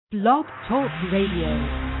Blog Talk Radio.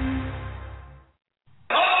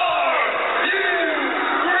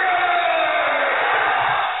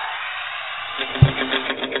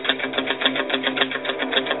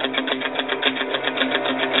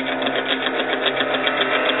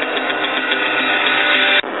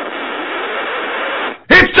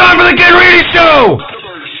 It's time for the Ken Reedy Show!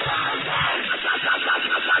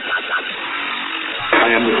 I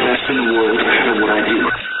am the best in the world at what I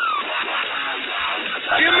do.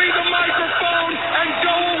 Give me the microphone and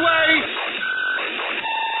go away!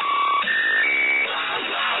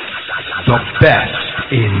 The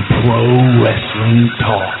best in pro wrestling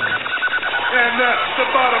talk. And that's the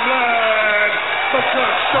bottom line,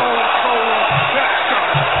 because Stone Cold Jackson.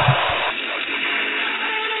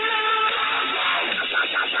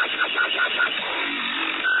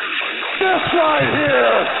 This right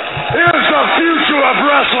here is the future of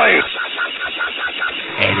wrestling.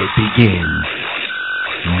 And it begins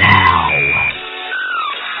now.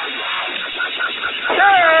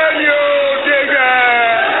 Can you dig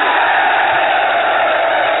it?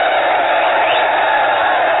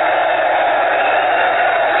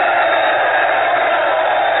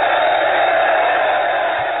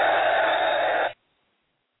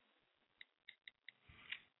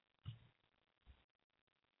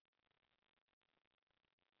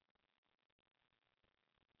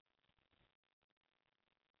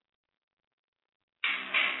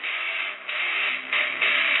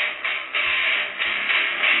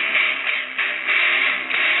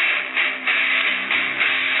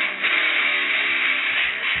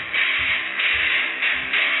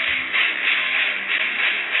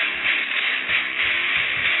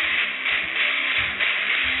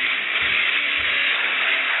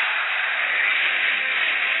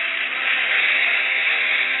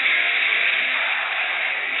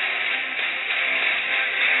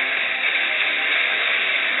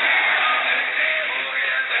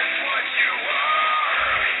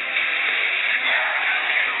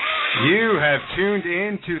 You have tuned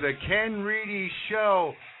in to the Ken Reedy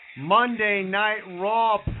Show, Monday Night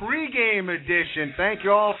Raw pregame edition. Thank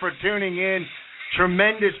you all for tuning in.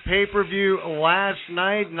 Tremendous pay-per-view last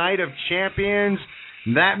night, Night of Champions.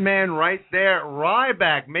 That man right there,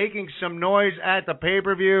 Ryback, making some noise at the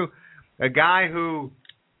pay-per-view. A guy who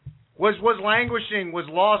was languishing, was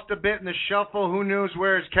lost a bit in the shuffle. Who knows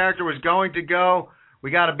where his character was going to go? We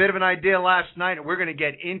got a bit of an idea last night, and we're going to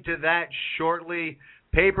get into that shortly.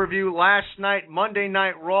 Pay-per-view last night, Monday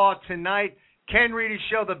Night Raw tonight. Ken Reedy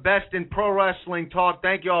Show, the best in pro wrestling talk.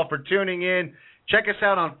 Thank you all for tuning in. Check us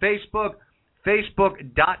out on Facebook,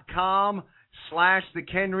 facebook.com/The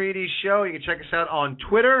Ken Reedy Show. You can check us out on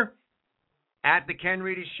Twitter. @The Ken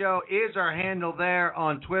Reedy Show is our handle there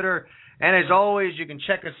on Twitter. And as always, you can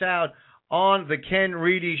check us out on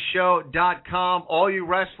thekenreedyshow.com. All you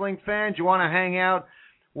wrestling fans, you want to hang out,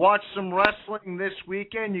 watch some wrestling this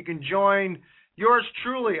weekend, you can join yours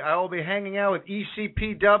truly. I will be hanging out with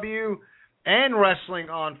ECPW and Wrestling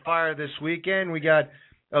on Fire this weekend. We got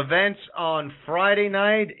events on Friday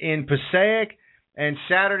night in Passaic and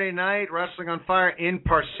Saturday night Wrestling on Fire in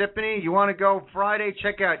Parsippany. You want to go Friday,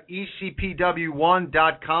 check out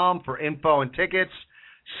ECPW1.com for info and tickets.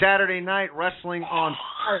 Saturday night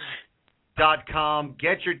WrestlingOnFire.com.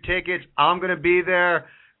 Get your tickets. I'm going to be there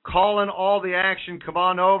calling all the action. Come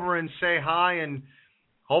on over and say hi, and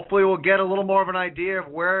hopefully we'll get a little more of an idea of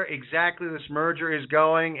where exactly this merger is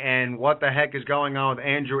going and what the heck is going on with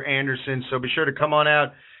Andrew Anderson. So be sure to come on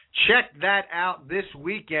out. Check that out this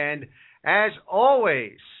weekend. As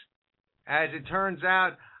always, as it turns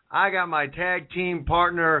out, I got my tag team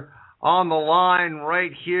partner on the line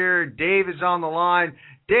right here. Dave is on the line.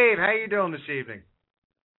 Dave, how you doing this evening?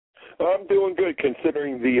 I'm doing good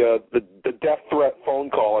considering the death threat phone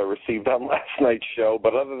call I received on last night's show.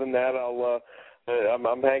 But other than that,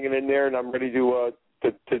 I'm hanging in there, and I'm ready to do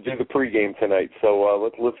the pregame tonight. So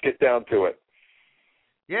let's get down to it.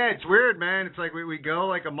 Yeah, it's weird, man. It's like we go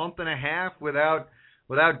like a month and a half without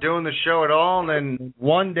doing the show at all, and then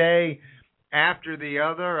one day after the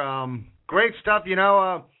other. Great stuff, you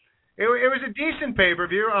know. It was a decent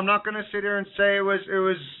pay-per-view. I'm not going to sit here and say it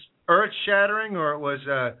was earth-shattering or it was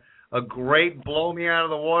a great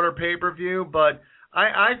blow-me-out-of-the-water pay-per-view, but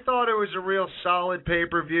I thought it was a real solid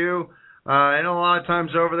pay-per-view. I know a lot of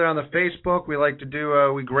times over there on the Facebook, we like to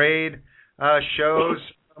do, we grade shows.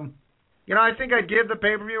 You know, I think I'd give the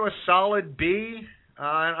pay-per-view a solid B.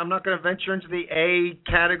 I'm not going to venture into the A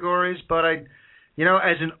categories, but as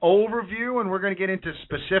an overview, and we're going to get into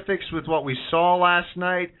specifics with what we saw last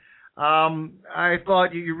night, I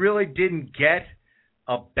thought you really didn't get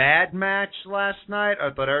a bad match last night.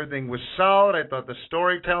 I thought everything was solid. I thought the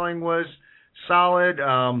storytelling was solid.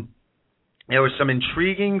 There was some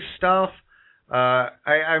intriguing stuff.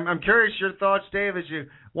 I'm curious your thoughts, Dave.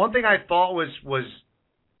 One thing I thought was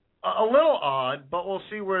a little odd, but we'll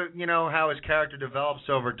see where how his character develops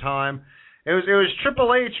over time. It was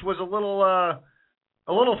Triple H was a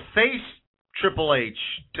little face Triple H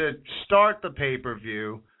to start the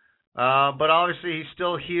pay-per-view, but obviously he's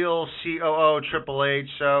still heel COO Triple H.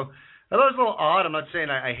 So I thought it was a little odd. I'm not saying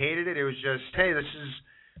I hated it. It was just, hey, this is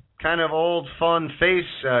kind of old fun face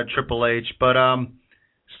Triple H, but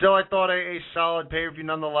still I thought a solid pay-per-view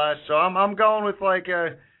nonetheless. So I'm going with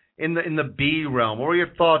in the B realm. What were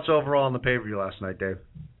your thoughts overall on the pay-per-view last night, Dave?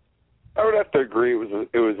 I would have to agree.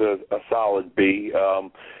 It was a solid B.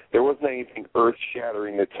 There wasn't anything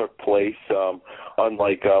earth-shattering that took place,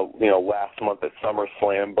 unlike last month at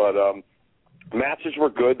SummerSlam. But matches were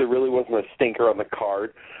good. There really wasn't a stinker on the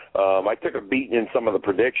card. I took a beating in some of the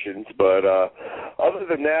predictions, but other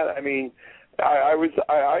than that, I mean,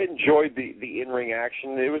 I enjoyed the in-ring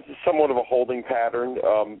action. It was somewhat of a holding pattern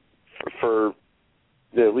for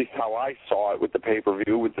at least how I saw it with the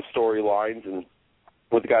pay-per-view, with the storylines and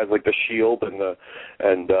with guys like the Shield and the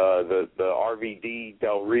RVD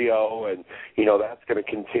Del Rio, and that's going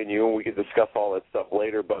to continue, and we can discuss all that stuff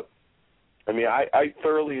later. But I mean, I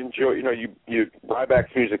thoroughly enjoy.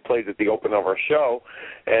 Ryback's music played at the open of our show,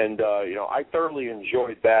 and I thoroughly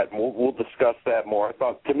enjoyed that. And we'll discuss that more. I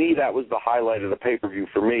thought, to me, that was the highlight of the pay-per-view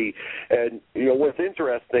for me. And what's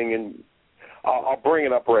interesting, and I'll bring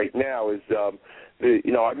it up right now, is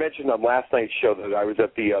I mentioned on last night's show that I was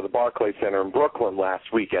at the Barclays Center in Brooklyn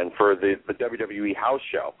last weekend for the WWE house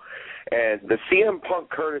show. And the CM Punk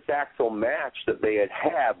Curtis Axel match that they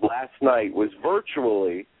had last night was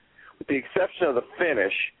virtually, with the exception of the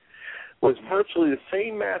finish, was virtually the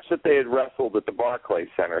same match that they had wrestled at the Barclays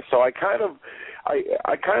Center. So I kind of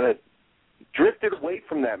drifted away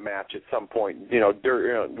from that match at some point,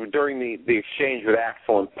 during the exchange with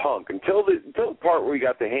Axel and Punk, until the part where we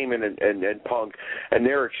got to Heyman and Punk and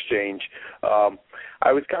their exchange.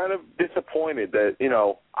 I was kind of disappointed that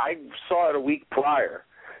I saw it a week prior,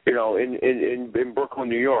 in Brooklyn,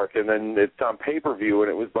 New York, and then it's on pay-per-view, and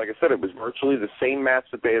it was, like I said, it was virtually the same match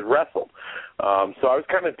that they had wrestled. So I was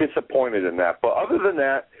kind of disappointed in that. But other than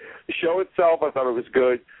that, the show itself, I thought it was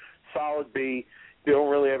good, solid B. They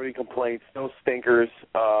don't really have any complaints, no stinkers.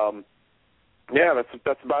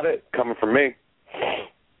 That's about it coming from me.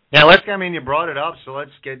 Yeah, you brought it up, so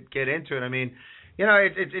let's get into it. I mean,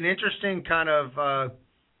 it's an interesting kind of I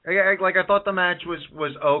thought the match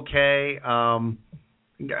was okay.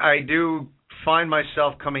 I do find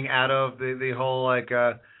myself coming out of the whole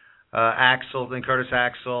Axel thing, Curtis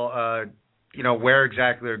Axel, where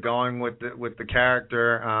exactly they're going with the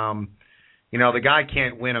character. The guy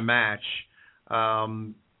can't win a match. Are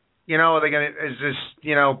they gonna? Is this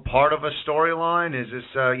part of a storyline? Is this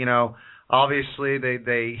obviously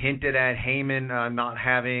they hinted at Heyman not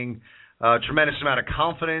having a tremendous amount of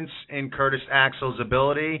confidence in Curtis Axel's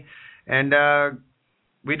ability, and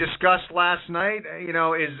we discussed last night.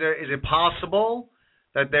 Is it possible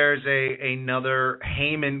that there's another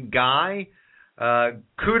Heyman guy?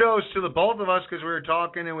 Kudos to the both of us, because we were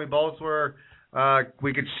talking and we both were.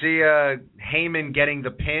 We could see Heyman getting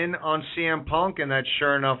the pin on CM Punk, and that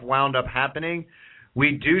sure enough wound up happening.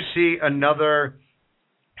 We do see another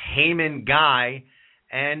Heyman guy,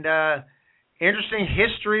 and interesting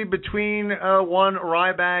history between one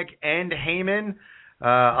Ryback and Heyman.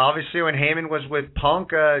 Obviously, when Heyman was with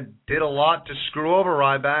Punk, did a lot to screw over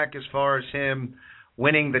Ryback as far as him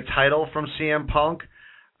winning the title from CM Punk.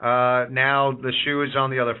 Now the shoe is on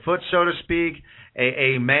the other foot, so to speak.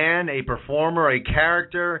 A man, a performer, a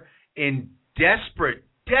character in desperate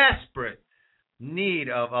need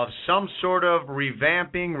of some sort of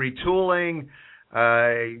revamping, retooling.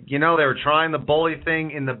 They were trying the bully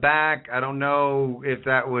thing in the back. I don't know if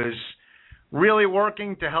that was really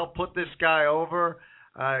working to help put this guy over.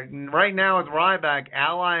 Right now with Ryback,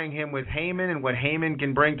 allying him with Heyman and what Heyman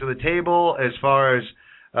can bring to the table as far as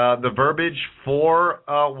the verbiage for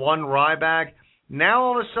one Ryback. Now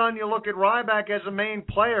all of a sudden you look at Ryback as a main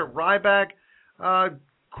player. Ryback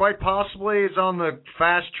quite possibly is on the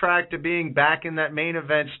fast track to being back in that main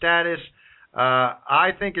event status.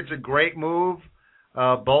 I think it's a great move,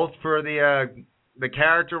 both for the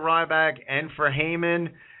character Ryback and for Heyman.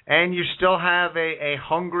 And you still have a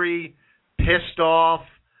hungry, pissed off,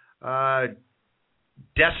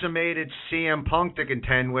 decimated CM Punk to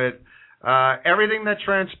contend with. Everything that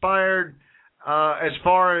transpired as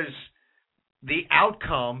far as the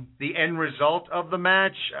outcome, the end result of the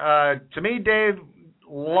match, to me, Dave,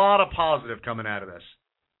 a lot of positive coming out of this.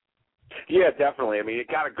 Yeah, definitely. I mean, it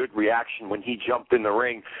got a good reaction when he jumped in the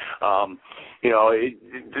ring. I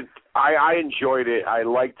enjoyed it. I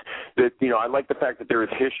liked that. I liked the fact that there is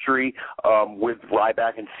history with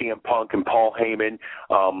Ryback and CM Punk and Paul Heyman.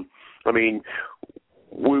 I mean,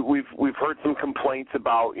 we've heard some complaints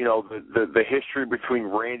about the history between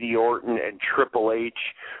Randy Orton and Triple H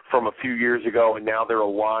from a few years ago, and now they're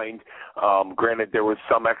aligned. Granted, there was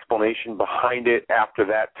some explanation behind it after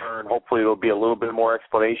that turn. Hopefully, there'll be a little bit more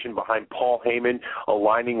explanation behind Paul Heyman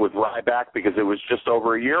aligning with Ryback, because it was just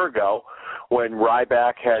over a year ago when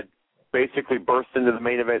Ryback had basically burst into the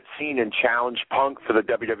main event scene and challenged Punk for the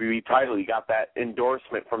WWE title. He got that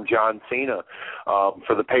endorsement from John Cena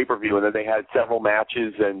for the pay-per-view, and then they had several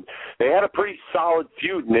matches, and they had a pretty solid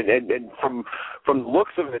feud. And from the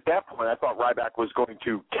looks of it at that point, I thought Ryback was going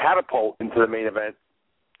to catapult into the main event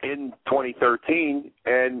in 2013,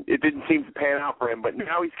 and it didn't seem to pan out for him. But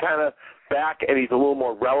now he's kind of back, and he's a little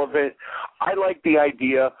more relevant. I like the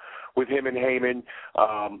idea with him and Heyman.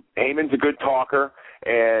 Heyman's a good talker,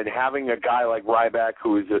 and having a guy like Ryback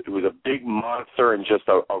who is a big monster and just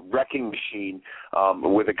a wrecking machine,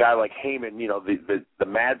 with a guy like Heyman, the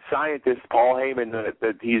mad scientist Paul Heyman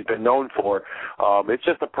that he's been known for, it's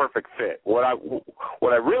just a perfect fit. What I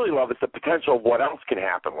really love is the potential of what else can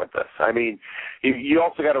happen with this. I mean, you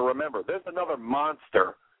also got to remember there's another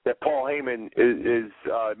monster that Paul Heyman is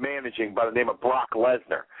managing by the name of Brock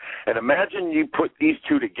Lesnar. And imagine you put these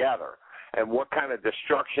two together and what kind of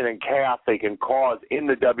destruction and chaos they can cause in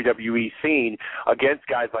the WWE scene against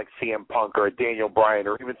guys like CM Punk or Daniel Bryan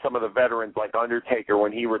or even some of the veterans like Undertaker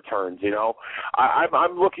when he returns.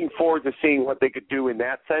 I'm looking forward to seeing what they could do in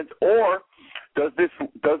that sense. Or does this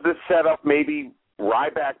set up maybe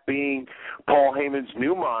Ryback being Paul Heyman's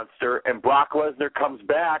new monster, and Brock Lesnar comes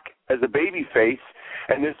back as a babyface,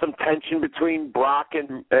 and there's some tension between Brock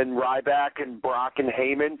and Ryback and Brock and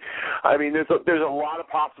Heyman. I mean, there's a lot of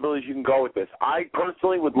possibilities you can go with this. I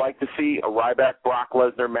personally would like to see a Ryback-Brock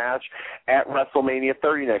Lesnar match at WrestleMania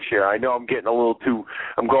 30 next year. I know I'm getting a little too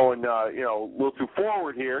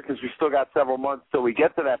forward here because we still got several months till we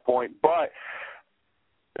get to that point, but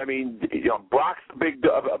I mean, Brock's a big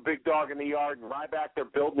dog in the yard, and Ryback, they're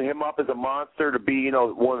building him up as a monster to be,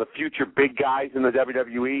 one of the future big guys in the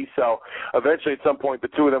WWE. So eventually, at some point, the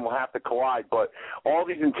two of them will have to collide. But all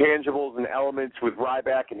these intangibles and elements with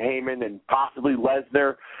Ryback and Heyman and possibly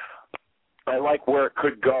Lesnar, I like where it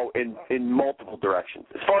could go in multiple directions.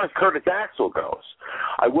 As far as Curtis Axel goes,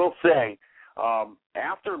 I will say,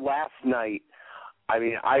 after last night, I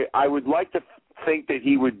mean, I would like to think that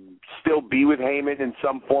he would still be with Heyman in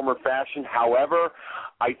some form or fashion. However,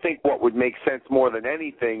 I think what would make sense more than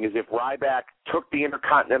anything is if Ryback took the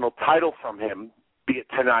Intercontinental title from him, be it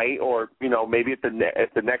tonight or maybe at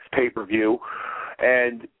the next pay-per-view,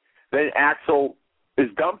 and then Axel is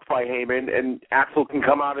dumped by Heyman, and Axel can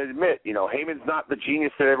come out and admit, Heyman's not the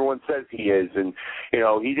genius that everyone says he is, and,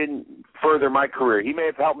 he didn't further my career. He may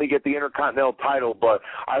have helped me get the Intercontinental title, but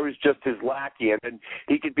I was just his lackey, and then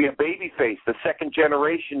he could be a babyface, the second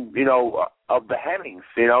generation, of the Hemmings,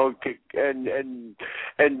 and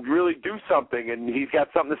really do something, and he's got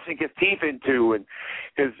something to sink his teeth into, and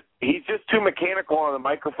because he's just too mechanical on the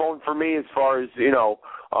microphone for me as far as,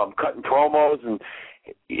 cutting promos, and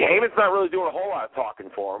Heyman's not really doing a whole lot of talking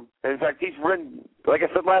for him. And in fact, he's written, like I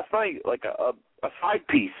said last night, like a side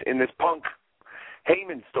piece in this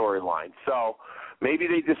Punk-Heyman storyline. So maybe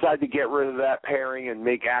they decide to get rid of that pairing and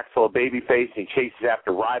make Axel a babyface, and he chases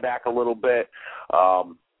after Ryback a little bit.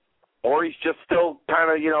 Or he's just still kind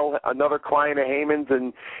of, another client of Heyman's,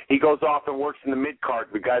 and he goes off and works in the mid-card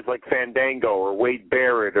with guys like Fandango or Wade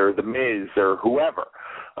Barrett or The Miz or whoever.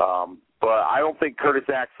 But I don't think Curtis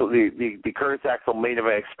Axel, the Curtis Axel main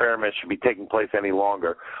event experiment should be taking place any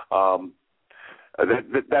longer.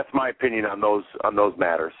 That's my opinion on those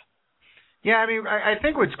matters. Yeah, I mean, I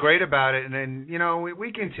think what's great about it, and then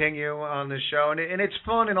we continue on this show, and it's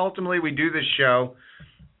fun, and ultimately we do this show.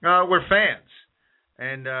 We're fans,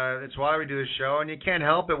 and it's why we do this show. And you can't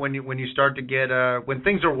help it when you start to get when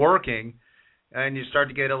things are working, and you start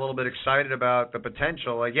to get a little bit excited about the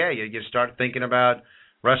potential. Like, you start thinking about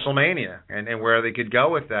WrestleMania and where they could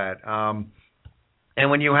go with that.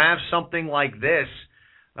 And when you have something like this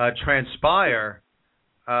transpire,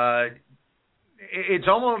 it's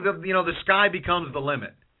almost, the sky becomes the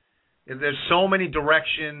limit. There's so many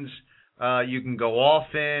directions you can go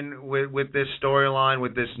off in with this storyline,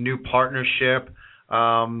 with this new partnership.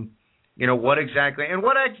 What exactly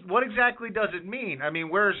does it mean? I mean,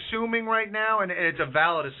 we're assuming right now, and it's a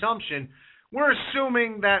valid assumption, we're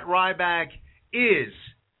assuming that Ryback is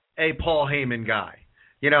a Paul Heyman guy.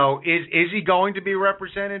 Is he going to be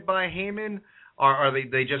represented by Heyman are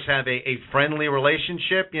they just have a friendly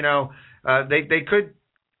relationship? They could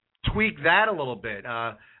tweak that a little bit.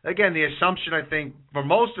 Again, the assumption, I think, for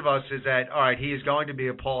most of us is that, all right, he is going to be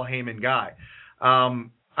a Paul Heyman guy.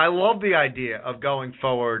 I love the idea of going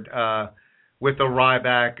forward with the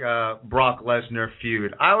Ryback Brock Lesnar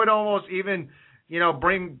feud. I would almost even,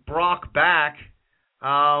 bring Brock back.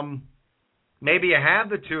 Maybe you have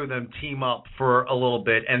the two of them team up for a little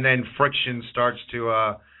bit, and then friction starts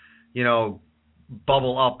to,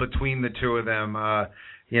 bubble up between the two of them.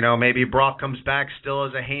 Maybe Brock comes back still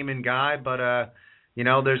as a Heyman guy, but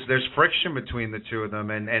there's friction between the two of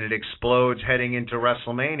them, and it explodes heading into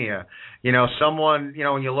WrestleMania.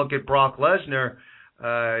 When you look at Brock Lesnar,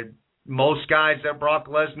 most guys that Brock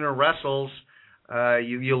Lesnar wrestles,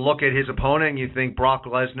 you look at his opponent and you think Brock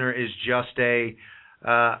Lesnar is just a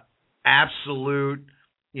absolute,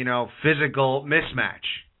 physical mismatch.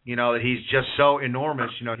 That he's just so enormous.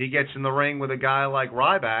 He gets in the ring with a guy like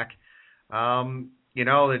Ryback.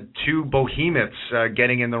 The two behemoths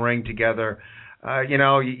getting in the ring together.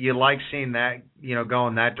 You like seeing that, go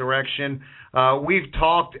in that direction. We've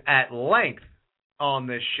talked at length on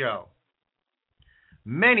this show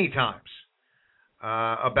many times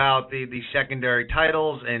about the secondary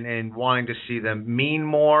titles and wanting to see them mean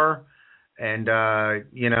more, and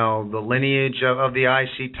the lineage of the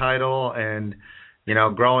IC title, and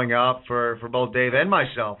growing up for both Dave and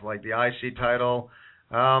myself, like the IC title.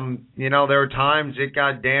 There were times it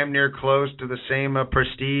got damn near close to the same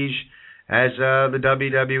prestige as the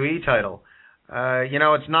WWE title.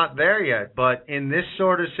 It's not there yet, but in this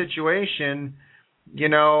sort of situation,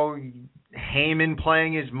 Heyman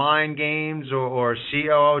playing his mind games, or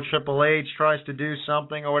COO Triple H tries to do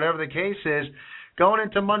something, or whatever the case is, going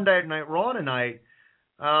into Monday Night Raw tonight,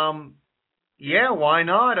 why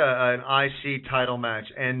not an IC title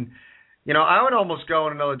match? And, I would almost go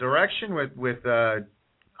in another direction with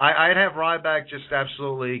I'd have Ryback just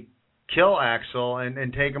absolutely kill Axel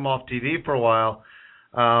and take him off TV for a while.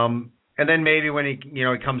 And then maybe when he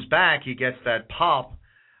comes back, he gets that pop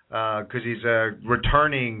because he's a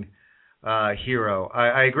returning hero.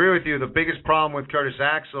 I agree with you. The biggest problem with Curtis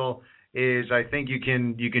Axel is I think you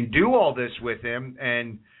can do all this with him,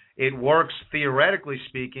 and it works theoretically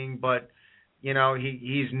speaking, but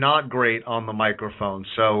he's not great on the microphone.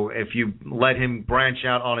 So if you let him branch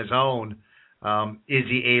out on his own, is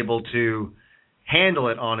he able to handle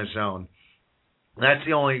it on his own? That's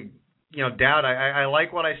the only doubt. I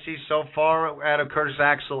like what I see so far out of Curtis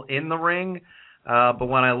Axel in the ring, but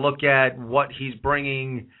when I look at what he's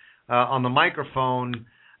bringing on the microphone,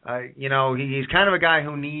 he's kind of a guy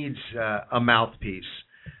who needs a mouthpiece.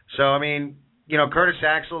 So I mean, Curtis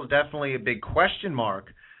Axel is definitely a big question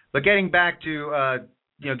mark. But getting back to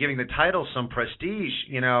giving the title some prestige,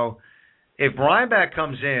 if Ryback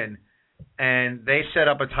comes in and they set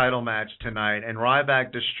up a title match tonight and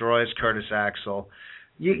Ryback destroys Curtis Axel,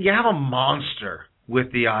 you have a monster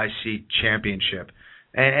with the IC championship.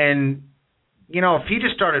 And if he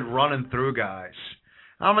just started running through guys,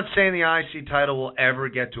 I'm not saying the IC title will ever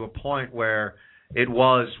get to a point where it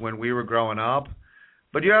was when we were growing up,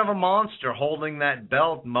 but you have a monster holding that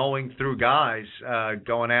belt, mowing through guys,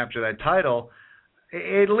 going after that title.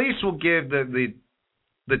 At least will give the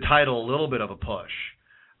title a little bit of a push,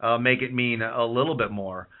 make it mean a little bit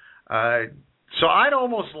more. So I'd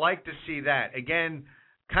almost like to see that. Again,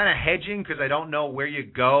 kind of hedging because I don't know where you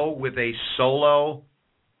go with a solo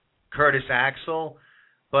Curtis Axel,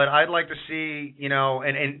 but I'd like to see,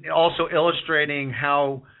 and also illustrating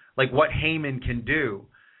how, like, what Heyman can do.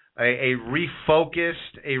 A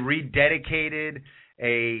refocused, a rededicated,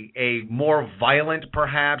 a more violent,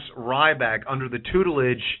 perhaps, Ryback under the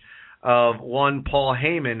tutelage of one Paul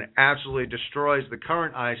Heyman absolutely destroys the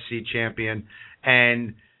current IC champion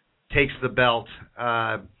and takes the belt.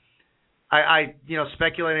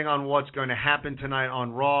 Speculating on what's going to happen tonight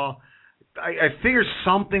on Raw, I figure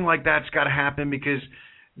something like that's got to happen because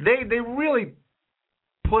they really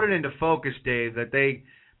put it into focus, Dave, that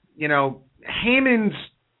Heyman's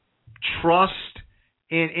trust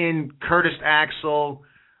in Curtis Axel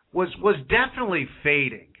was definitely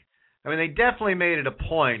fading. I mean, they definitely made it a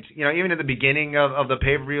point. Even at the beginning of the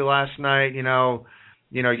pay-per-view last night, you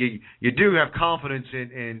do have confidence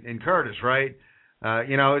in Curtis, right?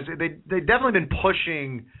 They definitely been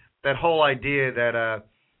pushing that whole idea that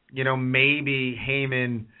maybe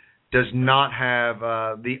Heyman does not have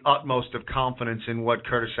the utmost of confidence in what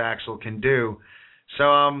Curtis Axel can do. So,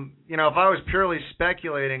 if I was purely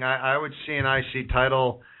speculating, I would see an IC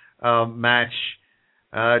title match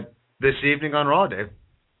this evening on Raw, Dave.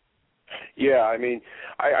 Yeah, I mean,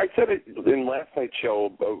 I said it in last night's show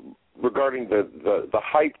regarding the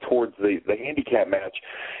hype towards the handicap match,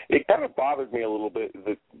 it kind of bothered me a little bit.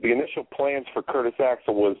 The initial plans for Curtis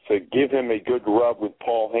Axel was to give him a good rub with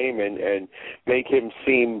Paul Heyman and make him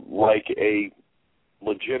seem like a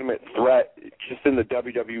legitimate threat just in the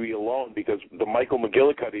WWE alone, because the Michael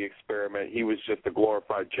McGillicuddy experiment, he was just a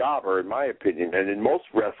glorified jobber, in my opinion, and in most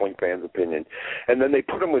wrestling fans' opinion. And then they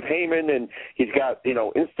put him with Heyman, and he's got,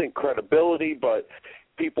 instant credibility, but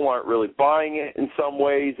people aren't really buying it in some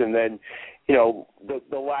ways. And then,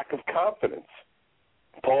 the lack of confidence.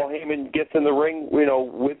 Paul Heyman gets in the ring,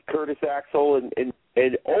 with Curtis Axel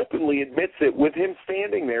and openly admits it with him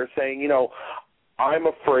standing there saying, I'm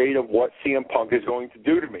afraid of what CM Punk is going to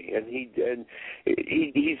do to me, and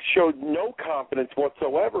he showed no confidence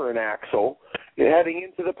whatsoever in Axel heading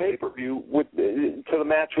into the pay-per-view to the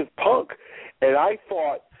match with Punk. And I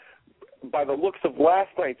thought, by the looks of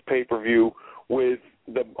last night's pay-per-view, with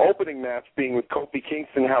the opening match being with Kofi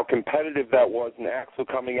Kingston, how competitive that was, and Axel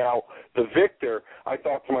coming out the victor, I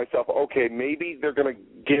thought to myself, okay, maybe they're going to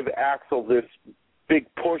give Axel this big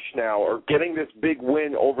push now, or getting this big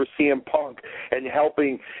win over CM Punk and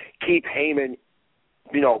helping keep Heyman's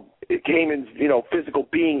physical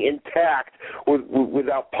being intact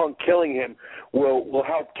without Punk killing him will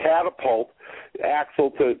help catapult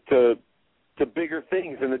Axel to bigger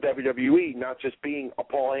things in the WWE, not just being a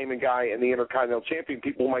Paul Heyman guy and the Intercontinental Champion.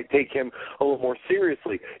 People might take him a little more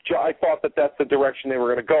seriously. I thought that's the direction they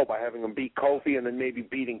were going to go, by having him beat Kofi and then maybe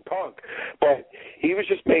beating Punk. But he was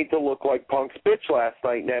just made to look like Punk's bitch last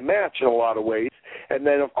night in that match in a lot of ways. And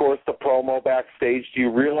then, of course, the promo backstage. Do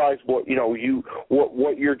you realize what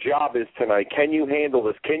your job is tonight? Can you handle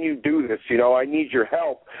this? Can you do this? I need your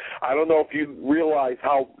help. I don't know if you realize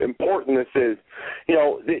how important this is.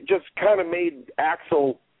 It just kind of made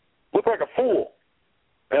Axel look like a fool.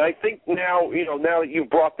 And I think now that you've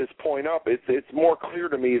brought this point up, it's more clear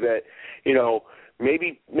to me that,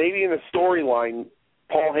 maybe in the storyline,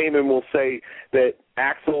 Paul Heyman will say that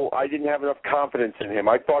Axel, I didn't have enough confidence in him.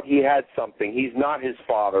 I thought he had something. He's not his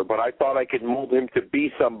father, but I thought I could mold him to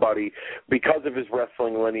be somebody because of his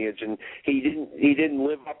wrestling lineage, and he didn't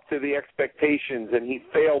live up to the expectations, and he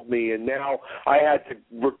failed me, and now I had to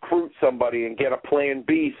recruit somebody and get a plan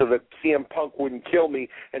B so that CM Punk wouldn't kill me,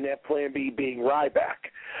 and that plan B being Ryback.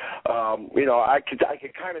 I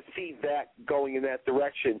could kind of see that going in that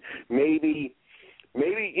direction. Maybe,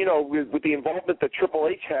 with the involvement that Triple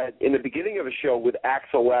H had in the beginning of the show with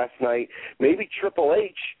Axel last night, maybe Triple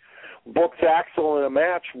H books Axel in a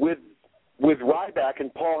match with Ryback,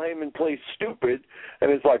 and Paul Heyman plays stupid and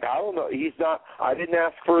is like, I don't know, I didn't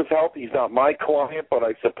ask for his help, he's not my client, but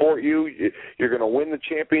I support you, you're going to win the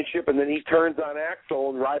championship, and then he turns on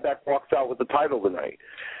Axel and Ryback walks out with the title tonight.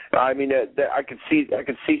 I mean, I could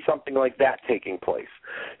see something like that taking place.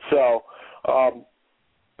 So,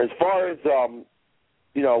 as far as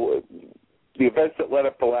the events that led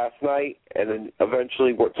up to last night and then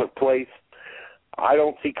eventually what took place, I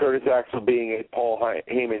don't see Curtis Axel being a Paul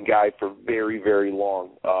Heyman guy for very, very long.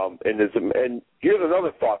 And here's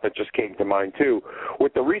another thought that just came to mind, too.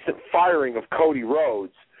 With the recent firing of Cody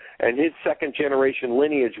Rhodes and his second-generation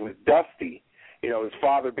lineage with Dusty, his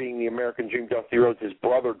father being the American Dream, Dusty Rhodes, his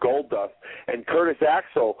brother Goldust, and Curtis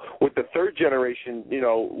Axel with the third-generation,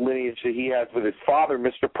 lineage that he has with his father,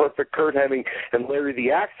 Mr. Perfect Kurt Hennig, and Larry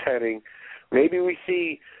the Axe Hennig, maybe we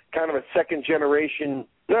see kind of a second-generation,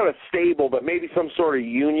 not a stable, but maybe some sort of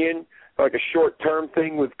union, like a short-term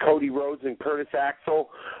thing with Cody Rhodes and Curtis Axel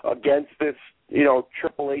against this,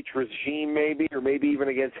 Triple H regime maybe, or maybe even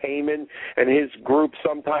against Heyman and his group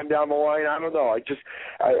sometime down the line. I don't know.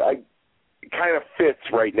 It kind of fits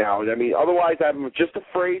right now. I mean, otherwise, I'm just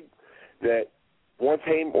afraid that once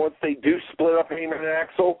they do split up Heyman and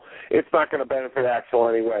Axel, it's not going to benefit Axel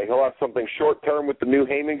anyway. He'll have something short-term with the new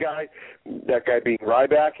Heyman guy, that guy being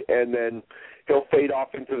Ryback, and then he'll fade off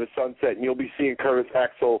into the sunset, and you'll be seeing Curtis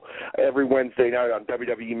Axel every Wednesday night on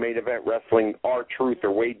WWE Main Event Wrestling, R-Truth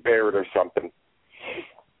or Wade Barrett or something.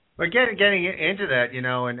 But getting into that,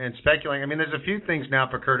 and speculating, I mean, there's a few things now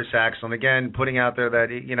for Curtis Axel, and again, putting out there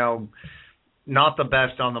that, not the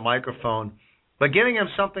best on the microphone, but giving him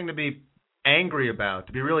something to be angry about,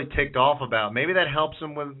 to be really ticked off about. Maybe that helps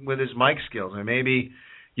him with his mic skills. And maybe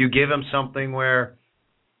you give him something where,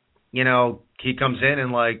 he comes in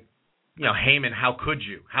and Heyman, how could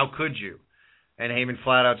you? How could you? And Heyman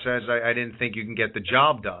flat out says, I didn't think you can get the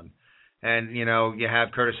job done. And, you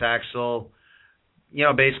have Curtis Axel,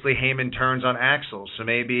 basically Heyman turns on Axel. So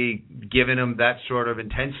maybe giving him that sort of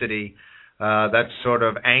intensity, that sort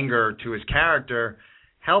of anger to his character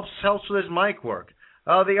helps with his mic work.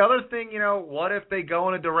 The other thing, what if they go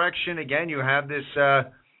in a direction, again, you have this,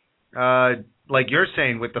 like you're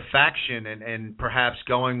saying, with the faction and perhaps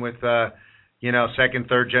going with, second,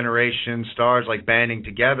 third generation stars like banding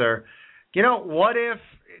together, what if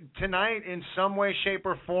tonight in some way, shape,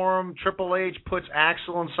 or form Triple H puts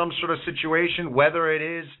Axel in some sort of situation, whether it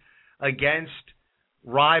is against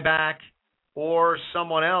Ryback or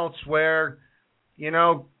someone else, where,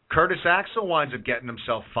 Curtis Axel winds up getting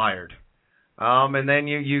himself fired. And then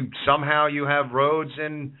you somehow have Rhodes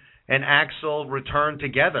and Axel return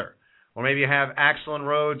together. Or maybe you have Axel and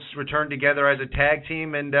Rhodes return together as a tag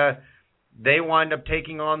team, and they wind up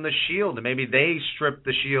taking on the Shield, and maybe they strip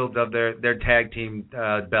the Shield of their tag team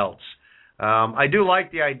belts. I do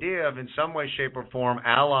like the idea of, in some way, shape, or form,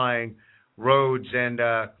 allying Rhodes and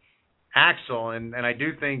Axel, and I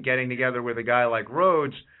do think getting together with a guy like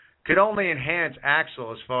Rhodes could only enhance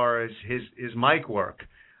Axel as far as his mic work.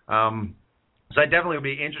 So that definitely will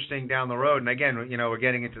be interesting down the road. And again, we're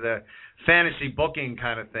getting into the fantasy booking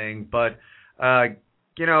kind of thing. But,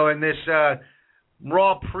 in this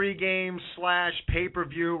Raw pregame /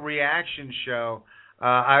 pay-per-view reaction show,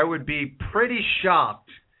 I would be pretty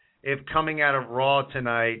shocked if coming out of Raw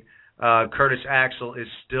tonight, Curtis Axel is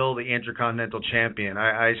still the Intercontinental Champion.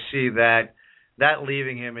 I see that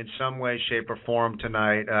leaving him in some way, shape, or form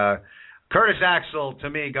tonight. Curtis Axel, to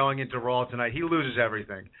me, going into Raw tonight, he loses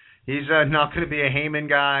everything. He's not going to be a Heyman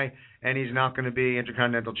guy, and he's not going to be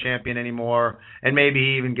Intercontinental Champion anymore, and maybe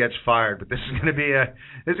he even gets fired. But this is going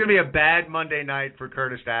to be a bad Monday night for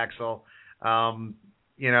Curtis Axel, coming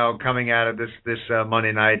out of this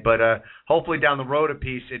Monday night. But hopefully down the road a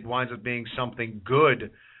piece, it winds up being something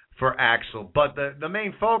good for Axel. But the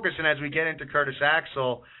main focus, and as we get into Curtis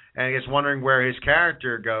Axel, and I guess wondering where his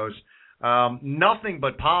character goes, nothing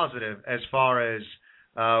but positive as far as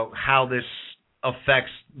how this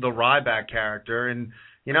affects the Ryback character. And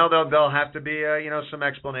there'll have to be some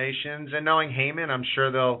explanations, and knowing Heyman, I'm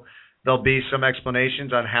sure there'll be some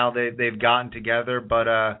explanations on how they've gotten together. But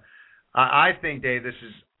I think, Dave, this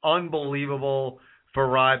is unbelievable for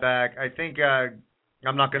Ryback. I think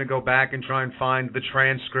I'm not going to go back and try and find the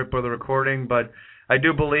transcript or the recording, but I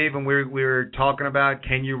do believe, and we were talking about,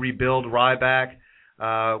 can you rebuild Ryback?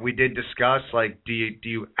 We did discuss, do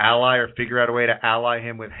you ally or figure out a way to ally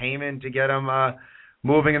him with Heyman to get him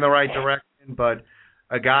moving in the right direction? But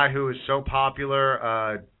a guy who is so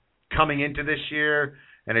popular coming into this year,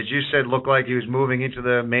 and as you said, looked like he was moving into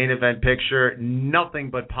the main event picture, nothing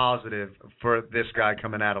but positive for this guy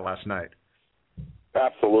coming out of last night.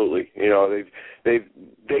 Absolutely. They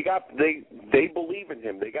believe in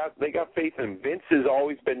him. They got faith in him. Vince has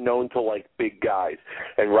always been known to like big guys,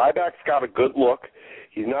 and Ryback's got a good look.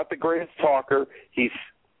 He's not the greatest talker. He's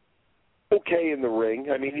okay in the ring.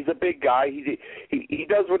 I mean, he's a big guy. He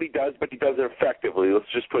does what he does, but he does it effectively. Let's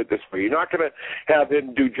just put it this way: you're not going to have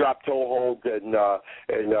him do drop toe holds and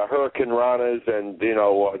hurricane ranas and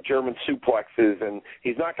German suplexes, and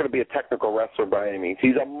he's not going to be a technical wrestler by any means.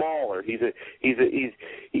 He's a mauler. He's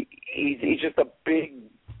just a big,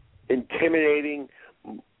 intimidating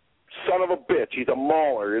son of a bitch. He's a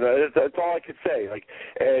mauler. That's all I could say.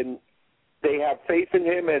 And they have faith in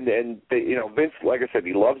him, and they, Vince, like I said,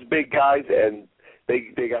 he loves big guys, and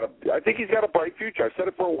they got I think he's got a bright future. I've said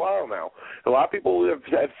it for a while now. A lot of people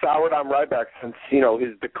have soured on Ryback since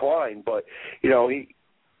his decline, but he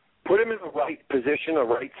put him in the right position, the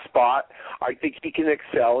right spot. I think he can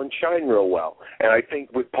excel and shine real well. And I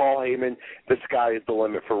think with Paul Heyman, the sky is the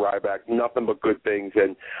limit for Ryback. Nothing but good things.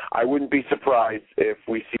 And I wouldn't be surprised if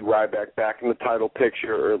we see Ryback back in the title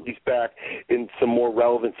picture, or at least back in some more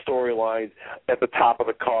relevant storylines at the top of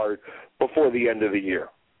the card before the end of the year.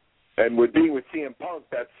 And with being with CM Punk,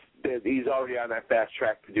 he's already on that fast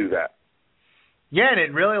track to do that. Yeah, and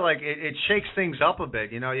it really it shakes things up a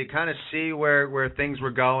bit. You kind of see where things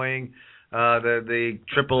were going. The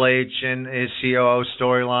Triple H and his COO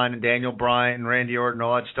storyline, and Daniel Bryan and Randy Orton,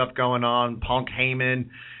 all that stuff going on. Punk, Heyman.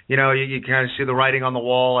 You kind of see the writing on the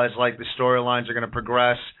wall as the storylines are going to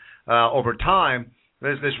progress over time.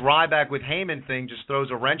 There's this Ryback with Heyman thing just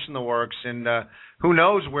throws a wrench in the works, and who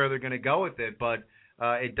knows where they're going to go with it. But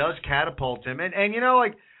it does catapult him, and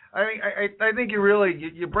I think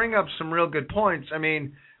you bring up some real good points. I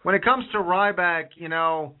mean, when it comes to Ryback,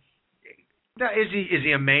 is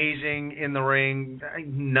he amazing in the ring?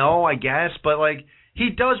 No, I guess, but he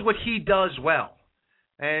does what he does well,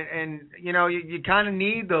 and you kind of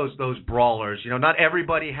need those brawlers. Not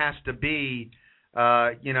everybody has to be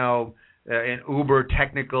an uber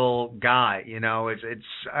technical guy.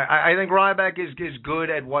 I think Ryback is good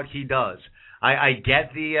at what he does. I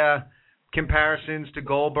get the comparisons to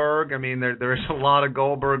Goldberg. I mean, there is a lot of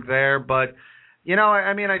Goldberg there, but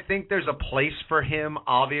I think there's a place for him.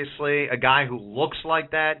 Obviously, a guy who looks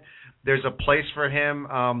like that, there's a place for him.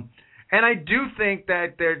 And I do think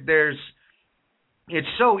that there's it's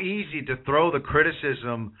so easy to throw the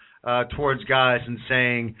criticism towards guys and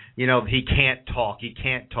saying, he can't talk.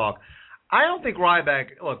 I don't think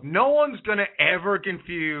Ryback, look, no one's going to ever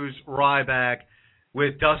confuse Ryback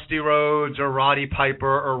with Dusty Rhodes or Roddy Piper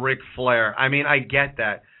or Ric Flair. I mean, I get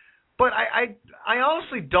that. But I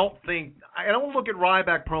honestly don't look at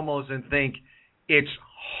Ryback promos and think it's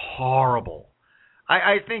horrible.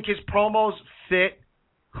 I think his promos fit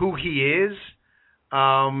who he is.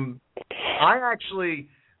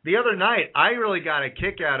 The other night, I really got a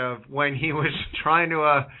kick out of when he was trying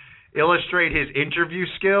to illustrate his interview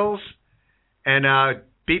skills and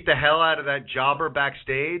beat the hell out of that jobber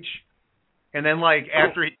backstage. And then,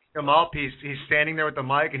 after he beat him up, he's standing there with the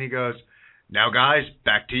mic, and he goes, "Now, guys,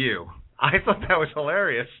 back to you." I thought that was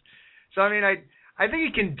hilarious. So, I mean, I think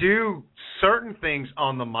he can do certain things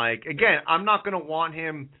on the mic. Again, I'm not going to want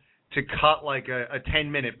him to cut like a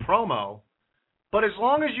 10-minute promo. But as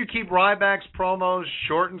long as you keep Ryback's promos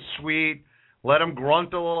short and sweet, let him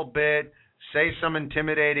grunt a little bit, say some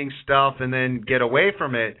intimidating stuff, and then get away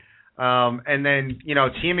from it, and then,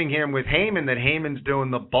 teaming him with Heyman, that Heyman's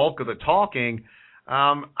doing the bulk of the talking,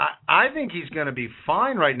 I think he's going to be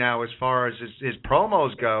fine right now as far as his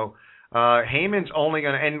promos go. Heyman's only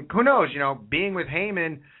going to, and who knows, being with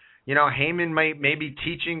Heyman, Heyman may be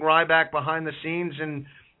teaching Ryback behind the scenes, and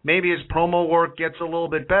maybe his promo work gets a little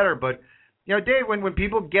bit better. But, Dave, when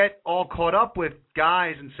people get all caught up with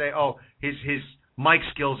guys and say, oh, his mic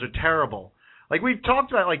skills are terrible, like we've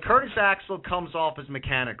talked about, like Curtis Axel comes off as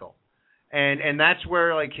mechanical, and that's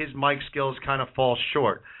where like his mic skills kind of fall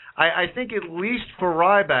short. I think at least for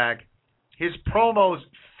Ryback, his promos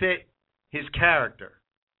fit his character.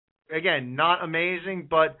 Again, not amazing,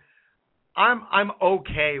 but I'm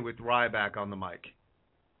okay with Ryback on the mic.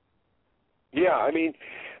 Yeah, I mean,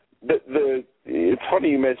 it's funny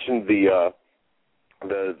you mentioned the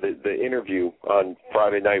interview on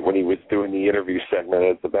Friday night when he was doing the interview segment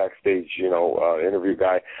as the backstage, interview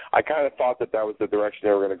guy. I kind of thought that was the direction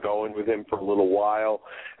they were going to go in with him for a little while,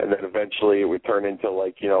 and then eventually it would turn into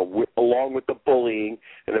along with the bullying,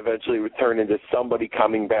 and eventually it would turn into somebody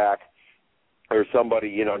coming back or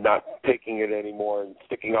somebody, not taking it anymore and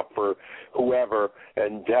sticking up for whoever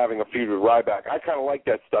and having a feud with Ryback. I kind of like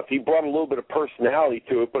that stuff. He brought a little bit of personality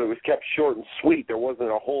to it, but it was kept short and sweet. There wasn't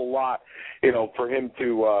a whole lot, for him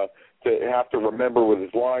to have to remember with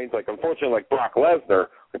his lines. Like, unfortunately, like Brock Lesnar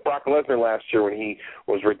last year when he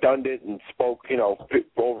was redundant and spoke,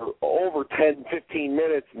 over 10, 15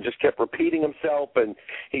 minutes and just kept repeating himself, and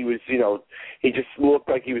he was, he just looked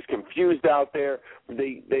like he was confused out there.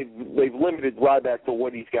 They've limited Ryback to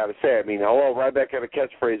what he's got to say. I mean, Ryback had a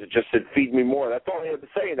catchphrase that just said, "Feed me more." That's all he had to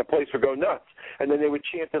say, and the place would go nuts. And then they would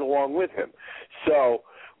chant it along with him. So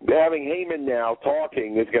having Heyman now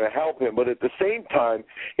talking is going to help him, but at the same time,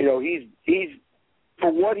 he's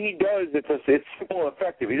for what he does, it's simple and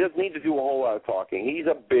effective. He doesn't need to do a whole lot of talking. He's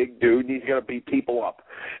a big dude, and he's going to beat people up.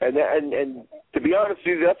 And to be honest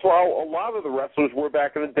with you, that's why a lot of the wrestlers were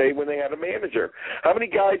back in the day when they had a manager. How many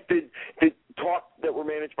guys did talk that were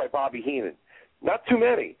managed by Bobby Heenan? Not too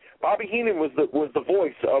many. Bobby Heenan was the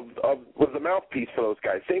voice was the mouthpiece for those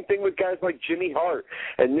guys. Same thing with guys like Jimmy Hart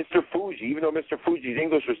and Mr. Fuji. Even though Mr. Fuji's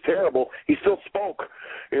English was terrible, he still spoke.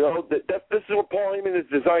 This is what Paul Heyman is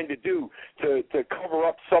designed to do, to cover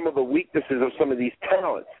up some of the weaknesses of some of these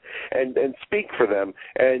talents and speak for them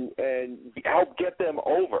and help get them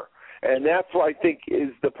over. And that's what I think is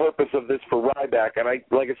the purpose of this for Ryback. And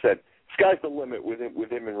like I said, sky's the limit with him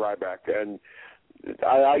and Ryback. And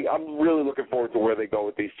I'm really looking forward to where they go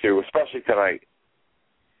with these two, especially tonight.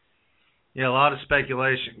 Yeah, a lot of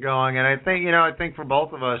speculation going, and I think for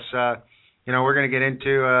both of us, we're going to get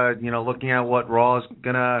into looking at what Raw is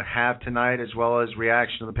going to have tonight, as well as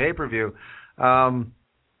reaction to the pay-per-view.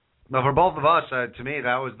 But for both of us, to me,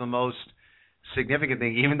 that was the most significant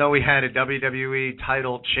thing. Even though we had a WWE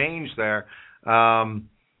title change there, the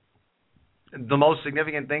most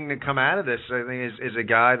significant thing to come out of this, I think, is a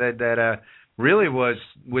guy that really was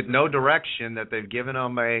with no direction, that they've given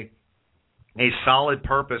him a solid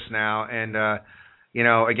purpose now, and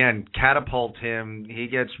again, catapult him. He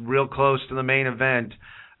gets real close to the main event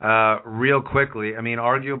real quickly. I mean,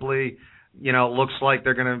 arguably, looks like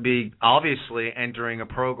they're going to be obviously entering a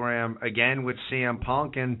program again with CM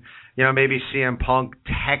Punk, and maybe CM Punk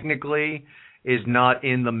technically is not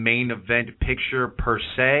in the main event picture per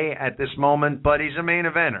se at this moment, but he's a main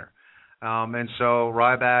eventer, and so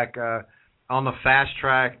Ryback on the fast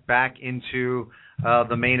track back into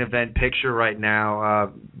the main event picture right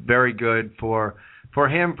now. Very good for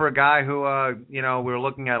him, for a guy who we're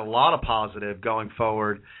looking at a lot of positive going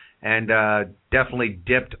forward and definitely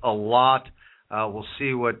dipped a lot. We'll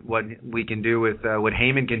see what we can do with what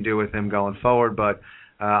Heyman can do with him going forward, but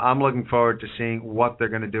I'm looking forward to seeing what they're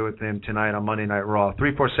going to do with him tonight on Monday Night Raw.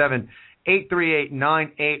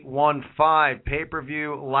 347-838-9815.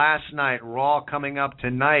 Pay-per-view last night, Raw coming up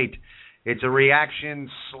tonight. It's a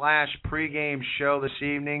reaction/pregame show this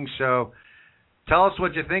evening, so tell us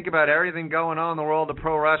what you think about everything going on in the world of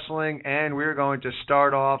pro wrestling, and we're going to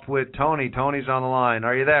start off with Tony. Tony's on the line.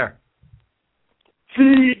 Are you there?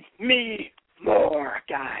 Feed me more,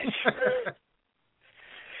 guys.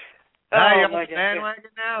 You're on the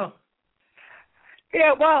bandwagon now?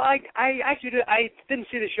 Yeah, well, I actually didn't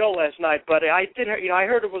see the show last night, but I did. I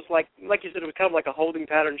heard it was like you said, it was kind of like a holding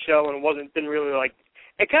pattern show, and didn't really like.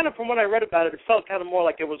 It kind of, from what I read about it, it felt kind of more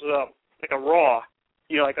like it was like a Raw,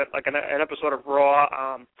 like an episode of Raw.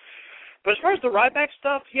 But as far as the Ryback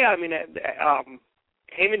stuff, yeah, I mean,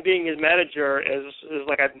 Heyman being his manager is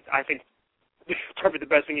like I think probably the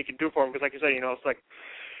best thing you can do for him, because like you said, it's like,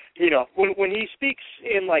 when he speaks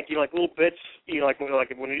in like little bits, like when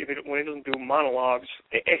he doesn't do monologues,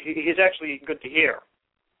 he's actually good to hear.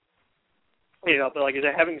 But like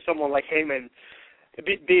having someone like Heyman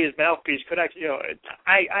be his mouthpiece could actually,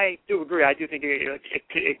 I do agree. I do think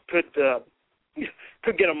it could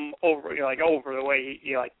get him over, over the way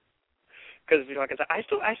he like. Because like I said, I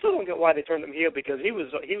still don't get why they turned him heel, because he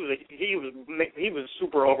was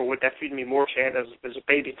super over with that "Feed Me More" chant as a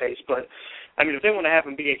babyface. But I mean, if they want to have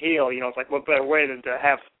him be a heel, it's like, what better way than to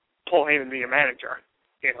have Paul Heyman be a manager?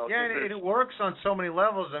 Yeah, and it works on so many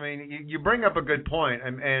levels. I mean, you bring up a good point,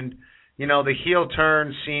 and the heel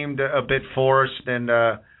turn seemed a bit forced, and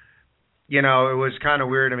it was kind of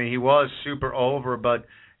weird. I mean, he was super over, but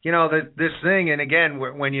this thing, and again,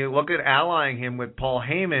 when you look at allying him with Paul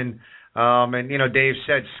Heyman. And Dave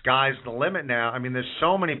said sky's the limit now. I mean, there's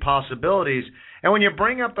so many possibilities. And when you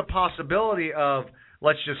bring up the possibility of,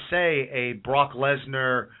 let's just say, a Brock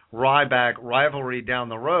Lesnar-Ryback rivalry down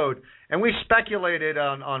the road, and we speculated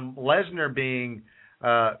on Lesnar being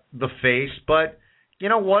the face, but,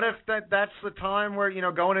 what if that's the time where,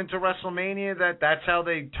 going into WrestleMania, that's how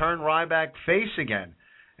they turn Ryback face again.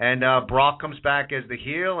 And Brock comes back as the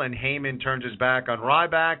heel, and Heyman turns his back on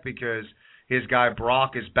Ryback because his guy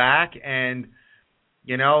Brock is back, and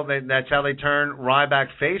that's how they turn Ryback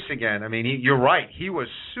face again. I mean, you're right. He was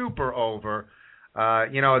super over. A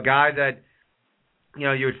guy that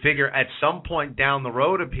you would figure at some point down the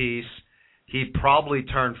road a piece, he'd probably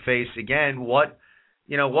turn face again. What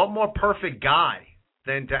more perfect guy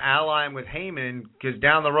than to ally him with Heyman? Because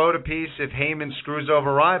down the road a piece, if Heyman screws over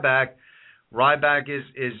Ryback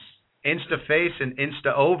is insta face and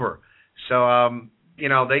insta over. So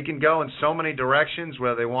they can go in so many directions,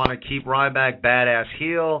 whether they want to keep Ryback badass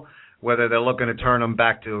heel, whether they're looking to turn him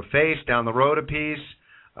back to a face down the road a piece,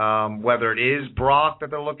 whether it is Brock that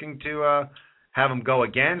they're looking to have him go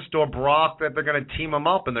against, or Brock that they're going to team him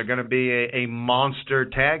up and they're going to be a monster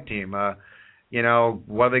tag team. What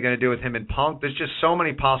are they going to do with him and Punk? There's just so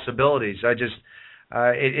many possibilities.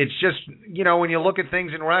 It's just, when you look at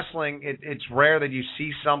things in wrestling, it's rare that you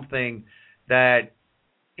see something that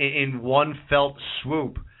in one felt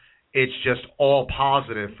swoop, it's just all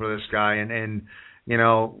positive for this guy. And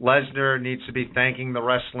Lesnar needs to be thanking the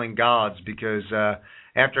wrestling gods, because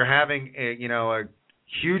after having a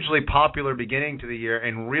hugely popular beginning to the year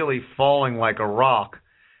and really falling like a rock,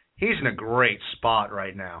 he's in a great spot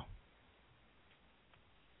right now.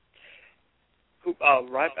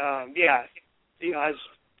 Right. Yeah.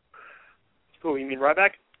 Who, you mean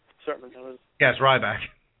Ryback? Yes, Ryback.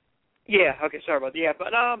 Yeah, okay, sorry about that. Yeah,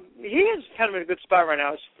 but he is kind of in a good spot right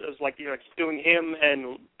now. It's like, it's doing him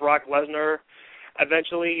and Brock Lesnar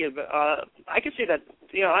eventually. I can see that,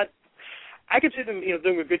 I can see them,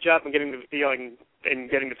 doing a good job and getting the feeling and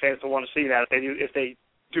getting the fans to want to see that if they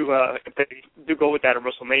do go with that at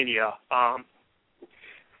WrestleMania.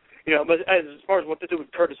 But as far as what to do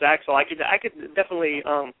with Curtis Axel, I could definitely.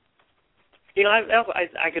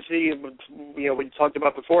 I could see, what you talked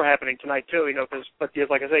about before happening tonight too, but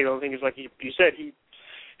like I say, the thing is, like you said, he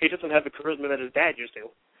doesn't have the charisma that his dad used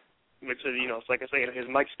to, which is, it's like I say, his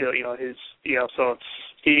mic still, so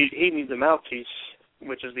he needs a mouthpiece,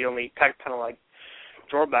 which is the only kind of like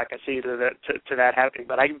drawback I see to that happening.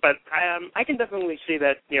 But I can definitely see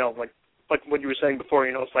that, like what you were saying before,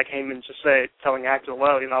 it's like Heyman just telling Axel,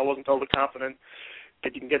 well, I wasn't totally confident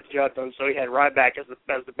that you can get the job done, so he had Ryback as the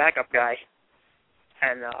backup guy.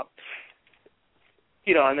 And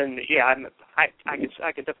and then I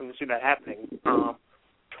could definitely see that happening.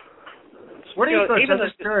 What do you think? I'm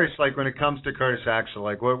just curious, like when it comes to Curtis Axel,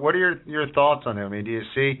 like what are your thoughts on him? I mean, do you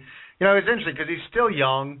see? It's interesting because he's still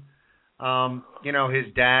young. his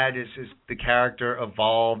dad is the character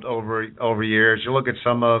evolved over years. You look at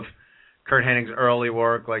some of Curt Hennig's early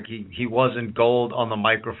work, like he wasn't gold on the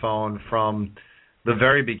microphone from the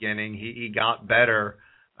very beginning. He got better.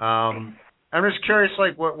 I'm just curious,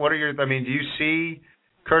 like, what are your? I mean, do you see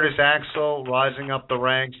Curtis Axel rising up the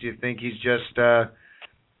ranks? Do you think he's just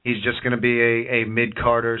going to be a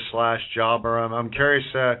mid-carder / jobber? I'm curious,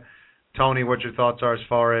 Tony, what your thoughts are as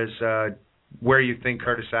far as where you think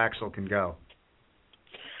Curtis Axel can go.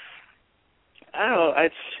 I don't know.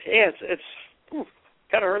 It's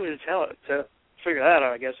kind of early to figure that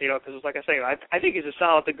out, I guess. Because like I say, I think he's a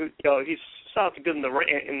solid to good. He's solid to good in the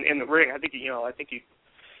ring. I think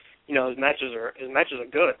his matches are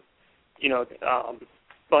good.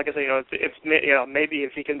 But like I say, if maybe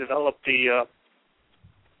if he can develop the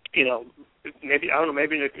maybe I don't know,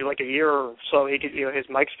 maybe in like a year or so he could, his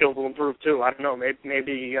mic skills will improve too. I don't know,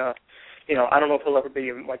 maybe I don't know if he'll ever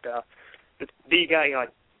be like the guy,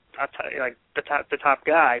 like the top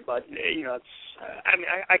guy, but it's. I mean,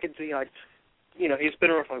 I could see he's been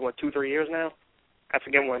around for like 2-3 years now. I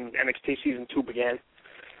forget when NXT season 2 began.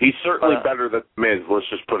 He's certainly better than Miz. Let's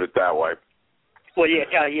just put it that way. Well,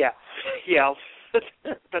 yeah.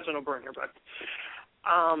 That's a no-brainer, but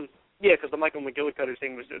because the Michael McGillicuddy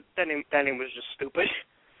thing was that name was just stupid.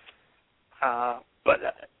 But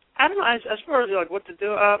I don't know as far as like what to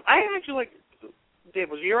do. I actually like. Dave,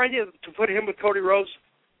 was your idea to put him with Cody Rhodes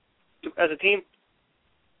as a team?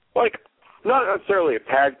 Like, not necessarily a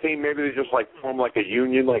tag team. Maybe they just like form like a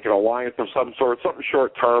union, like an alliance of some sort, something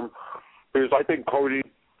short term. Because I think Cody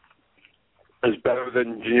is better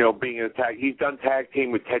than being in a tag. He's done tag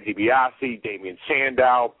team with Ted DiBiase, Damian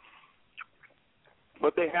Sandow,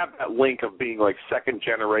 but they have that link of being like second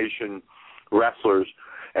generation wrestlers.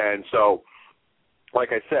 And so, like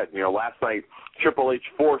I said, last night Triple H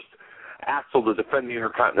forced Axel to defend the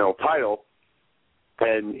Intercontinental title,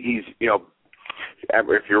 and he's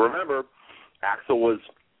if you remember, Axel was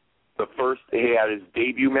the first. He had his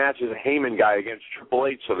debut match as a Heyman guy against Triple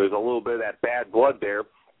H, so there's a little bit of that bad blood there.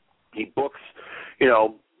 He books,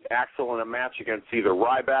 Axel in a match against either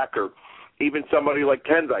Ryback or even somebody like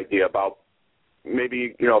Ken's idea about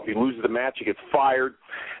maybe, if he loses the match, he gets fired.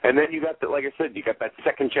 And then you got like I said, you got that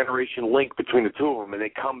second generation link between the two of them, and they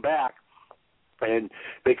come back, and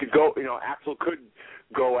they could go. Axel could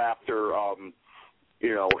go after.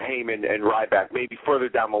 Heyman and Ryback maybe further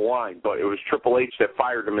down the line, but it was Triple H that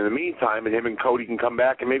fired him in the meantime, and him and Cody can come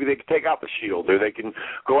back, and maybe they can take out the Shield, or they can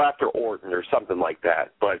go after Orton or something like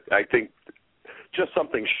that. But I think just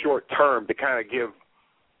something short term to kind of give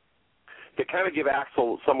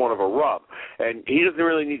Axel somewhat of a rub, and he doesn't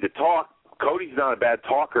really need to talk. Cody's not a bad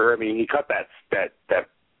talker. I mean, he cut that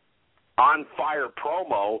on fire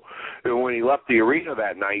promo when he left the arena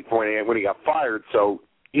that night when he got fired. So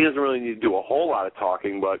he doesn't really need to do a whole lot of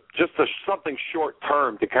talking, but just something short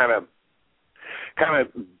term to kind of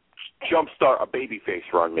jumpstart a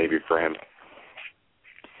babyface run maybe for him.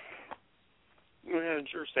 Yeah,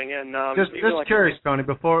 interesting. And just curious, Tony.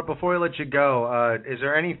 Before we let you go, is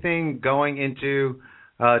there anything going into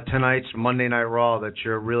tonight's Monday Night Raw that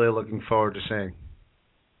you're really looking forward to seeing?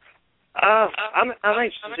 I'm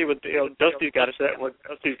anxious to see what Dusty's got to say. What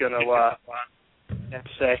Dusty's going to have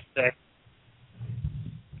to say.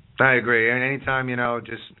 I agree. And anytime,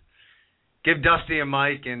 just give Dusty a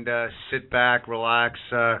mic and sit back, relax.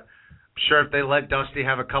 I'm sure if they let Dusty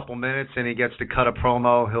have a couple minutes and he gets to cut a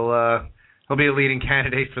promo, he'll be a leading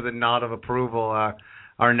candidate for the nod of approval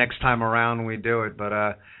our next time around when we do it.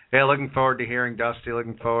 But looking forward to hearing Dusty.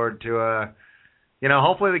 Looking forward to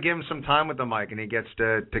hopefully they give him some time with the mic and he gets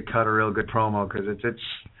to cut a real good promo, because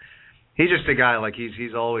he's just a guy, like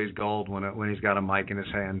he's always gold when he's got a mic in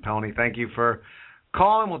his hand. Tony, thank you for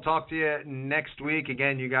calling. We'll talk to you next week.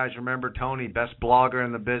 Again, you guys remember Tony, best blogger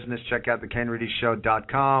in the business. Check out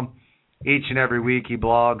thekenreddyshow.com. Each and every week he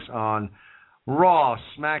blogs on Raw,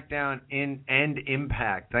 SmackDown, and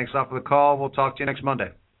Impact. Thanks a lot for the call. We'll talk to you next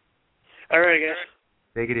Monday. All right, guys.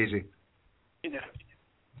 Take it easy. Yeah.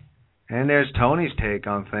 And there's Tony's take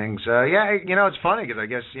on things. It's funny because I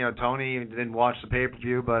guess, Tony didn't watch the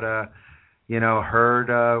pay-per-view, but, heard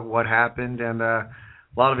what happened, and a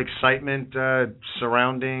lot of excitement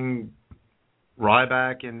surrounding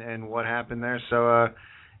Ryback and what happened there. So,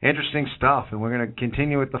 interesting stuff. And we're going to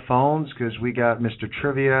continue with the phones because we got Mr.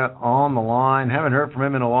 Trivia on the line. Haven't heard from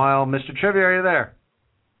him in a while. Mr. Trivia, are you there?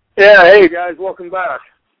 Yeah, hey, guys. Welcome back.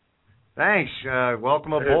 Thanks.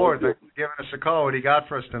 Welcome aboard. Thanks for giving us a call. What do you got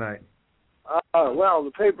for us tonight? Well,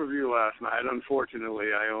 the pay-per-view last night, unfortunately,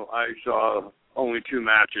 I saw only 2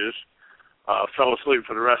 matches. Fell asleep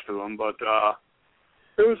for the rest of them, but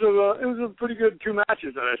It was a pretty good 2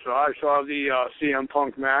 matches that I saw. I saw the CM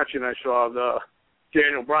Punk match and I saw the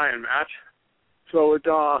Daniel Bryan match. So it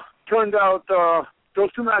turned out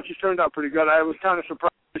those 2 matches turned out pretty good. I was kind of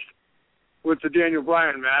surprised with the Daniel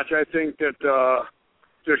Bryan match. I think that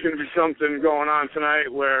there's going to be something going on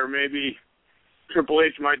tonight where maybe Triple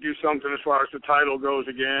H might do something as far as the title goes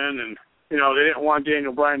again. And, you know, they didn't want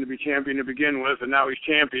Daniel Bryan to be champion to begin with, and now he's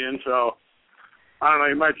champion. So, I don't know,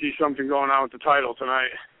 you might see something going on with the title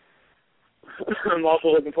tonight. I'm also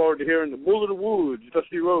looking forward to hearing the Bull of the Woods,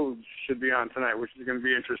 Dusty Rhodes, should be on tonight, which is going to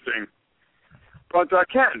be interesting. But,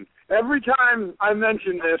 Ken, every time I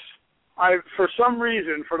mention this, for some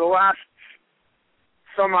reason, for the last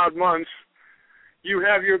some odd months, you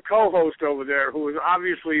have your co-host over there who is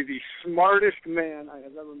obviously the smartest man I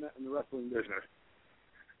have ever met in the wrestling business.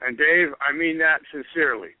 And, Dave, I mean that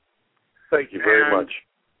sincerely. Thank you very much.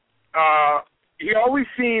 He always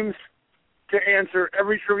seems to answer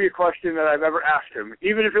every trivia question that I've ever asked him.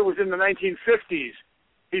 Even if it was in the 1950s,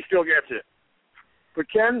 he still gets it.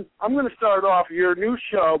 But, Ken, I'm going to start off your new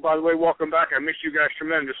show. By the way, welcome back. I miss you guys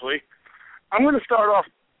tremendously. I'm going to start off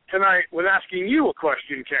tonight with asking you a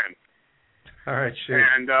question, Ken. All right, sure.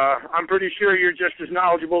 And I'm pretty sure you're just as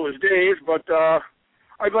knowledgeable as Dave, but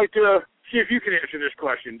I'd like to see if you can answer this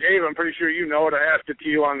question. Dave, I'm pretty sure you know it. I asked it to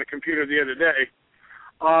you on the computer the other day.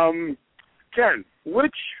 Ken,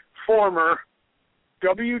 which former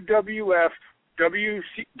WWF,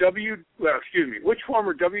 which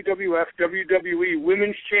former WWF, WWE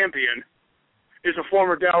Women's Champion is a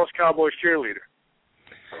former Dallas Cowboys cheerleader?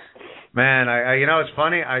 Man, I you know, it's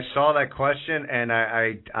funny. I saw that question and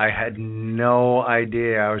I had no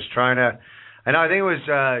idea. I was trying to. I think it was.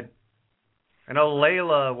 I know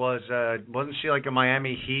Layla wasn't she like a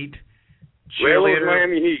Miami Heat cheerleader? Layla was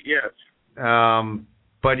Miami Heat, yes.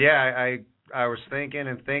 But yeah, I was thinking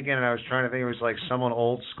and I was trying to think it was like someone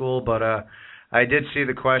old school, but I did see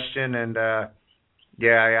the question and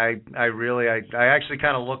yeah, I actually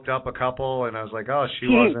kind of looked up a couple and I was like, oh, she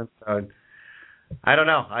wasn't. I don't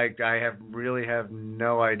know. I really have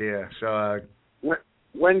no idea. So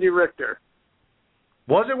Wendy Richter.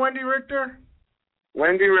 Was it Wendy Richter?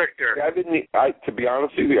 Wendy Richter. Yeah, to be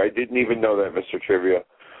honest with you, I didn't even know that, Mr. Trivia.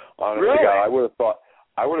 Honestly, really? I would have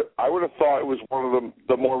thought it was one of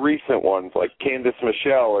the more recent ones, like Candice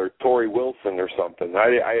Michelle or Tori Wilson or something.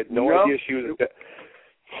 I had no idea she was.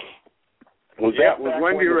 Was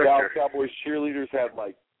Wendy when Richter. The Dallas Cowboys cheerleaders had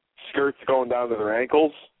like skirts going down to their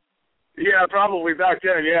ankles? Yeah, probably back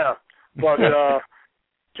then, yeah. But,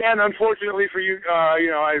 Ken, unfortunately for you,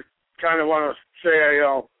 I kind of want to say,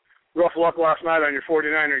 rough luck last night on your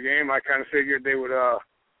 49er game. I kind of figured they would, at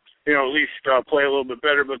least play a little bit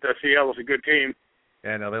better, but Seattle's a good team.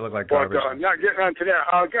 Yeah, no, they look like garbage. But not getting on to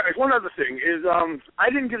that, guys, one other thing is I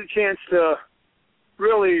didn't get a chance to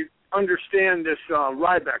really understand this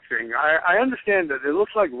Ryback thing. I understand that it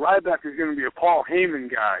looks like Ryback is going to be a Paul Heyman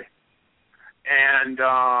guy. And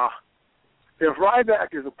if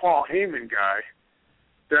Ryback is a Paul Heyman guy,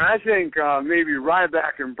 then I think maybe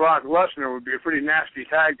Ryback and Brock Lesnar would be a pretty nasty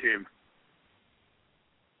tag team.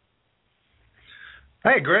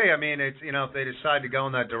 I agree. I mean, it's if they decide to go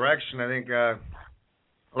in that direction, I think,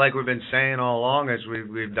 like we've been saying all along as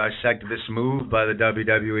we've dissected this move by the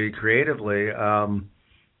WWE creatively,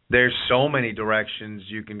 there's so many directions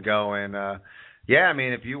you can go in. Yeah, I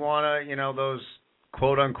mean, if you want to, those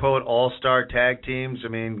quote-unquote all-star tag teams, I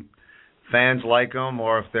mean, fans like them,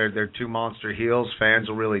 or if they're two monster heels, fans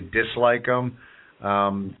will really dislike them.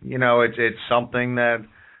 It's something that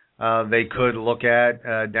they could look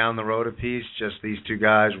at down the road a piece, just these two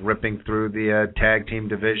guys ripping through the tag team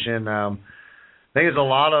division. I think there's a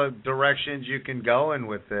lot of directions you can go in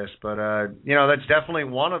with this, but, that's definitely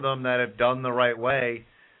one of them that, if done the right way,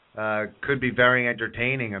 could be very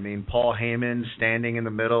entertaining. I mean, Paul Heyman standing in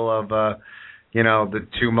the middle of the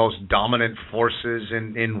two most dominant forces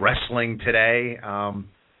in wrestling today,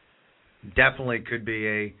 definitely could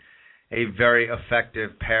be a very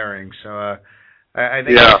effective pairing. So I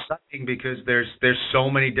think it's exciting because there's so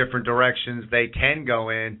many different directions they can go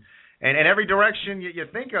in, and every direction you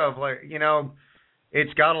think of,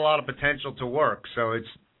 it's got a lot of potential to work. So it's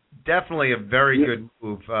definitely a very good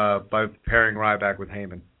move by pairing Ryback with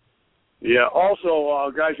Heyman. Yeah. Also,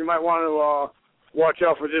 guys, you might want to watch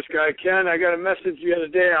out for this guy, Ken. I got a message the other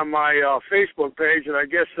day on my Facebook page, and I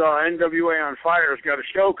guess NWA on Fire's got a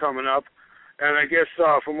show coming up. And I guess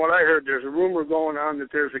from what I heard, there's a rumor going on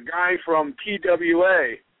that there's a guy from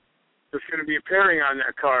PWA that's going to be appearing on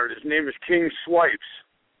that card. His name is King Swipes.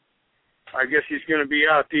 I guess he's going to be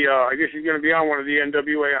on one of the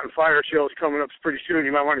NWA on Fire shows coming up pretty soon.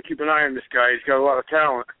 You might want to keep an eye on this guy. He's got a lot of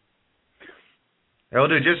talent. Well,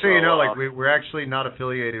 dude, just so you know, like we're actually not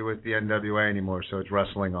affiliated with the NWA anymore, so it's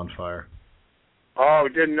Wrestling on Fire. Oh,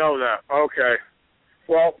 didn't know that. Okay.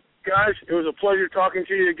 Well, guys, it was a pleasure talking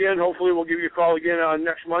to you again. Hopefully we'll give you a call again on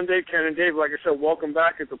next Monday. Ken and Dave, like I said, welcome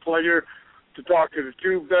back. It's a pleasure to talk to the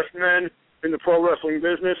two best men in the pro wrestling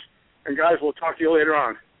business. And, guys, we'll talk to you later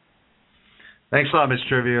on. Thanks a lot, Mr.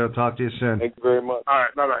 Trivia. I'll talk to you soon. Thank you very much. All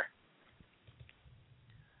right, bye-bye.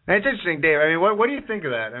 It's interesting, Dave. I mean, what do you think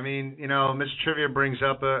of that? I mean, you know, Mr. Trivia brings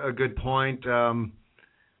up a good point.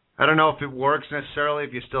 I don't know if it works necessarily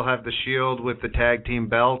if you still have the Shield with the tag team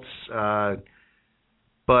belts.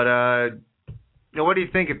 But you know, what do you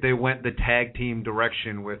think if they went the tag team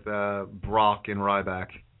direction with Brock and Ryback?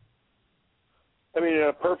 I mean, in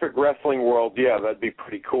a perfect wrestling world, yeah, that'd be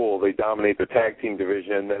pretty cool. They dominate the tag team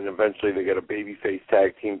division, and then eventually they get a babyface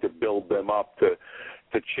tag team to build them up to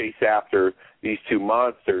chase after these two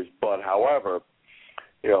monsters. But, however,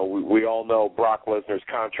 you know, we all know Brock Lesnar's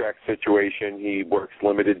contract situation. He works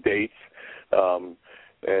limited dates, and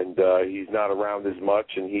he's not around as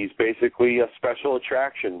much, and he's basically a special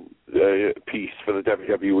attraction piece for the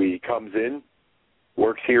WWE. He comes in,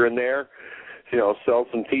 works here and there, you know, sells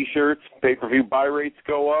some T-shirts, pay-per-view buy rates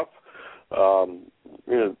go up. You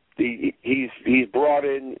know, he's brought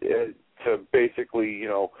in to basically, you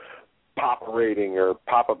know, pop a rating or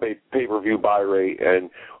pop a pay-per-view buy rate and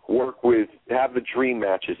have the dream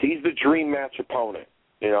matches. He's the dream match opponent,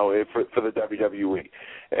 you know, for the WWE.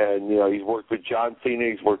 And, you know, he's worked with John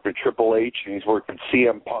Cena, he's worked with Triple H, and he's worked with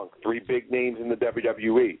CM Punk, three big names in the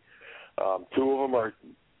WWE. Two of them are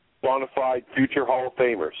bona fide future Hall of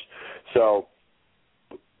Famers. So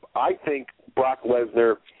I think Brock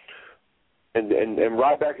Lesnar and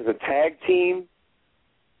Ryback as a tag team,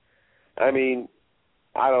 I mean,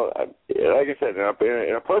 like I said,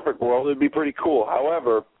 in a perfect world, it'd be pretty cool.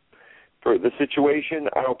 However, for the situation,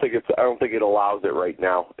 I don't think it allows it right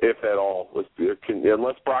now, if at all.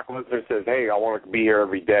 Unless Brock Lesnar says, "Hey, I want to be here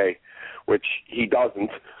every day," which he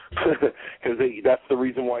doesn't, because that's the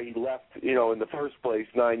reason why he left. You know, in the first place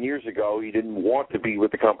 9 years ago, he didn't want to be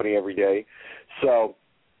with the company every day. So,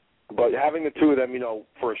 but having the two of them, you know,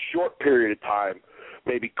 for a short period of time,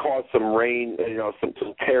 maybe cause some rain, you know, some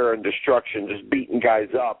terror and destruction, just beating guys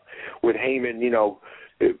up with Heyman, you know,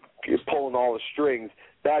 pulling all the strings.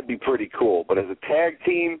 That'd be pretty cool. But as a tag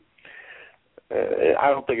team, I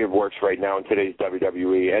don't think it works right now in today's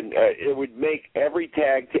WWE. And it would make every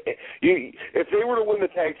if they were to win the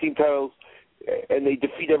tag team titles and they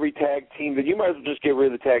defeat every tag team, then you might as well just get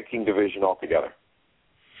rid of the tag team division altogether.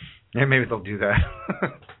 Yeah, maybe they'll do that.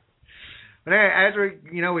 But as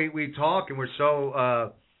we talk and we're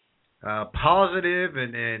so positive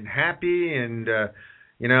and happy and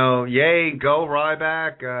you know, yay, go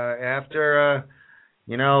Ryback after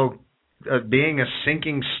being a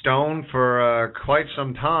sinking stone for quite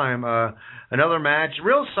some time. Another match,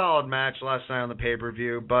 real solid match last night on the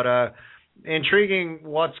pay-per-view, but intriguing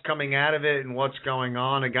what's coming out of it and what's going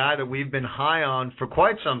on. A guy that we've been high on for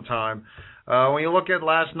quite some time. When you look at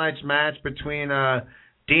last night's match between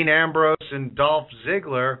Dean Ambrose and Dolph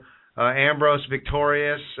Ziggler, Ambrose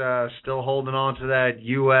victorious, still holding on to that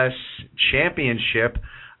U.S. championship.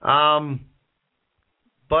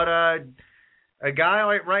 But a guy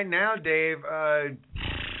like right now, Dave,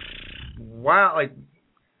 wow, like,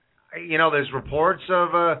 you know, there's reports of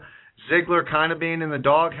Ziggler kind of being in the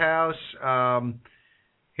doghouse.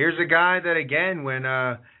 Here's a guy that, again, when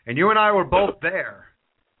and you and I were both there,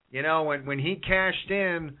 you know, when he cashed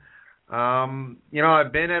in, you know,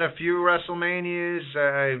 I've been at a few WrestleManias.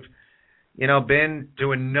 I've, you know, been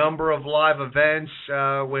to a number of live events.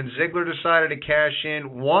 When Ziggler decided to cash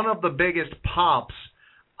in, one of the biggest pops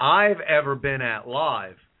I've ever been at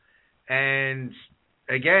live. And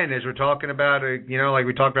again, as we're talking about, you know, like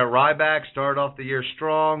we talked about Ryback, started off the year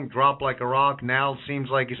strong, dropped like a rock, now seems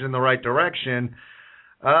like he's in the right direction.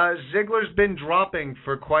 Ziggler's been dropping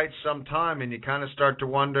for quite some time, and you kind of start to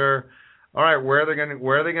wonder, all right, where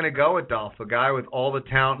are they gonna go with Dolph? A guy with all the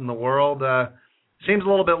talent in the world seems a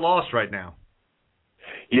little bit lost right now.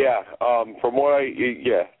 Yeah, from what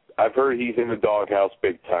I've heard he's in the doghouse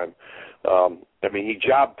big time. I mean,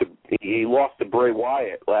 he lost to Bray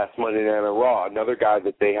Wyatt last Monday Night on Raw, another guy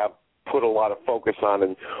that they have put a lot of focus on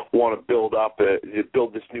and want to build up,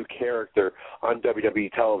 build this new character on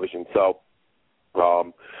WWE television. So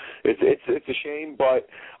it's a shame, but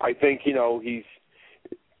I think, you know,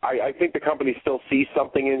 I think the company still sees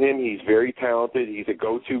something in him. He's very talented. He's a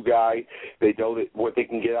go-to guy. They know that what they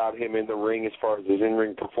can get out of him in the ring as far as his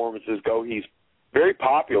in-ring performances go. He's very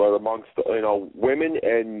popular amongst, you know, women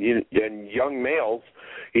and young males.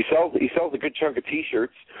 He sells a good chunk of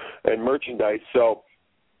T-shirts and merchandise. So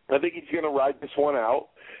I think he's going to ride this one out,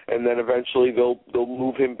 and then eventually they'll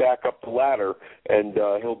move him back up the ladder, and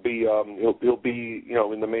he'll be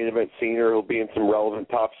in the main event scene, or he'll be in some relevant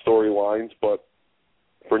top storylines. But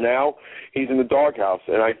for now, he's in the doghouse,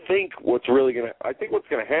 and I think what's going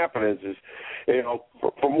to happen is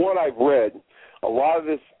from what I've read, a lot of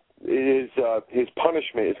this is his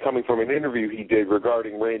punishment is coming from an interview he did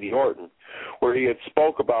regarding Randy Orton, where he had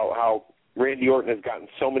spoke about how Randy Orton has gotten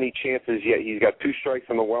so many chances, yet he's got 2 strikes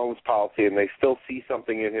on the wellness policy, and they still see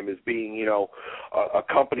something in him as being,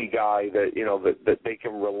 a company guy that they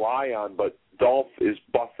can rely on. But Dolph is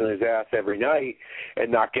busting his ass every night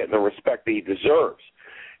and not getting the respect that he deserves.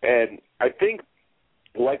 And I think,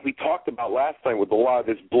 like we talked about last time with a lot of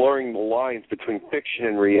this blurring the lines between fiction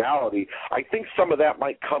and reality, I think some of that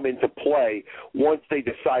might come into play once they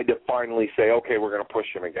decide to finally say, okay, we're going to push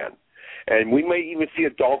him again. And we may even see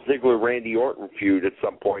a Dolph Ziggler-Randy Orton feud at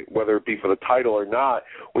some point, whether it be for the title or not.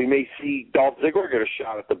 We may see Dolph Ziggler get a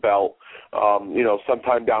shot at the belt,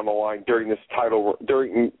 sometime down the line during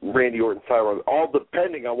Randy Orton's title run. All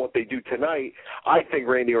depending on what they do tonight. I think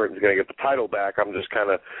Randy Orton's going to get the title back. I'm just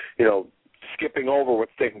kind of, skipping over what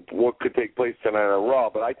could take place tonight on Raw,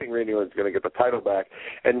 but I think Randy Orton's going to get the title back,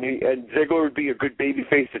 and Ziggler would be a good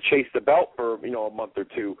babyface to chase the belt for a month or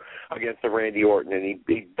two against the Randy Orton, and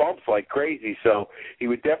he bumps like crazy, so he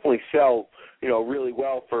would definitely sell really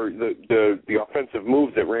well for the offensive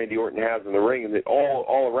moves that Randy Orton has in the ring, and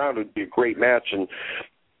all around it would be a great match.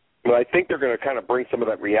 But I think they're going to kind of bring some of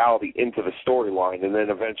that reality into the storyline, and then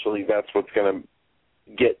eventually that's what's going to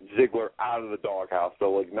get Ziggler out of the doghouse.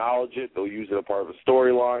 They'll acknowledge it, they'll use it as part of a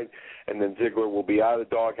storyline, and then Ziggler will be out of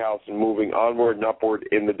the doghouse and moving onward and upward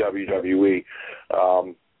in the WWE.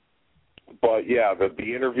 But yeah,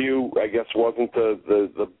 the interview, I guess, wasn't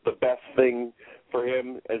the best thing for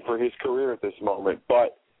him and for his career at this moment.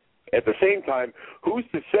 But at the same time, who's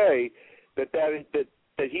to say that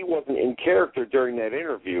he wasn't in character during that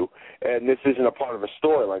interview, and this isn't a part of a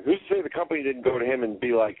storyline? Who's to say the company didn't go to him and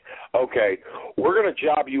be like, okay, we're going to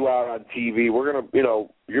job you out on TV. We're going to,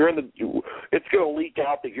 it's going to leak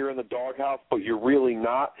out that you're in the doghouse, but you're really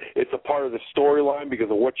not. It's a part of the storyline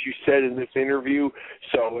because of what you said in this interview.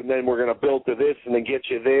 So, and then we're going to build to this and then get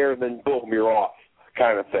you there, and then boom, you're off,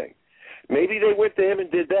 kind of thing. Maybe they went to him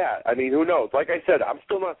and did that. I mean, who knows? Like I said, I'm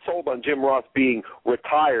still not sold on Jim Ross being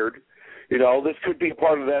retired. This could be a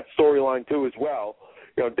part of that storyline too as well.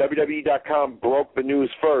 WWE.com broke the news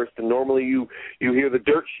first, and normally you hear the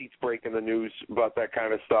dirt sheets breaking the news about that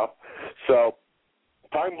kind of stuff. So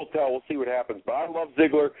time will tell. We'll see what happens. But I love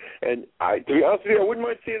Ziggler, and to be honest with you, I wouldn't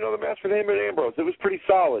mind seeing another match with him and Ambrose. It was pretty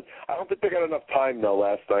solid. I don't think they got enough time though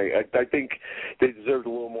last night. I think they deserved a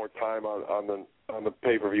little more time on the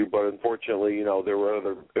pay-per-view, but unfortunately, there were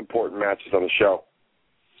other important matches on the show.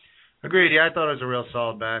 Agreed. Yeah, I thought it was a real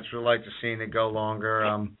solid match. We'd like to see it go longer.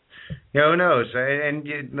 Who knows? And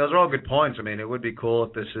those are all good points. I mean, it would be cool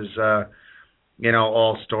if this is,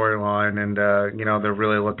 all storyline, and they're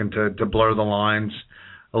really looking to blur the lines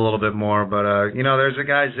a little bit more. But there's a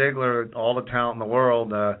guy Ziggler, all the talent in the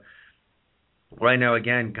world. Right now,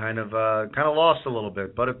 again, kind of lost a little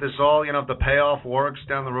bit. But if this all, if the payoff works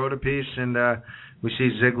down the road a piece, and we see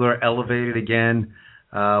Ziggler elevated again.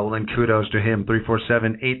 Well, then kudos to him.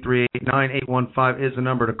 347-838-9815 is the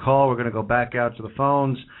number to call. We're going to go back out to the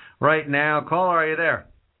phones right now. Caller, are you there?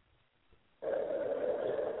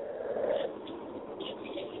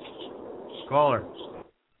 Caller.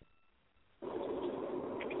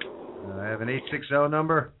 I have an 860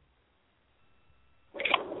 number.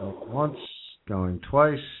 Going once, going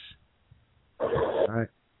twice. All right.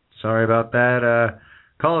 Sorry about that.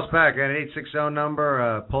 Call us back. I got an 860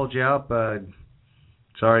 number. Pulled you up.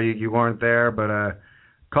 Sorry you weren't there, but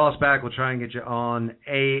call us back. We'll try and get you on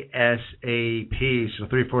ASAP. So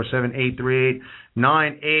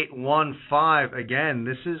 347-838-9815. Again,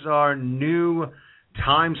 this is our new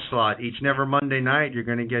time slot. Each and every Monday night, you're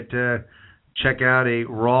going to get to check out a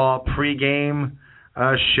Raw pregame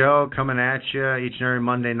show coming at you each and every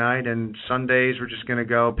Monday night. And Sundays, we're just going to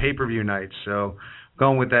go pay-per-view nights. So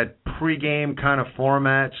going with that pregame kind of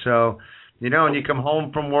format. So and you come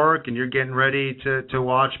home from work and you're getting ready to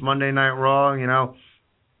watch Monday Night Raw,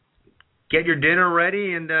 get your dinner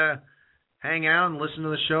ready and hang out and listen to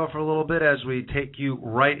the show for a little bit as we take you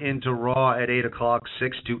right into Raw at 8 o'clock,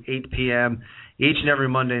 6 to 8 p.m. each and every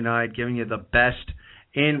Monday night, giving you the best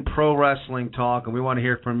in pro wrestling talk. And we want to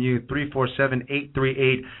hear from you.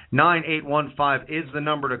 347-838-9815 is the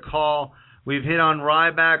number to call. We've hit on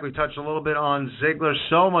Ryback. We touched a little bit on Ziggler.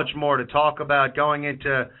 So much more to talk about going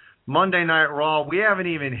into Monday Night Raw. We haven't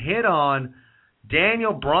even hit on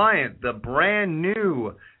Daniel Bryan, the brand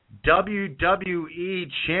new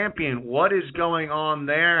WWE champion. What is going on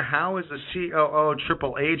there? How is the COO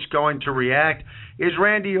Triple H going to react? Is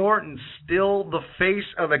Randy Orton still the face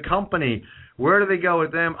of the company? Where do they go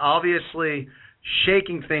with them? Obviously,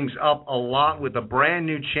 shaking things up a lot with a brand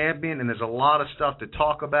new champion, and there's a lot of stuff to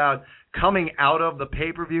talk about coming out of the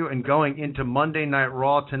pay-per-view and going into Monday Night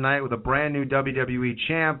Raw tonight with a brand new WWE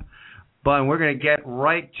champ. But we're going to get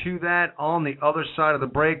right to that on the other side of the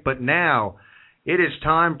break. But now it is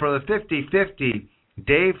time for the 50-50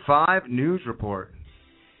 Day 5 News Report.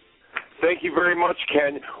 Thank you very much,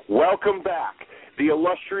 Ken. Welcome back. The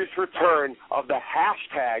illustrious return of the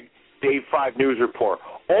hashtag Day 5 News Report.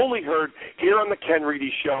 Only heard here on the Ken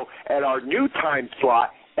Reedy Show at our new time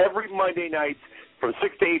slot every Monday night from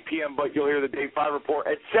 6 to 8 p.m., but you'll hear the Day 5 Report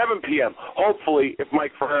at 7 p.m., hopefully, if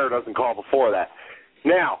Mike Ferrer doesn't call before that.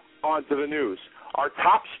 Now, on to the news. Our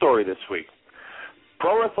top story this week.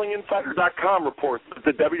 ProWrestlingInsider.com reports that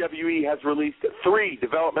the WWE has released 3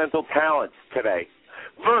 developmental talents today.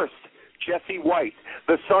 First, Jesse White,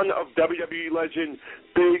 the son of WWE legend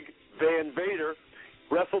Big Van Vader,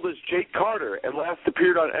 wrestled as Jake Carter and last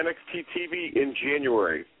appeared on NXT TV in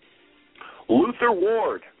January. Luther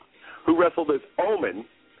Ward, who wrestled as Omen,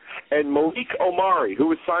 and Malik Omari, who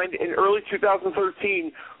was signed in early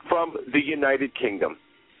 2013 from the United Kingdom.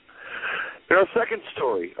 In our second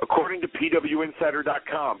story, according to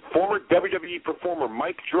PWInsider.com, former WWE performer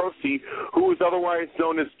Mike Droese, who was otherwise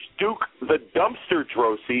known as Duke the Dumpster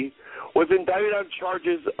Droese, was indicted on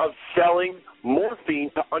charges of selling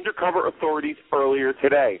morphine to undercover authorities earlier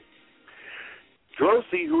today.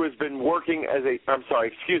 Droese, who has been working as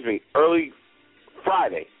early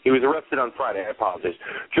Friday. He was arrested on Friday. I apologize.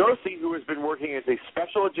 Droese, who has been working as a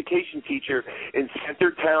special education teacher in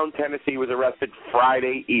Centertown, Tennessee, was arrested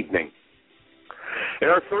Friday evening. In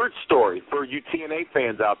our third story, for you TNA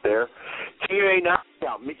fans out there, TNA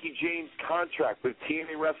knockout Mickie James' contract with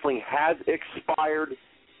TNA Wrestling has expired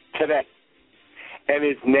today, and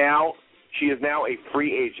she is now a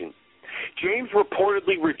free agent. James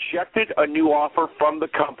reportedly rejected a new offer from the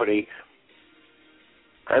company.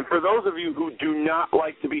 And for those of you who do not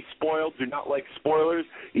like to be spoiled, do not like spoilers,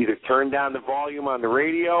 either turn down the volume on the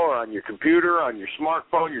radio or on your computer, on your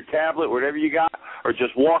smartphone, your tablet, whatever you got, or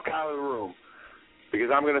just walk out of the room, because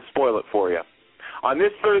I'm going to spoil it for you. On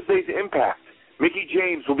this Thursday's Impact, Mickie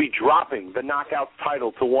James will be dropping the Knockouts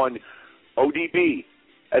title to one ODB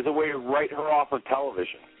as a way to write her off of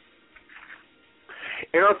television.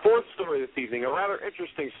 In our fourth story this evening, a rather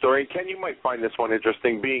interesting story. Ken, you might find this one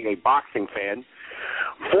interesting, being a boxing fan.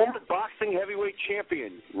 Former boxing heavyweight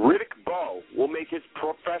champion Riddick Bowe will make his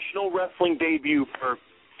professional wrestling debut for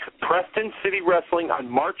Preston City Wrestling on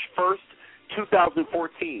March 1st,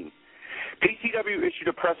 2014. PCW issued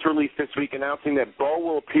a press release this week announcing that Bowe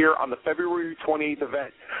will appear on the February 28th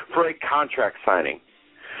event for a contract signing.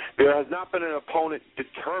 There has not been an opponent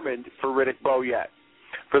determined for Riddick Bowe yet.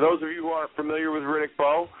 For those of you who aren't familiar with Riddick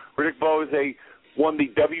Bowe won the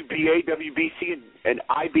WBA, WBC, and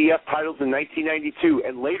IBF titles in 1992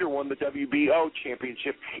 and later won the WBO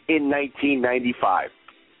championship in 1995.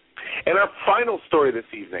 And our final story this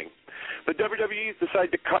evening, the WWE has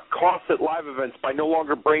decided to cut costs at live events by no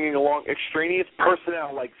longer bringing along extraneous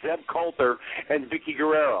personnel like Zeb Coulter and Vicky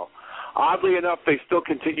Guerrero. Oddly enough, they still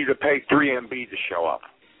continue to pay 3MB to show up.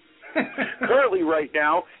 Currently right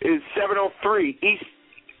now is 7:03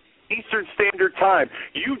 Eastern Standard Time.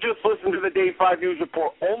 You just listened to the Day 5 News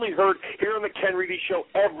Report, only heard here on the Ken Reedy Show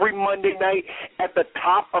every Monday night at the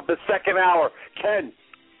top of the second hour. Ken,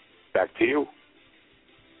 back to you.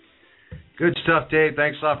 Good stuff, Dave.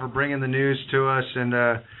 Thanks a lot for bringing the news to us, and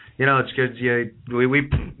it's good. Yeah,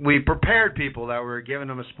 we prepared people that we were giving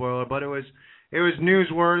them a spoiler, but it was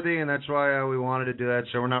newsworthy, and that's why we wanted to do that.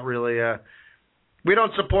 So we're not really we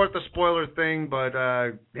don't support the spoiler thing, but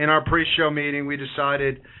in our pre-show meeting, we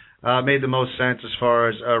decided made the most sense as far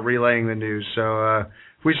as relaying the news. So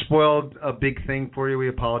if we spoiled a big thing for you, we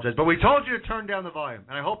apologize. But we told you to turn down the volume,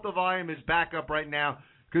 and I hope the volume is back up right now,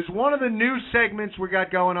 because one of the new segments we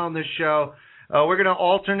got going on this show, we're going to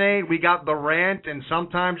alternate. We got the rant, and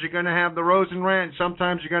sometimes you're going to have the Rosen rant, and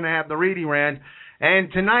sometimes you're going to have the Reedy rant.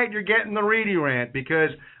 And tonight you're getting the Reedy rant,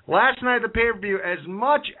 because last night the pay-per-view, as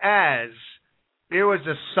much as it was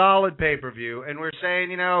a solid pay-per-view, and we're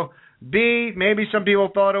saying, B, maybe some people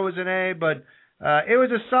thought it was an A, but it was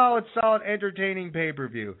a solid, entertaining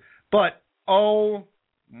pay-per-view. But, oh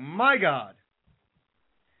my God,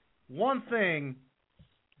 one thing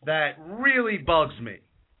that really bugs me,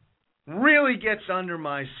 really gets under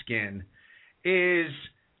my skin, is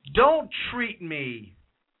don't treat me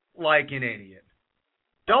like an idiot.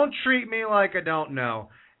 Don't treat me like I don't know.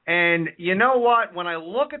 And you know what? When I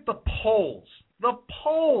look at the polls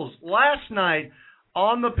last night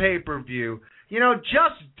on the pay-per-view,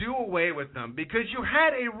 just do away with them, because you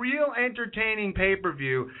had a real entertaining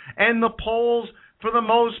pay-per-view, and the polls, for the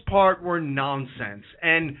most part, were nonsense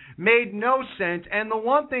and made no sense. And the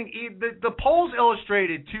one thing, the polls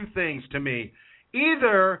illustrated two things to me.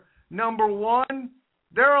 Either, number one,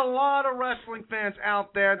 there are a lot of wrestling fans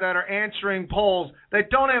out there that are answering polls that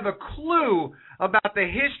don't have a clue about the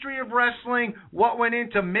history of wrestling, what went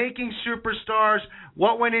into making superstars,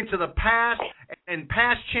 what went into the past and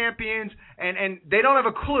past champions, and they don't have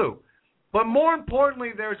a clue. But more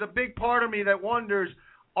importantly, there's a big part of me that wonders,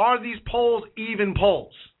 are these polls even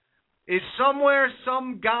polls? Is somewhere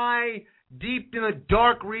some guy deep in the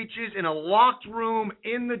dark reaches in a locked room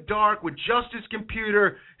in the dark with just his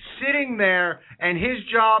computer sitting there, and his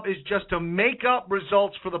job is just to make up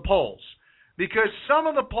results for the polls? Because some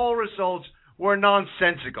of the poll results were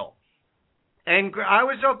nonsensical. And I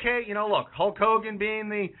was okay, look, Hulk Hogan being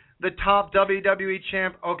the top WWE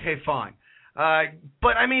champ, okay, fine.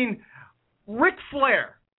 But I mean, Ric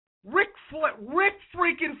freaking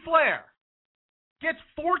Flair gets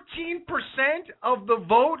 14% of the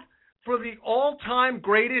vote for the all-time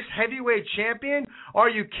greatest heavyweight champion? Are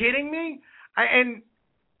you kidding me? And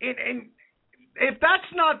if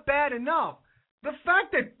that's not bad enough, the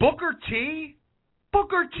fact that Booker T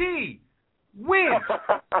wins.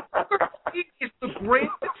 Booker T is the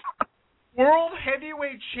greatest world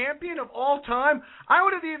heavyweight champion of all time. I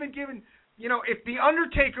would have even given, if The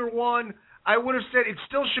Undertaker won, I would have said it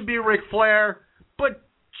still should be Ric Flair. But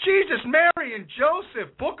Jesus, Mary, and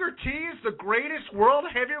Joseph, Booker T is the greatest world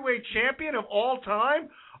heavyweight champion of all time?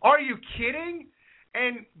 Are you kidding?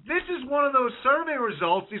 And this is one of those survey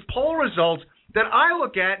results, these poll results, that I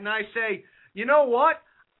look at and I say, you know what?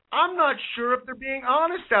 I'm not sure if they're being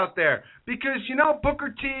honest out there. Because, Booker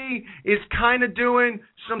T is kind of doing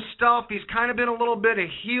some stuff. He's kind of been a little bit of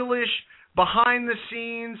heelish behind the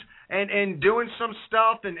scenes and doing some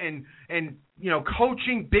stuff and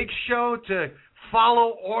coaching Big Show to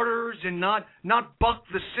follow orders and not buck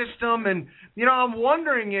the system. And, I'm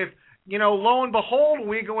wondering if, lo and behold, when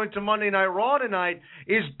we go into Monday Night Raw tonight,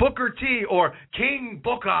 is Booker T or King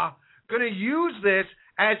Booker going to use this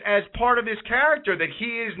as part of his character, that he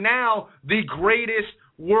is now the greatest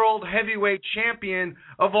world heavyweight champion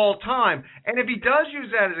of all time? And if he does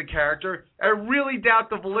use that as a character, I really doubt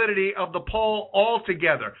the validity of the poll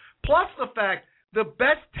altogether. Plus the fact, the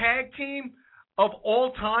best tag team of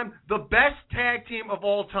all time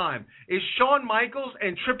is Shawn Michaels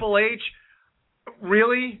and Triple H.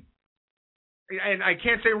 Really? And I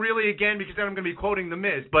can't say really again because then I'm going to be quoting The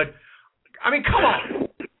Miz. But, I mean, come on.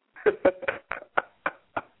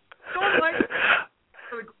 Shawn Michaels is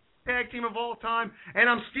the tag team of all time. And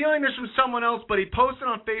I'm stealing this from someone else, but he posted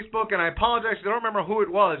on Facebook, and I apologize because I don't remember who it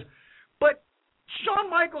was. But Shawn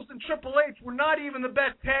Michaels and Triple H were not even the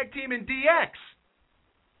best tag team in DX.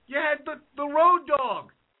 You had the Road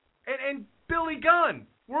Dogg and Billy Gunn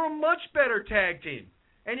were a much better tag team.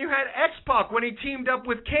 And you had X-Pac when he teamed up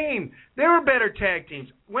with Kane. They were better tag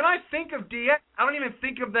teams. When I think of DX, I don't even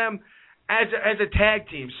think of them as a tag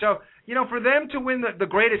team. So, for them to win the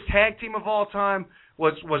greatest tag team of all time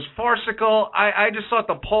was farcical. I just thought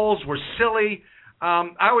the polls were silly.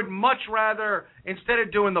 I would much rather, instead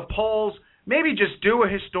of doing the polls, maybe just do a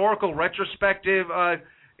historical retrospective, a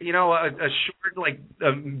short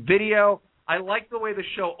video. I like the way the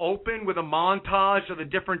show opened with a montage of the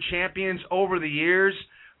different champions over the years.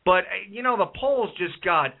 But, the polls just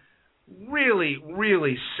got really,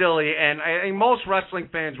 really silly. And I think most wrestling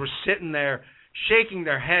fans were sitting there shaking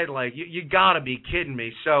their head like, you got to be kidding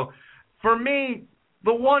me. So, for me,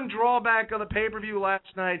 the one drawback of the pay-per-view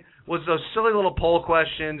last night was those silly little poll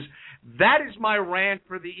questions. That is my rant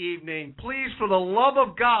for the evening. Please, for the love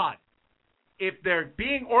of God, if they're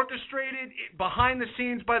being orchestrated behind the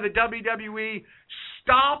scenes by the WWE,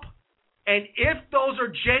 stop. And if those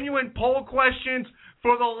are genuine poll questions,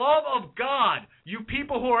 for the love of God, you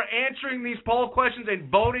people who are answering these poll questions and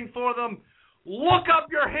voting for them, look up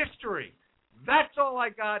your history. That's all I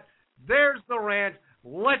got. There's the rant.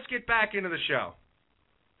 Let's get back into the show.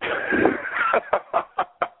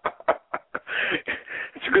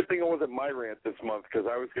 It's a good thing it wasn't my rant this month, because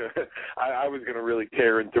I was gonna really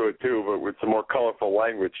tear into it too, but with some more colorful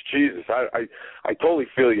language. Jesus, I totally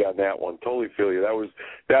feel you on that one. Totally feel you.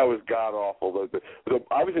 That was god awful.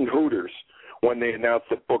 I was in Hooters when they announced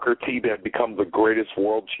that Booker T had become the greatest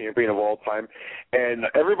world champion of all time, and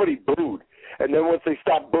everybody booed. And then once they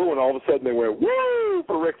stopped booing, all of a sudden they went, woo,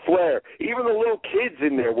 for Ric Flair. Even the little kids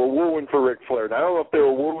in there were wooing for Ric Flair. And I don't know if they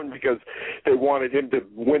were wooing because they wanted him to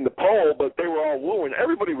win the poll, but they were all wooing.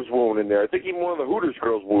 Everybody was wooing in there. I think even one of the Hooters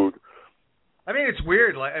girls wooed. I mean, it's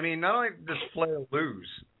weird. Like, I mean, not only does Flair lose,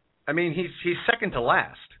 I mean, he's second to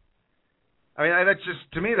last. I mean, that's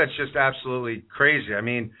just, to me, that's just absolutely crazy. I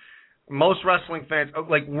mean, most wrestling fans,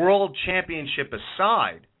 like world championship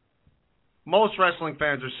aside, most wrestling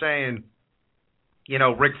fans are saying, you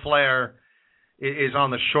know, Ric Flair is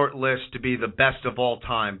on the short list to be the best of all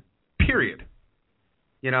time, period.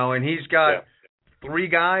 You know, and he's got 3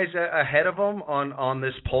 guys ahead of him on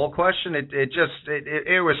this poll question. It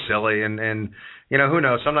was silly, and you know, who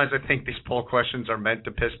knows? Sometimes I think these poll questions are meant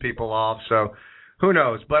to piss people off, so who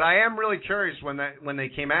knows? But I am really curious when they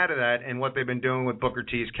came out of that and what they've been doing with Booker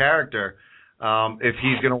T's character, if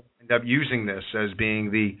he's going to end up using this as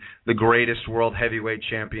being the greatest world heavyweight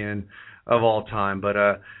champion of all time.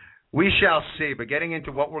 But we shall see. But getting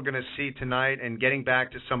into what we're going to see tonight and getting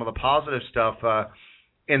back to some of the positive stuff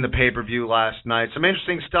in the pay-per-view last night, some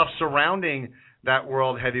interesting stuff surrounding that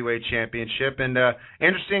World Heavyweight Championship, and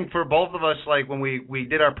interesting for both of us, like when we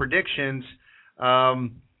did our predictions,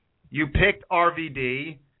 you picked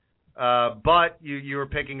RVD, but you were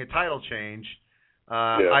picking a title change.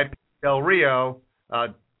 I picked Del Rio,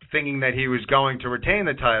 thinking that he was going to retain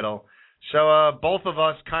the title. So both of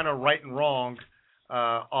us kind of right and wrong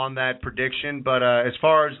on that prediction. But as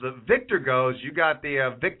far as the victor goes, you got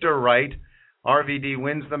the victor right. RVD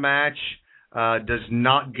wins the match, does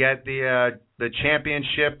not get the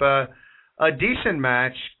championship. A decent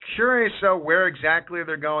match. Curious where exactly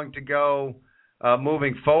they're going to go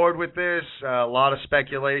moving forward with this. A lot of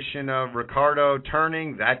speculation of Ricardo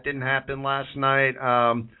turning. That didn't happen last night.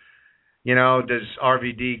 You know, does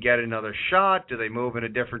RVD get another shot? Do they move in a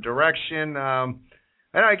different direction? And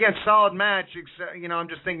again, solid match. You know, I'm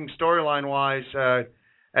just thinking storyline-wise,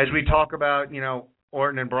 as we talk about, you know,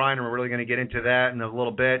 Orton and Bryan, and we're really going to get into that in a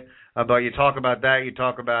little bit. But you talk about that, you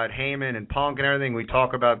talk about Heyman and Punk and everything. We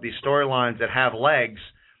talk about these storylines that have legs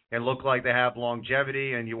and look like they have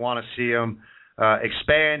longevity, and you want to see them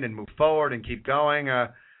expand and move forward and keep going.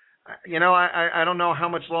 You know, I don't know how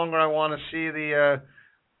much longer I want to see the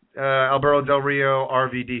Alberto Del Rio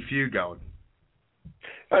RVD feud going.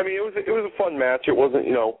 I mean, it was a fun match. It wasn't,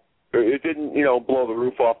 you know, it didn't, you know, blow the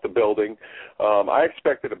roof off the building. I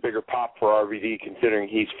expected a bigger pop for RVD, considering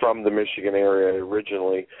he's from the Michigan area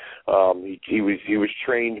originally. He was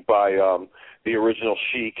trained by the original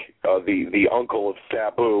Sheik, the uncle of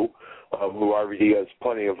Sabu, who RVD has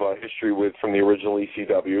plenty of history with from the original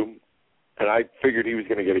ECW. And I figured he was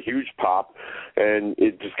going to get a huge pop, and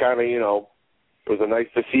it just kind of, you know, it was nice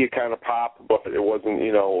to see it kind of pop, but it wasn't,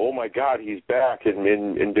 you know, oh my God, he's back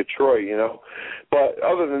in Detroit, you know. But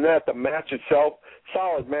other than that, the match itself,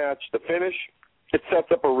 solid match. The finish, it sets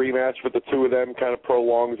up a rematch with the two of them, kind of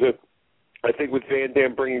prolongs it. I think with Van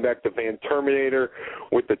Dam bringing back the Van Terminator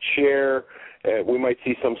with the chair, we might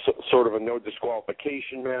see some sort of a no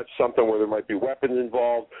disqualification match, something where there might be weapons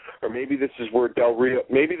involved, or maybe this is where Del Rio,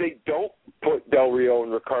 maybe they don't put Del Rio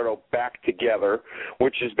and Ricardo back together,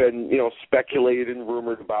 which has been, you know, speculated and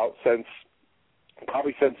rumored about since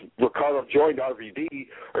Ricardo joined RVD,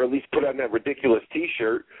 or at least put on that ridiculous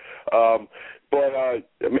T-shirt.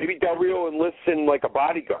 But maybe Del Rio enlists in like a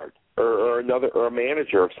bodyguard or a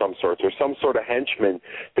manager of some sort, or some sort of henchman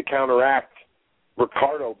to counteract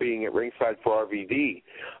Ricardo being at ringside for RVD.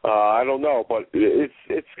 I don't know, but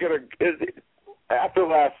it's gonna. After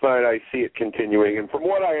last night, I see it continuing, and from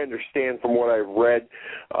what I understand, from what I've read,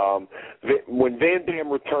 when Van Dam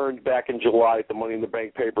returned back in July at the Money in the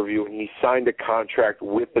Bank pay-per-view, and he signed a contract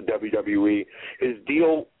with the WWE, his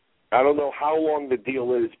deal, I don't know how long the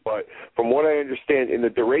deal is, but from what I understand, in the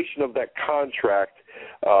duration of that contract,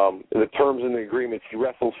 in the terms and the agreements, he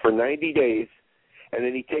wrestles for 90 days, and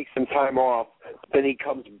then he takes some time off, then he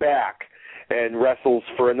comes back and wrestles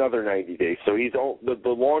for another 90 days. So he's the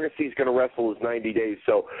longest he's going to wrestle is 90 days.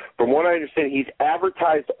 So from what I understand, he's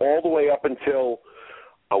advertised all the way up until,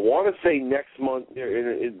 I want to say next month,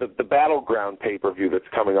 in the Battleground pay-per-view that's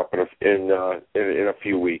coming up in a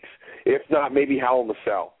few weeks. If not, maybe Hell in the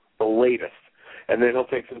Cell, the latest. And then he'll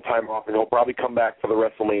take some time off, and he'll probably come back for the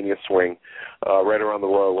WrestleMania swing right around the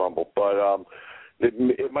Royal Rumble. But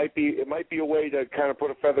it might be a way to kind of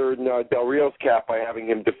put a feather in Del Rio's cap by having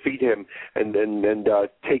him defeat him and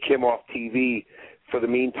take him off TV for the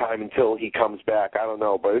meantime until he comes back. I don't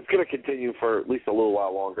know, but it's going to continue for at least a little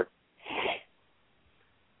while longer.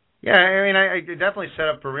 Yeah, I mean, I definitely set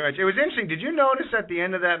up for a rematch. It was interesting. Did you notice at the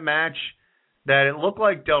end of that match that it looked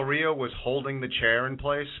like Del Rio was holding the chair in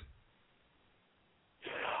place?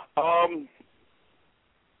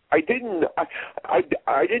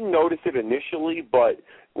 didn't notice it initially, but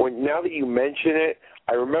now that you mention it,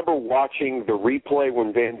 I remember watching the replay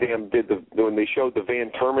when Van Dam when they showed the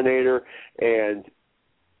Van Terminator, and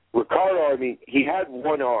Ricardo. I mean, he had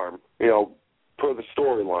one arm, per the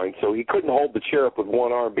storyline, so he couldn't hold the chair up with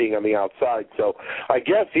one arm being on the outside. So I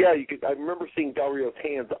guess, you could. I remember seeing Del Rio's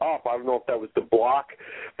hands up. I don't know if that was the block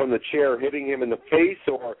from the chair hitting him in the face,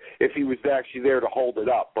 or if he was actually there to hold it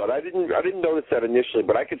up. But I didn't notice that initially,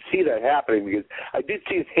 but I could see that happening because I did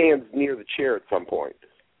see his hands near the chair at some point.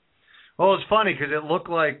 Well, it's funny because it looked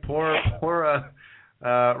like poor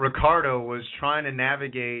Ricardo was trying to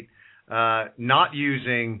navigate not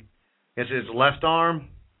using his left arm,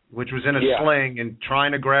 which was in a sling, and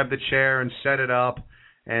trying to grab the chair and set it up.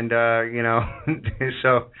 And,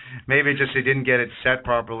 so maybe just he didn't get it set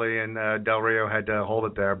properly, and Del Rio had to hold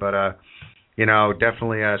it there. But,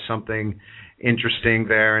 definitely something interesting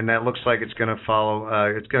there. And that looks like it's going to follow.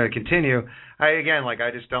 It's going to continue. I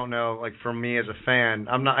just don't know. Like, for me as a fan,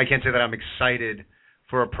 I can't say that I'm excited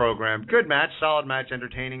for a program. Good match, solid match,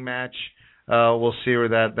 entertaining match. We'll see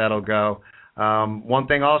where that'll go. One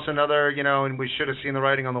thing also, and we should have seen the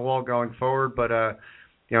writing on the wall going forward, but,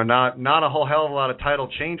 not a whole hell of a lot of title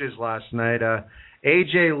changes last night.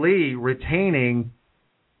 AJ Lee retaining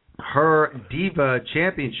her Diva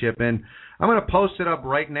Championship, and I'm going to post it up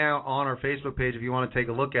right now on our Facebook page if you want to take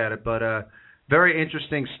a look at it, but very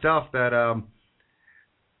interesting stuff that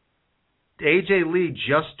AJ Lee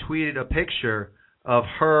just tweeted a picture of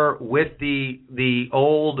her with the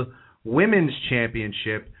old Women's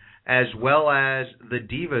Championship as well as the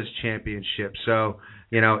Divas Championship. So,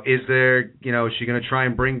 is there, is she going to try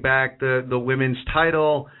and bring back the women's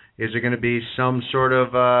title? Is there going to be some sort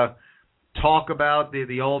of talk about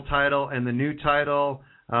the old title and the new title?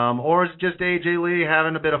 Or is it just AJ Lee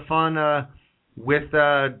having a bit of fun with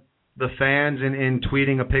the fans in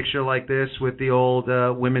tweeting a picture like this with the old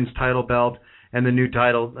women's title belt and the new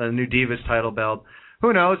Divas title belt?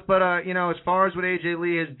 Who knows? But, as far as what AJ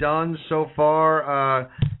Lee has done so far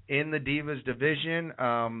in the Divas division,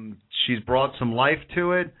 she's brought some life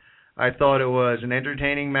to it. I thought it was an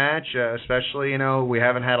entertaining match, especially, we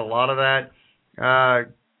haven't had a lot of that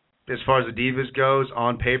as far as the Divas goes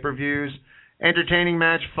on pay-per-views. Entertaining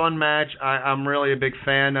match, fun match. I'm really a big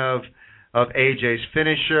fan of AJ's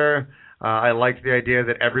finisher. I liked the idea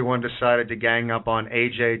that everyone decided to gang up on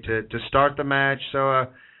AJ to start the match. So,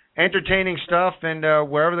 entertaining stuff, and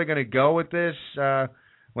wherever they're going to go with this,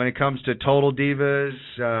 when it comes to Total Divas,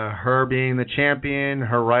 her being the champion,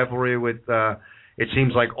 her rivalry with, it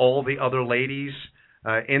seems like all the other ladies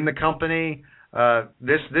in the company,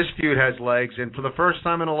 this feud has legs, and for the first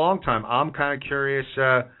time in a long time, I'm kind of curious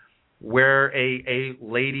where a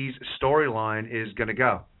ladies' storyline is going to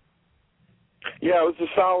go. Yeah, it was a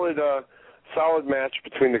solid match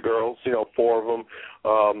between the girls, 4 of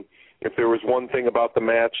them. If there was one thing about the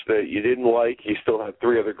match that you didn't like, you still had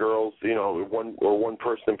 3 other girls, one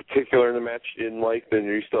person in particular in the match you didn't like, then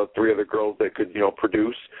you still had 3 other girls that could,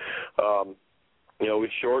 produce. It was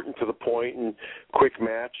short and to the point and quick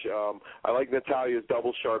match. I like Natalya's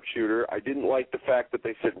double sharpshooter. I didn't like the fact that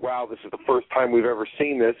they said, wow, this is the first time we've ever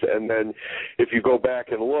seen this. And then if you go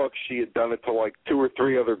back and look, she had done it to like 2 or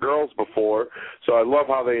 3 other girls before. So I love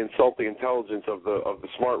how they insult the intelligence of the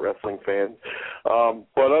smart wrestling fans.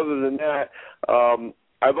 But other than that,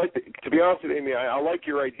 I'd like to be honest with you, Amy, I like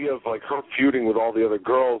your idea of like her feuding with all the other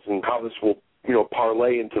girls and how this will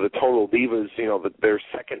parlay into the Total Divas, their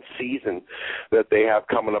second season that they have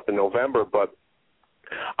coming up in November. But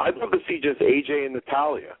I'd love to see just AJ and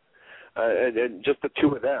Natalya, and just the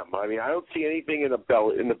 2 of them. I mean, I don't see anything in the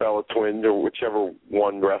Bella Twins or whichever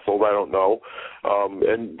one wrestled. I don't know,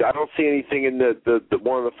 and I don't see anything in the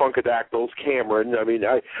one of the Funkadactyls, Cameron. I mean,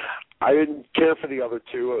 I didn't care for the other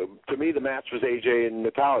 2. To me, the match was AJ and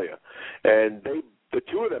Natalya, and the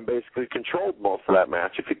 2 of them basically controlled most of that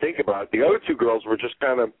match, if you think about it. The other 2 girls were just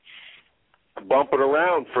kind of bumping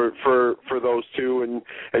around for those 2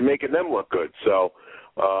 and making them look good. So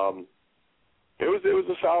it was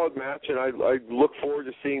a solid match, and I look forward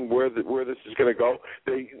to seeing where this is going to go.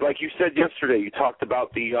 Like you said yesterday, you talked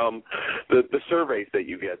about the surveys that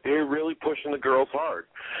you get. They're really pushing the girls hard.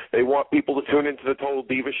 They want people to tune into the Total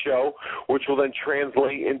Divas show, which will then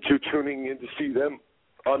translate into tuning in to see them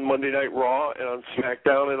on Monday Night Raw and on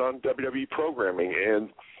SmackDown and on WWE programming, and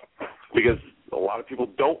because a lot of people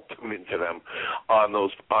don't tune into them on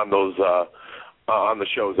the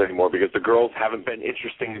shows anymore because the girls haven't been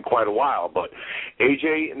interesting in quite a while. But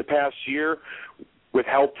AJ in the past year, with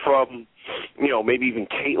help from maybe even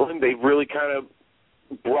Caitlyn, they've really kind of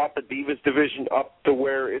brought the Divas division up to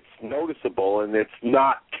where it's noticeable and it's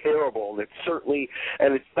not terrible, and it's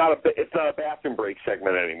not a bathroom break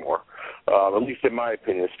segment anymore, at least in my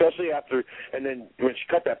opinion. Especially after, and then when she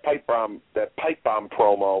cut that pipe bomb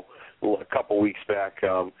promo a couple weeks back,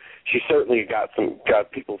 she certainly got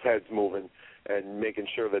people's heads moving and making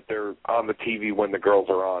sure that they're on the TV when the girls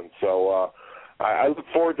are on. So I look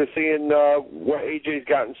forward to seeing what AJ's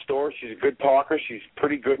got in store. She's a good talker. She's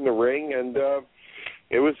pretty good in the ring, and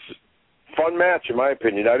it was a fun match, in my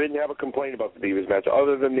opinion. I didn't have a complaint about the Divas match,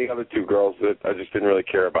 other than the other two girls that I just didn't really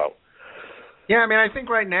care about. Yeah, I mean, I think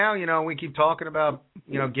right now, we keep talking about,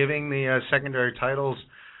 giving the secondary titles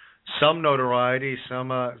some notoriety,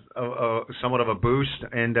 somewhat of a boost,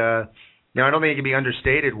 and I don't think it can be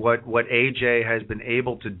understated what AJ has been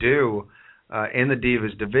able to do in the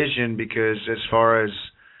Divas division, because as far as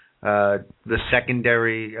the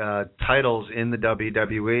secondary titles in the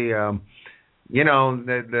WWE,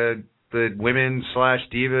 the women /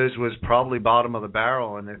 Divas was probably bottom of the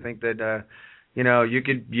barrel, and I think that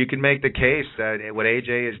you can make the case that what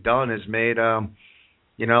AJ has done has made that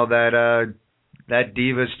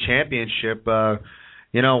Divas Championship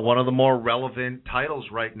one of the more relevant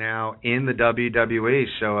titles right now in the WWE.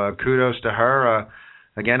 So kudos to her.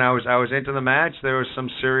 Again, I was into the match. There was some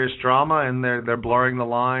serious drama, and they're blurring the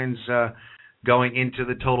lines going into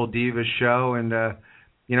the Total Divas show, and it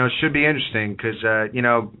should be interesting because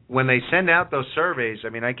when they send out those surveys, I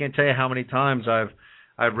mean, I can't tell you how many times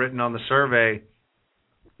I've written on the survey,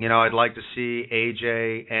 I'd like to see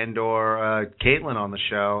AJ and or Caitlyn on the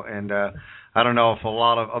show, and I don't know if a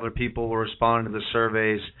lot of other people will respond to the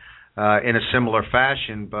surveys in a similar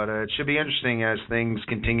fashion, but it should be interesting as things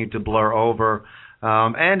continue to blur over.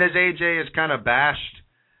 And as AJ has kind of bashed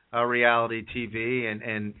reality TV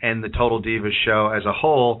and the Total Divas show as a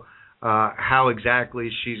whole, how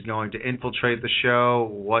exactly she's going to infiltrate the show,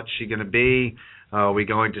 what's she going to be? Are we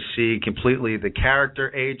going to see completely the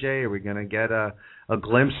character AJ? Are we going to get a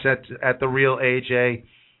glimpse at the real AJ?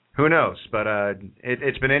 Who knows? But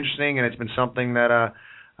it's been interesting, and it's been something that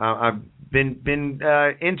I've been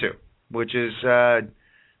into, which is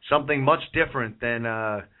something much different than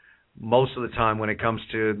most of the time when it comes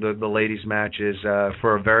to the ladies' matches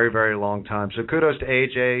for a very, very long time. So kudos to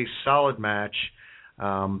AJ, solid match.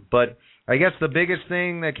 But I guess the biggest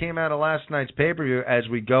thing that came out of last night's pay-per-view as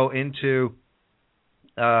we go into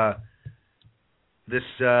this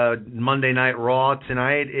Monday Night Raw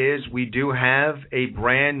tonight is we do have a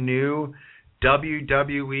brand new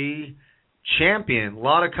WWE champion. A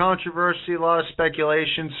lot of controversy, a lot of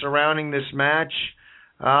speculation surrounding this match.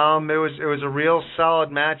 It was a real solid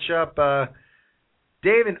matchup.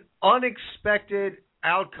 Dave, an unexpected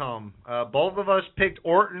outcome. Both of us picked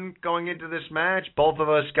Orton going into this match. Both of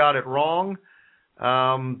us got it wrong.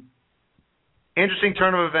 Interesting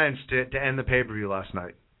turn of events to end the pay-per-view last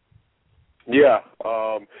night. Yeah,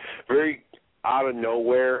 very out of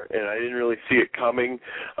nowhere, and I didn't really see it coming.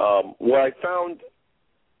 What I found,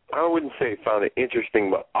 I wouldn't say found it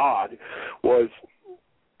interesting, but odd, was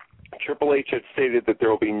Triple H had stated that there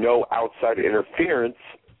will be no outside interference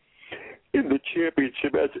in the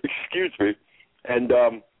championship match. Excuse me. And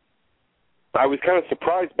I was kind of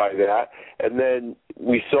surprised by that. And then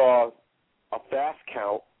we saw a fast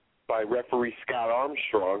count by referee Scott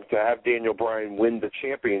Armstrong to have Daniel Bryan win the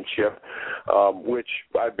championship, which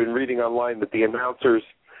I've been reading online that the announcers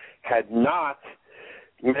had not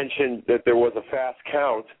mentioned that there was a fast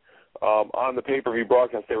count on the pay-per-view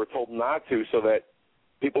broadcast. They were told not to, so that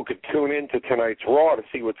people could tune in to tonight's Raw to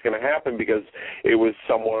see what's going to happen, because it was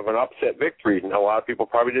somewhat of an upset victory. And a lot of people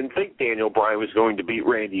probably didn't think Daniel Bryan was going to beat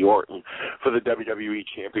Randy Orton for the WWE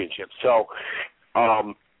Championship. So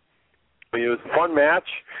it was a fun match.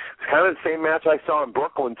 It's kind of the same match I saw in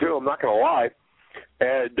Brooklyn, too, I'm not going to lie.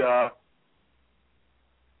 And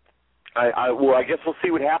I guess we'll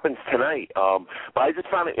see what happens tonight. But I just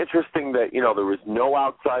found it interesting that, there was no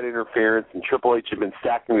outside interference, and Triple H had been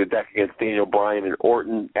stacking the deck against Daniel Bryan, and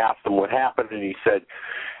Orton asked him what happened, and he said,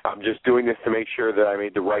 I'm just doing this to make sure that I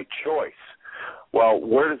made the right choice. Well,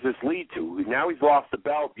 where does this lead to? Now he's lost the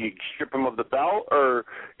belt. Do you strip him of the belt, or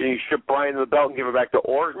do you strip Bryan of the belt and give it back to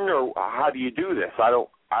Orton, or how do you do this? I don't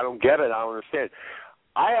get it. I don't understand.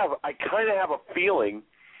 I kind of have a feeling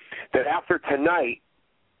that after tonight,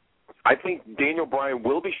 I think Daniel Bryan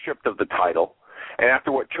will be stripped of the title, and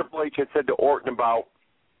after what Triple H had said to Orton about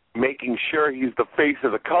making sure he's the face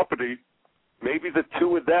of the company, maybe the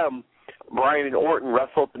two of them, Bryan and Orton,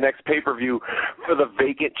 wrestle at the next pay-per-view for the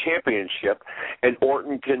vacant championship, and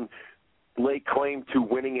Orton can lay claim to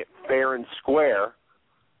winning it fair and square,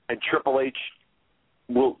 and Triple H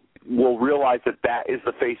will will realize that is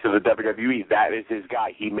the face of the WWE. That is his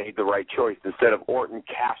guy. He made the right choice instead of Orton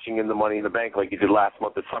cashing in the Money in the Bank like he did last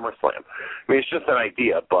month at SummerSlam. I mean, it's just an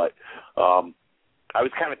idea, but I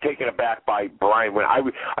was kind of taken aback by Bryan when I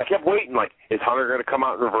kept waiting, like, is Hunter going to come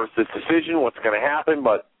out and reverse this decision? What's going to happen?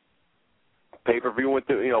 But pay-per-view went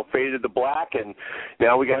to, faded to black, and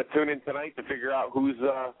now we got to tune in tonight to figure out who's,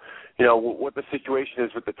 what the situation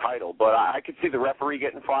is with the title. But I could see the referee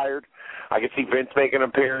getting fired. I could see Vince making an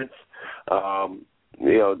appearance.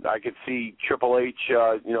 I could see Triple H,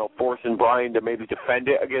 forcing Bryan to maybe defend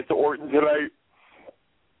it against Orton tonight.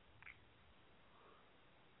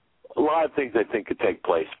 A lot of things I think could take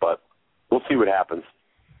place, but we'll see what happens.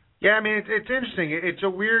 Yeah, I mean, it's interesting. It's a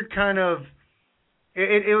weird kind of.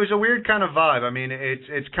 It was a weird kind of vibe. I mean,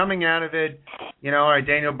 it's coming out of it, all right,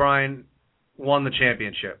 Daniel Bryan won the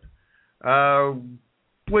championship,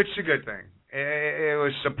 which is a good thing. It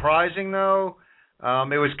was surprising, though.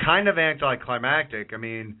 It was kind of anticlimactic. I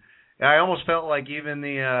mean, I almost felt like even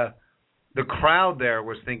the crowd there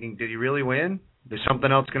was thinking, did he really win? Is something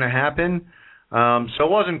else going to happen? So it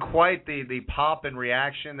wasn't quite the pop and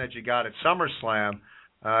reaction that you got at SummerSlam.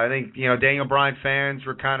 I think, Daniel Bryan fans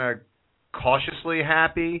were kind of cautiously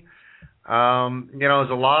happy. There's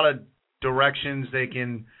a lot of directions they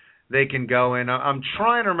can go in. I'm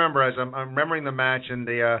trying to remember as I'm remembering the match and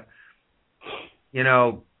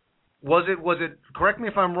was it correct me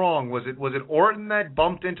if I'm wrong, was it Orton that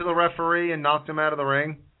bumped into the referee and knocked him out of the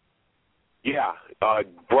ring? Yeah.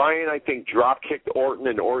 Bryan, I think, drop kicked Orton,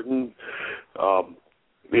 and Orton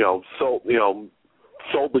sold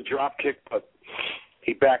the drop kick, but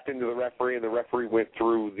he backed into the referee, and the referee went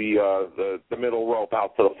through the middle rope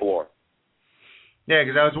out to the floor. Yeah,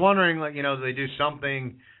 because I was wondering, they do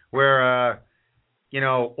something where,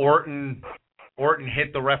 Orton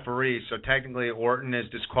hit the referee, so technically Orton is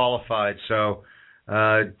disqualified. So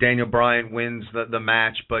Daniel Bryan wins the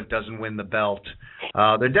match, but doesn't win the belt.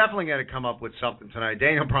 They're definitely going to come up with something tonight.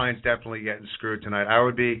 Daniel Bryan's definitely getting screwed tonight. I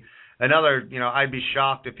would be I'd be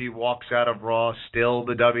shocked if he walks out of Raw still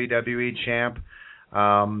the WWE champ.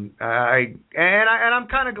 I'm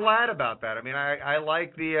kind of glad about that. I mean, I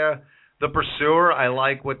like the pursuer. I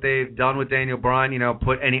like what they've done with Daniel Bryan.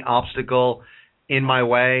 Put any obstacle in my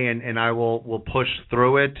way, and I will push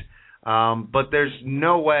through it. But there's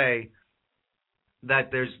no way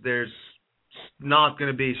that there's not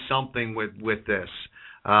going to be something with this.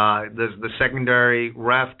 The secondary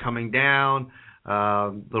ref coming down.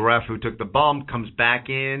 The ref who took the bump comes back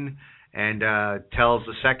in and tells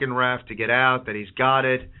the second ref to get out, that he's got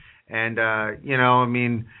it. And,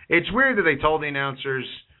 it's weird that they told the announcers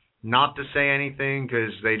not to say anything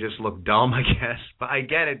because they just look dumb, I guess. But I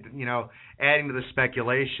get it, adding to the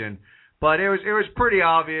speculation. But it was pretty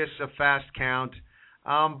obvious, a fast count.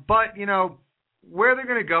 But, where they're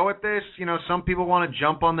going to go with this, some people want to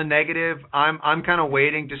jump on the negative. I'm kind of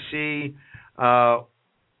waiting to see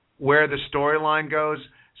where the storyline goes.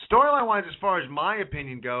 Storyline-wise, as far as my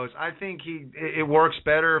opinion goes, I think it works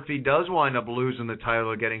better if he does wind up losing the title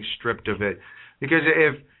or getting stripped of it. Because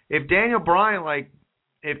if Daniel Bryan,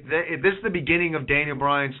 if this is the beginning of Daniel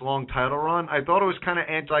Bryan's long title run, I thought it was kind of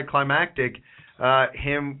anticlimactic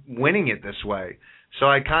him winning it this way. So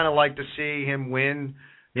I kind of like to see him win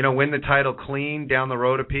the title clean down the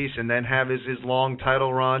road a piece and then have his long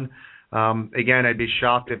title run. Again, I'd be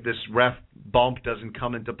shocked if this ref bump doesn't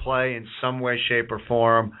come into play in some way, shape, or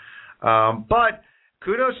form. But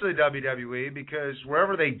kudos to the WWE because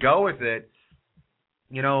wherever they go with it,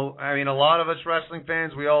 a lot of us wrestling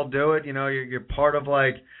fans, we all do it. You're part of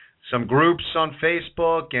some groups on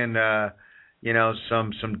Facebook and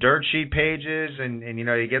some dirt sheet pages, and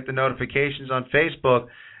you get the notifications on Facebook.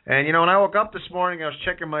 And when I woke up this morning, I was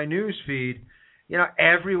checking my news feed.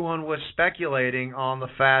 Everyone was speculating on the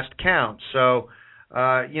fast count. So,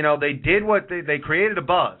 they did what they created a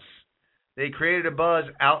buzz. They created a buzz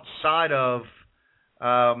outside of,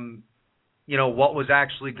 what was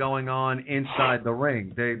actually going on inside the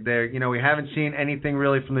ring. We haven't seen anything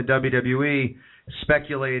really from the WWE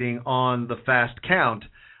speculating on the fast count.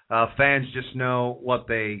 Fans just know what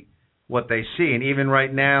they see. And even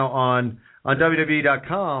right now on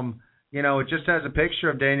WWE.com, it just has a picture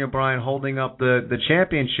of Daniel Bryan holding up the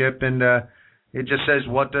championship, and it just says,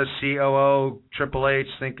 what does COO Triple H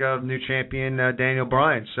think of new champion Daniel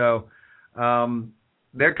Bryan? So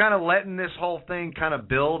they're kind of letting this whole thing kind of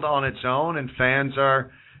build on its own, and fans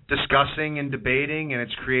are discussing and debating, and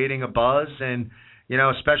it's creating a buzz. And,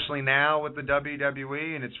 especially now with the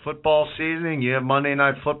WWE and it's football season, and you have Monday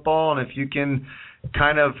Night Football, and if you can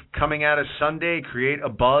kind of coming out of Sunday create a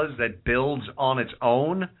buzz that builds on its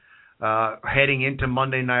own, heading into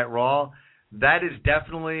Monday Night Raw, that is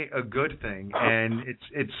definitely a good thing, and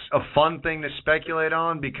it's a fun thing to speculate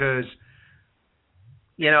on because,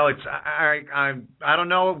 it's I don't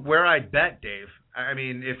know where I'd bet, Dave. I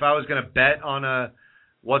mean, if I was going to bet on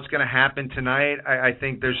what's going to happen tonight, I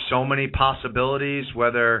think there's so many possibilities,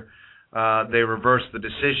 whether they reverse the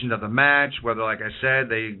decision of the match, whether, like I said,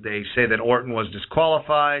 they say that Orton was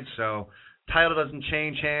disqualified, so title doesn't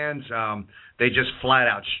change hands. They just flat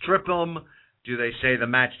out strip him. Do they say the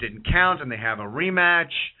match didn't count and they have a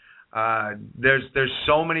rematch? There's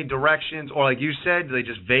so many directions. Or like you said, do they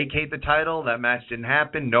just vacate the title? That match didn't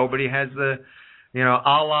happen. Nobody has the, a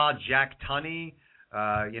la Jack Tunney.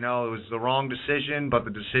 It was the wrong decision, but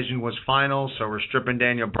the decision was final. So we're stripping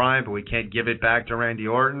Daniel Bryan, but we can't give it back to Randy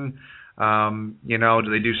Orton.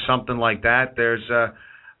 Do they do something like that? There's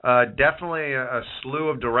definitely a slew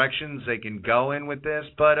of directions they can go in with this,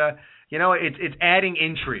 but it's adding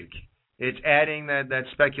intrigue. It's adding that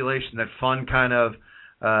speculation, that fun kind of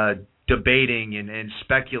debating and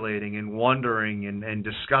speculating and wondering and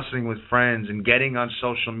discussing with friends and getting on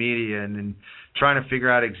social media and trying to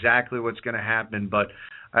figure out exactly what's going to happen. But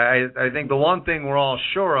I think the one thing we're all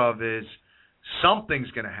sure of is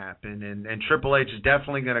something's going to happen, and Triple H is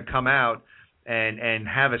definitely going to come out and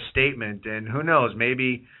have a statement. And who knows,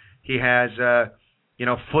 maybe he has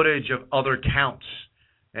footage of other counts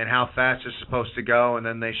and how fast it's supposed to go, and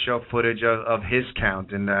then they show footage of his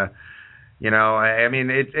count. And,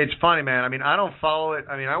 it's funny, man. I mean, I don't follow it.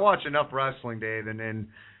 I mean, I watch enough wrestling, Dave, and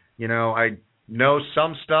I know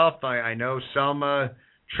some stuff. I know some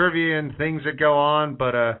trivia and things that go on,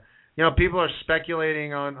 but, people are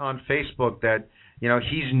speculating on Facebook that,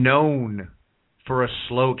 he's known for a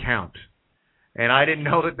slow count. And I didn't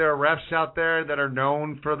know that there are refs out there that are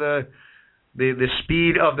known for the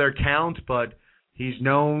speed of their count, but he's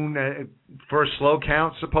known for a slow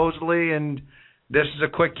count, supposedly, and this is a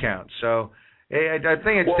quick count. So I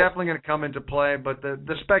think it's definitely going to come into play, but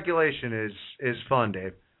the speculation is fun,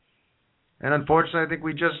 Dave. And unfortunately, I think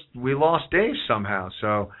we lost Dave somehow.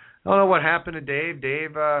 So I don't know what happened to Dave.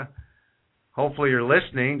 Dave, hopefully you're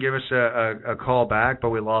listening. Give us a call back, but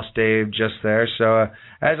we lost Dave just there. So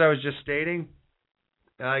as I was just stating,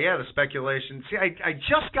 the speculation. See, I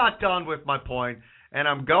just got done with my point, and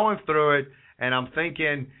I'm going through it, and I'm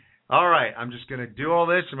thinking, all right, I'm just going to do all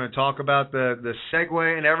this. I'm going to talk about the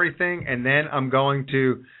segue and everything, and then I'm going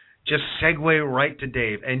to just segue right to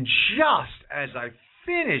Dave. And just as I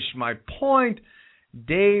finish my point,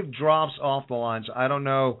 Dave drops off the line. So I don't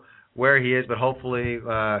know where he is, but hopefully you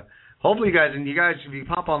guys, if you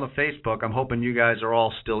pop on the Facebook, I'm hoping you guys are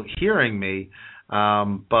all still hearing me.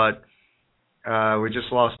 But we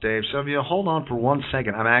just lost Dave. So if you hold on for 1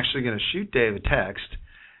 second, I'm actually going to shoot Dave a text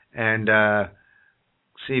and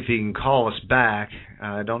see if he can call us back.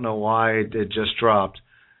 I don't know why it just dropped.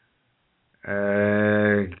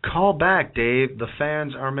 Call back, Dave. The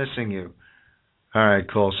fans are missing you. All right,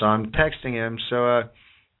 cool. So I'm texting him. So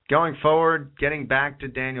going forward, getting back to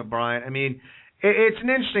Daniel Bryan, I mean, it's an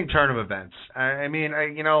interesting turn of events. I mean,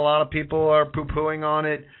 a lot of people are poo-pooing on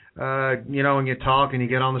it. When you talk and you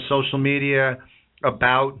get on the social media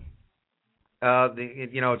about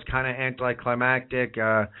it's kind of anticlimactic.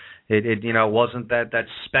 It wasn't that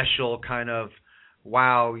special kind of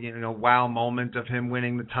wow moment of him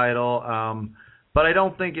winning the title. But I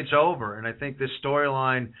don't think it's over, and I think this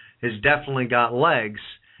storyline has definitely got legs,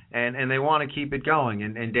 and they want to keep it going.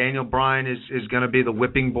 And Daniel Bryan is going to be the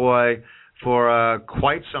whipping boy for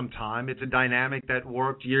quite some time. It's a dynamic that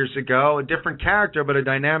worked years ago, a different character, but a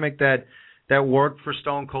dynamic that worked for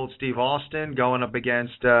Stone Cold Steve Austin going up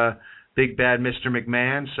against Big Bad Mr.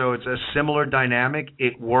 McMahon. So it's a similar dynamic.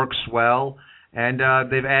 It works well, and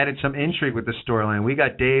they've added some intrigue with the storyline. We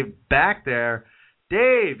got Dave back there.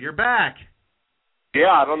 Dave, you're back. Yeah,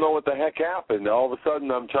 I don't know what the heck happened. All of a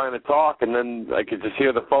sudden, I'm trying to talk, and then I could just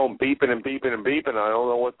hear the phone beeping and beeping and beeping. I don't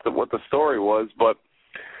know what the story was, but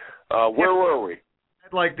where were we?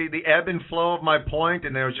 Like the ebb and flow of my point,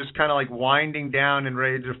 and I was just kind of like winding down and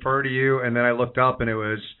ready to defer to you, and then I looked up, and it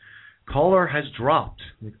was, caller has dropped.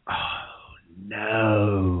 Like, oh,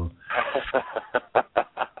 no.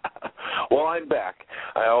 Well, I'm back.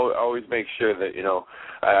 I always make sure that,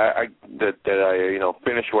 I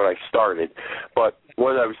finish what I started. But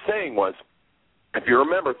what I was saying was, if you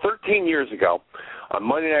remember, 13 years ago, on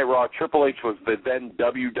Monday Night Raw, Triple H was the then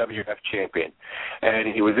WWF champion,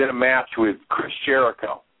 and he was in a match with Chris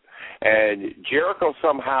Jericho. And Jericho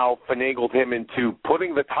somehow finagled him into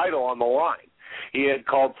putting the title on the line. He had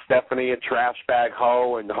called Stephanie a trash bag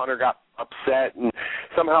hoe, and Hunter got upset, and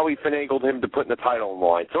somehow he finagled him to putting the title on the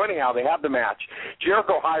line. So anyhow, they have the match.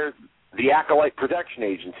 Jericho hires the Acolyte Protection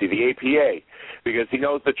Agency, the APA, because he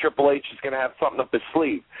knows that Triple H is going to have something up his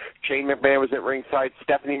sleeve. Shane McMahon was at ringside.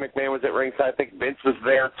 Stephanie McMahon was at ringside. I think Vince was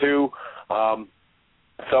there too.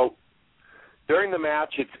 So during the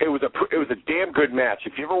match, it was a damn good match.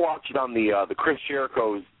 If you ever watch it on the Chris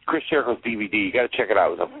Jericho's DVD, you got to check it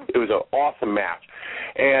out. It was an awesome match,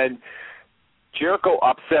 and Jericho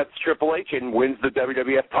upsets Triple H and wins the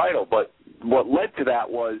WWF title. But what led to that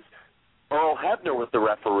was Earl Hebner was the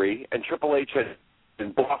referee, and Triple H had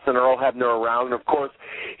been bossing Earl Hebner around. And of course,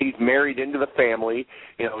 he's married into the family.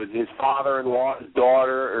 You know, his father-in-law, his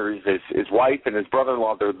daughter, or his wife, and his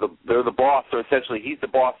brother-in-law. They're the boss. So essentially, he's the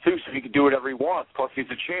boss too. So he can do whatever he wants. Plus, he's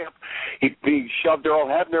a champ. He shoved Earl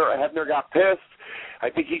Hebner. Hebner got pissed. I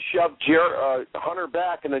think he shoved Hunter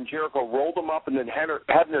back, and then Jericho rolled him up, and then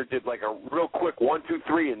Hebner did like a real quick 1, 2,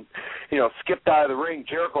 3, and skipped out of the ring.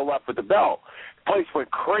 Jericho left with the belt. The place went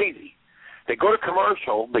crazy. They go to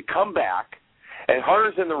commercial. They come back, and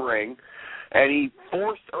Hunter's in the ring, and he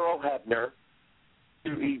forced Earl Hebner.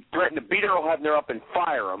 He threatened to beat Earl Hebner up and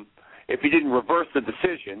fire him if he didn't reverse the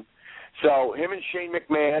decision. So him and Shane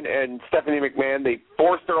McMahon and Stephanie McMahon, they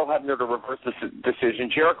forced Earl Hebner to reverse the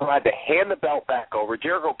decision. Jericho had to hand the belt back over.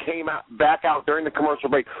 Jericho came back out during the commercial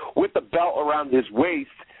break with the belt around his waist,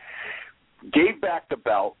 gave back the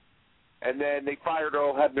belt, and then they fired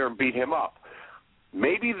Earl Hebner and beat him up.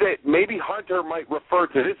 Maybe Hunter might refer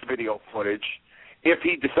to this video footage if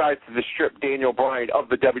he decides to strip Daniel Bryan of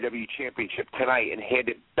the WWE Championship tonight and hand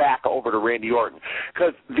it back over to Randy Orton.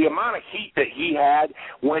 Because the amount of heat that he had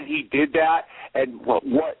when he did that, and what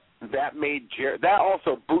that made that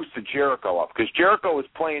also boosted Jericho up, because Jericho was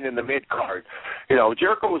playing in the mid-card.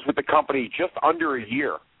 Jericho was with the company just under a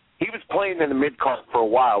year. He was playing in the mid-card for a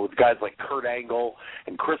while with guys like Kurt Angle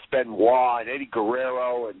and Chris Benoit and Eddie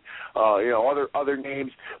Guerrero and other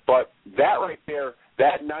names. But that right there,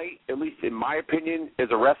 that night, at least in my opinion, as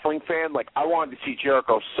a wrestling fan, I wanted to see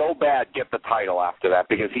Jericho so bad get the title after that,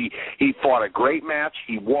 because he fought a great match.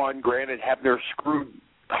 He won. Granted, Hebner screwed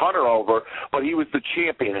Hunter over, but he was the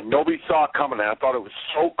champion, and nobody saw it coming, and I thought it was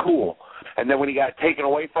so cool. And then when he got taken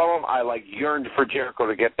away from him, I yearned for Jericho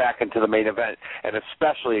to get back into the main event, and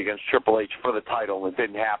especially against Triple H for the title, and it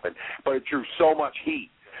didn't happen. But it drew so much heat.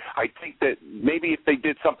 I think that maybe if they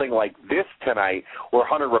did something like this tonight, where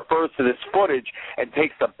Hunter refers to this footage and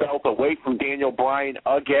takes the belt away from Daniel Bryan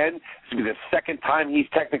again, this would be the second time he's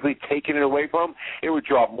technically taken it away from him, it would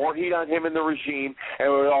draw more heat on him and the regime, and it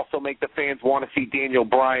would also make the fans want to see Daniel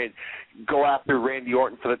Bryan go after Randy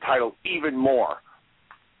Orton for the title even more.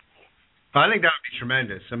 I think that would be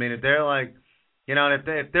tremendous. I mean, if they're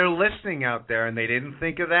if they're listening out there and they didn't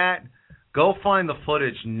think of that, go find the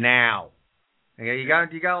footage now. Okay, you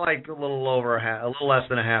got a little less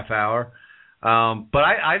than a half hour, but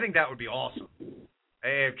I think that would be awesome.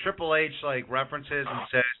 If Triple H references and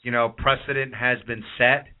says precedent has been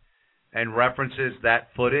set, and references that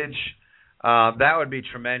footage, that would be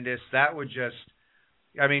tremendous. That would just,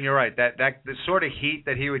 you're right. That the sort of heat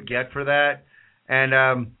that he would get for that, and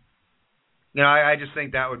I just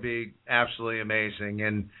think that would be absolutely amazing.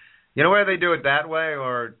 And whether they do it that way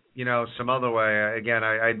or some other way, again,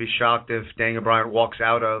 I'd be shocked if Daniel Bryan walks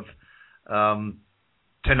out of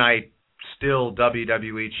tonight still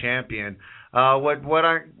WWE champion.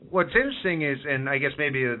 What's interesting is, and I guess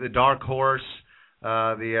maybe the dark horse,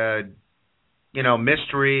 the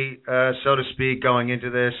mystery, so to speak, going into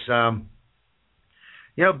this,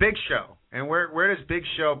 Big Show, and where does Big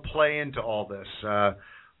Show play into all this?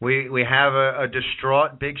 We have a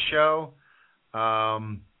distraught Big Show,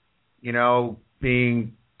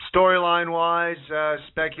 being storyline-wise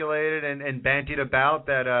speculated and bandied about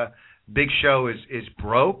that Big Show is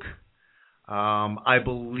broke. I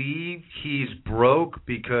believe he's broke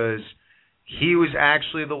because he was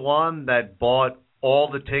actually the one that bought all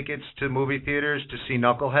the tickets to movie theaters to see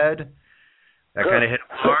Knucklehead. That kind of hit him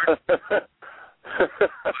hard.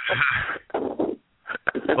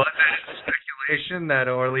 But that is speculation,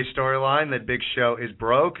 or at least storyline, that Big Show is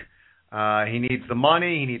broke. He needs the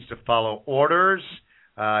money. He needs to follow orders.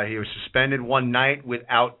 He was suspended one night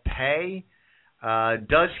without pay.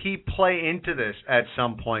 Does he play into this at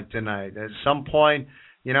some point tonight? At some point,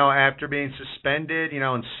 after being suspended,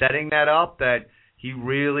 and setting that up, that he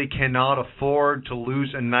really cannot afford to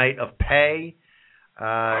lose a night of pay?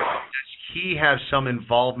 Does he have some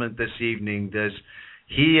involvement this evening? Does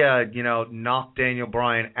he, knock Daniel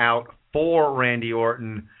Bryan out for Randy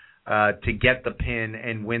Orton to get the pin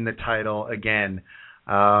and win the title again?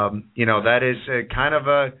 That is kind of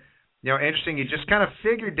a, interesting. You just kind of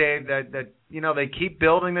figure, Dave, that they keep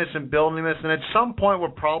building this, and at some point we're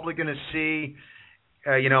probably going to see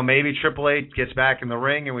maybe Triple H gets back in the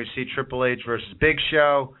ring and we see Triple H versus Big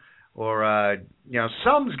Show, or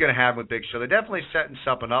something's going to happen with Big Show. They're definitely setting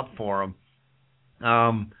something up for him.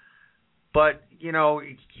 But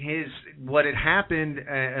what had happened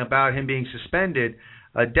about him being suspended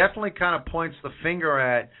definitely kind of points the finger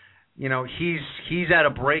at, he's at a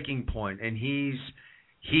breaking point, and he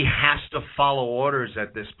has to follow orders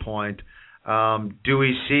at this point. Do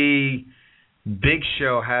we see Big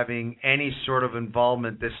Show having any sort of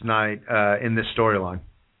involvement this night in this storyline?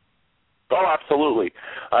 Oh, absolutely.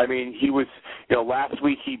 I mean, he was, last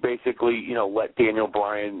week he basically, let Daniel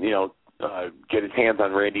Bryan, get his hands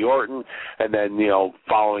on Randy Orton, and then,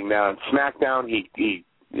 following that on SmackDown, he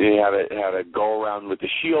had a go around with the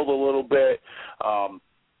Shield a little bit.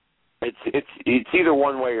 It's either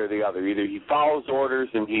one way or the other. Either he follows orders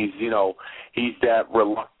and he's that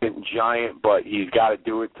reluctant giant, but he's got to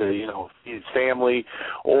do it to his family,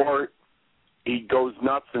 or he goes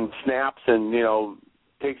nuts and snaps and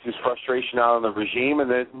takes his frustration out on the regime, and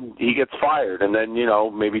then he gets fired, and then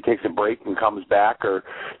maybe takes a break and comes back, or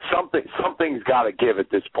something's got to give at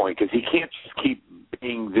this point, because he can't just keep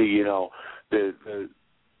being the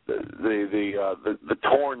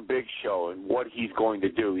torn Big Show and what he's going to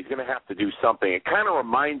do. He's going to have to do something. It kind of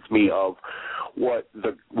reminds me of what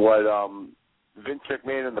Vince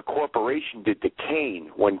McMahon and the corporation did to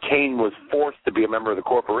Kane when Kane was forced to be a member of the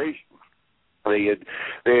corporation. They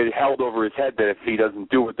had held over his head that if he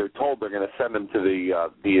doesn't do what they're told, they're going to send him to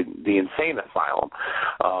the insane asylum.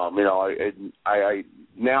 I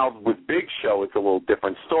now with Big Show, it's a little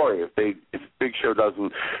different story. If Big Show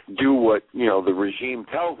doesn't do what the regime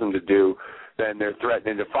tells him to do, then they're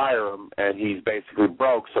threatening to fire him, and he's basically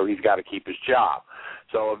broke, so he's got to keep his job.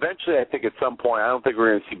 So eventually, I think at some point, I don't think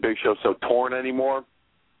we're going to see Big Show so torn anymore.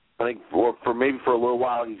 I think for a little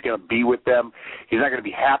while he's going to be with them. He's not going to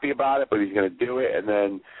be happy about it, but he's going to do it. And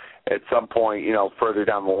then at some point, further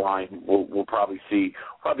down the line, we'll probably see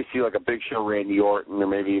like a Big Show Randy Orton, or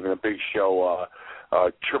maybe even a Big Show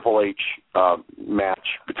Triple H match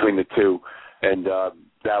between the two. And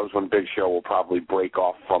that was when Big Show will probably break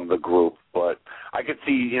off from the group. But I could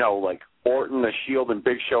see like Orton, the Shield, and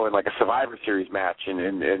Big Show in like a Survivor Series match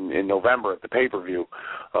in November at the pay-per-view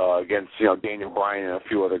against Daniel Bryan and a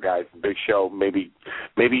few other guys. Big Show maybe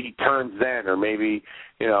he turns then, or maybe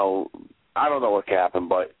I don't know what can happen,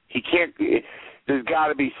 but he can't. There's got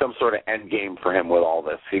to be some sort of end game for him with all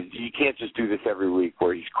this. You can't just do this every week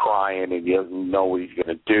where he's crying and he doesn't know what he's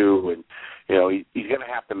going to do, and he's going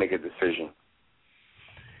to have to make a decision.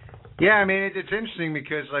 Yeah, I mean, it's interesting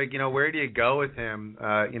because, where do you go with him?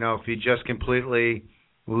 If he just completely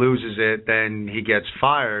loses it, then he gets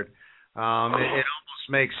fired. It almost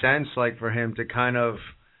makes sense, for him to kind of,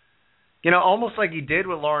 almost like he did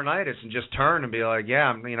with Laurinaitis, and just turn and be like, yeah,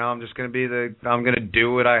 I'm just going to I'm going to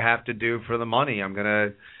do what I have to do for the money. I'm going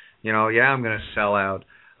to, I'm going to sell out.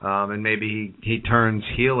 And maybe he turns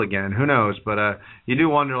heel again. Who knows? But you do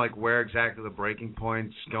wonder, where exactly the breaking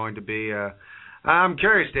point's going to be. I'm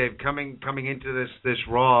curious, Dave, coming into this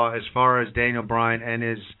Raw, as far as Daniel Bryan and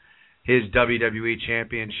his WWE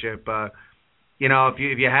Championship,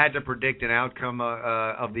 if you had to predict an outcome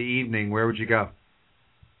of the evening, where would you go?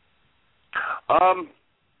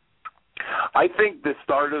 I think the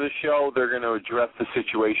start of the show, they're going to address the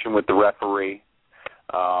situation with the referee,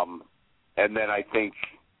 and then I think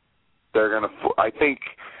they're going to.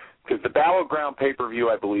 Because the Battleground pay-per-view,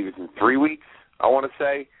 I believe, is in 3 weeks. I want to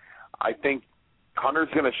say. I think Hunter's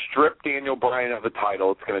going to strip Daniel Bryan of the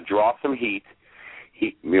title. It's going to draw some heat.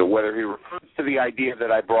 Whether he refers to the idea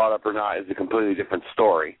that I brought up or not is a completely different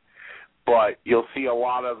story. But you'll see a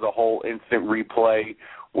lot of the whole instant replay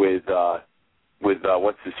with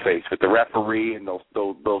what's his face, with the referee, and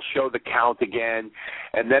they'll show the count again,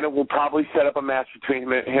 and then it will probably set up a match between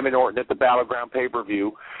him and Orton at the Battleground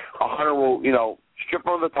pay-per-view. Hunter will strip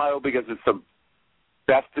him of the title because it's the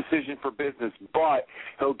best decision for business, but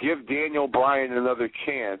he'll give Daniel Bryan another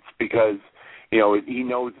chance because he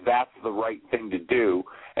knows that's the right thing to do,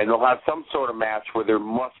 and they'll have some sort of match where there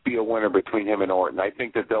must be a winner between him and Orton. I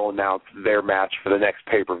think that they'll announce their match for the next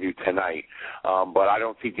pay-per-view tonight, but I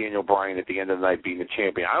don't see Daniel Bryan at the end of the night being the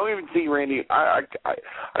champion. I don't even see Randy. I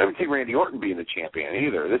don't see Randy Orton being the champion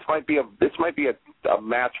either. This might be a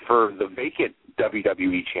match for the vacant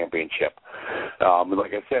WWE Championship.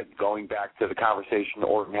 Like I said, going back to the conversation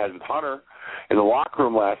Orton had with Hunter in the locker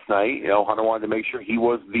room last night, Hunter wanted to make sure he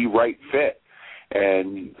was the right fit.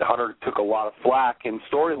 And Hunter took a lot of flack in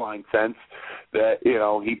storyline sense that,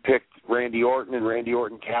 he picked Randy Orton and Randy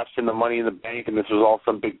Orton cashed in the Money in the Bank and this was all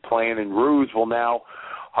some big plan and ruse. Well, now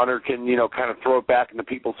Hunter can, kind of throw it back into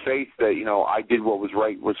people's face that, I did what was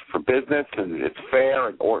right was for business and it's fair,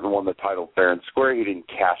 and Orton won the title fair and square. He didn't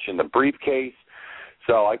cash in the briefcase.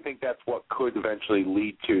 So I think that's what could eventually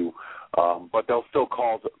lead to, but they'll still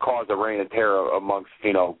cause a reign of terror amongst,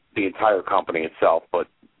 the entire company itself. But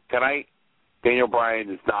tonight, Daniel Bryan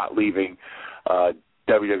is not leaving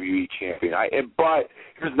WWE champion. But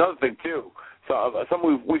here's another thing, too. So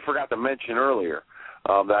something we forgot to mention earlier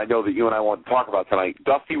that I know that you and I want to talk about tonight,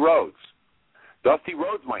 Dusty Rhodes. Dusty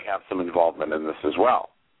Rhodes might have some involvement in this as well,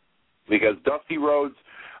 because Dusty Rhodes,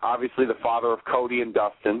 obviously the father of Cody and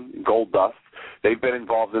Dustin, Goldust, they've been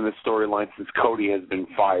involved in this storyline since Cody has been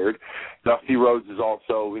fired. Dusty Rhodes is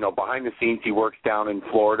also, behind the scenes, he works down in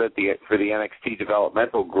Florida for the NXT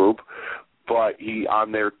developmental group, but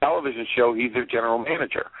on their television show, he's their general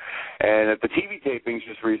manager. And at the TV tapings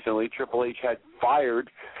just recently, Triple H had fired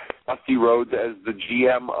Dusty Rhodes as the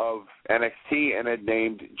GM of NXT and had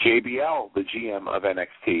named JBL the GM of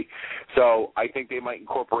NXT. So I think they might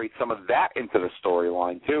incorporate some of that into the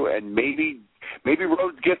storyline too, and maybe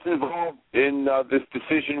Rhodes gets involved in this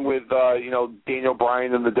decision with Daniel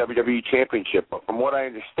Bryan and the WWE Championship. But from what I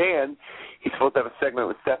understand, he's supposed to have a segment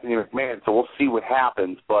with Stephanie McMahon, so we'll see what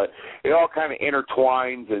happens. But it all kind of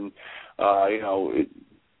intertwines and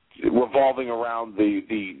revolving around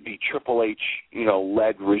the Triple H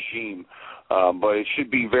led regime. But it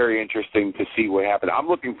should be very interesting to see what happens. I'm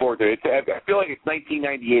looking forward to it. I feel like it's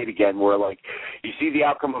 1998 again, where you see the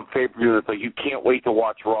outcome of pay-per-view, and it's you can't wait to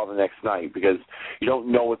watch Raw the next night because you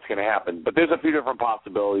don't know what's going to happen. But there's a few different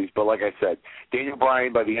possibilities. But like I said, Daniel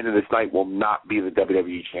Bryan by the end of this night will not be the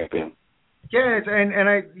WWE champion. Yeah, and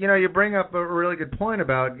I you bring up a really good point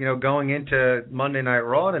about going into Monday Night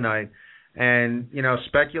Raw tonight. And,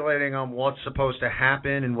 speculating on what's supposed to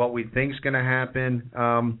happen and what we think is going to happen.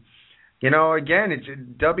 Again,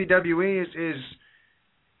 WWE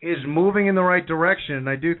is moving in the right direction. And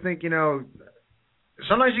I do think,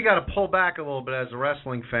 sometimes you got to pull back a little bit as a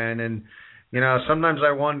wrestling fan. And, sometimes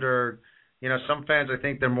I wonder, some fans, I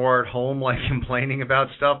think they're more at home, complaining about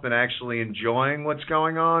stuff than actually enjoying what's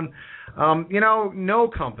going on. No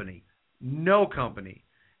company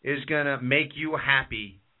is going to make you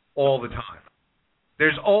happy all the time.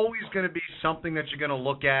 There's always going to be something that you're going to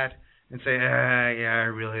look at and say,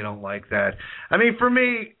 I really don't like that. I mean, for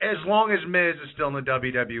me, as long as Miz is still in the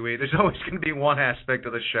WWE, there's always going to be one aspect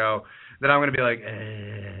of the show that I'm going to be like,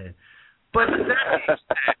 But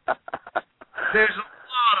there's a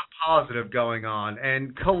lot of positive going on,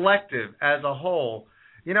 and collective as a whole.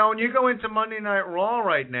 When you go into Monday Night Raw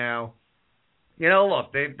right now,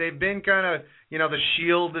 look, they've been kind of, the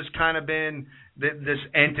Shield has kind of been this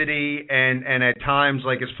entity, and at times,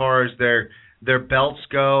 as far as their belts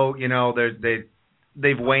go,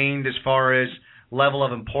 they've waned as far as level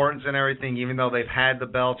of importance and everything, even though they've had the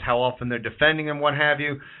belts, how often they're defending them, what have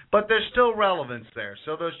you. But there's still relevance there.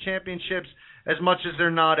 So those championships, as much as they're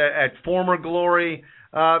not at former glory,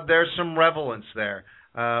 there's some relevance there.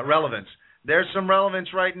 There's some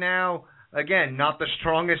relevance right now. Again, not the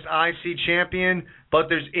strongest IC champion, but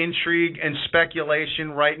there's intrigue and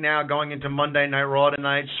speculation right now going into Monday Night Raw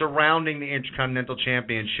tonight surrounding the Intercontinental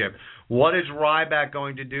Championship. What is Ryback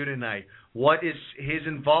going to do tonight? What is his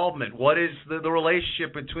involvement? What is the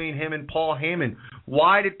relationship between him and Paul Heyman?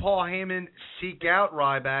 Why did Paul Heyman seek out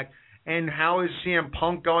Ryback? And how is CM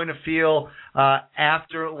Punk going to feel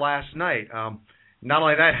after last night? Not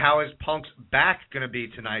only that, how is Punk's back going to be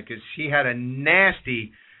tonight? Because he had a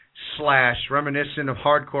nasty slash reminiscent of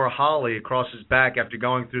Hardcore Holly across his back after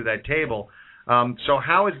going through that table. So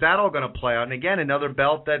how is that all going to play out? And again, another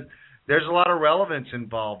belt that there's a lot of relevance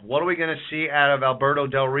involved. What are we going to see out of Alberto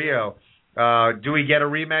Del Rio? Do we get a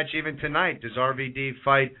rematch even tonight? Does RVD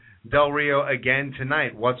fight Del Rio again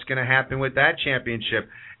tonight? What's going to happen with that championship?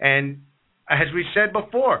 And as we said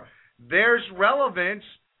before, there's relevance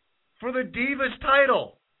for the Divas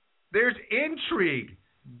title. There's intrigue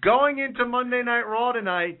going into Monday Night Raw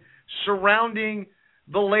tonight surrounding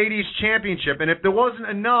the Ladies Championship. And if there wasn't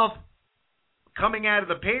enough coming out of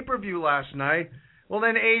the pay-per-view last night, well,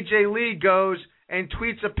 then AJ Lee goes and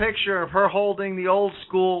tweets a picture of her holding the old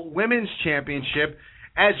school Women's Championship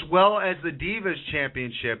as well as the Divas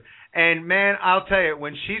Championship. And, man, I'll tell you,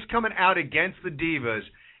 when she's coming out against the Divas,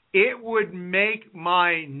 it would make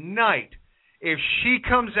my night if she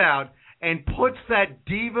comes out and puts that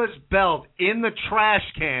Divas belt in the trash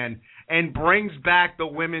can and brings back the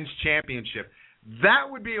Women's Championship. That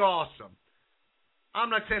would be awesome. I'm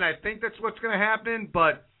not saying I think that's what's going to happen,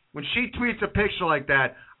 but when she tweets a picture like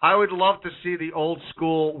that, I would love to see the old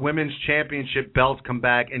school Women's Championship belt come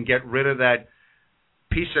back and get rid of that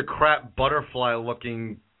piece of crap butterfly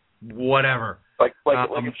looking whatever. Like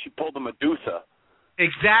if she pulled a Medusa.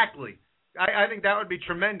 Exactly. I think that would be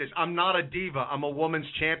tremendous. I'm not a diva. I'm a women's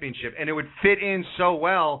championship. And it would fit in so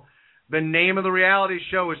well. The name of the reality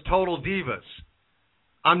show is Total Divas.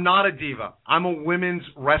 I'm not a diva. I'm a women's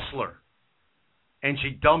wrestler. And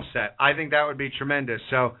she dumps that. I think that would be tremendous.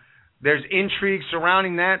 So there's intrigue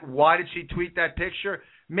surrounding that. Why did she tweet that picture?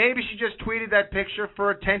 Maybe she just tweeted that picture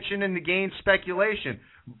for attention and to gain speculation.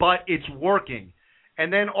 But it's working.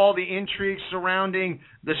 And then all the intrigue surrounding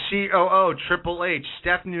the COO, Triple H,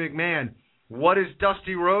 Stephanie McMahon. What does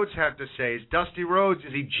Dusty Rhodes have to say? Is Dusty Rhodes,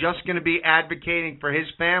 is he just going to be advocating for his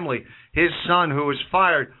family, his son who was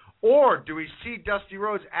fired? Or do we see Dusty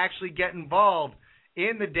Rhodes actually get involved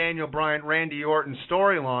in the Daniel Bryan, Randy Orton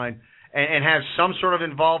storyline and have some sort of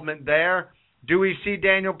involvement there? Do we see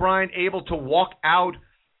Daniel Bryan able to walk out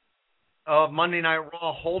of Monday Night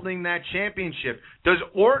Raw holding that championship? Does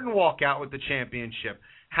Orton walk out with the championship?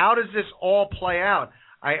 How does this all play out?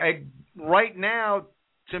 I right now,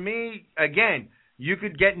 to me, again, you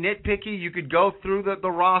could get nitpicky. You could go through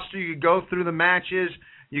the roster. You could go through the matches.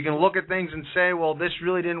 You can look at things and say, well, this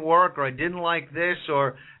really didn't work, or I didn't like this,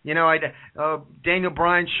 or, Daniel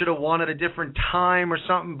Bryan should have won at a different time or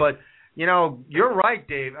something. But, you're right,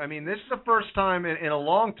 Dave. I mean, this is the first time in a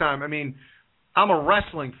long time. I mean, I'm a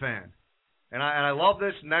wrestling fan, and I love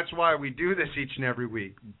this, and that's why we do this each and every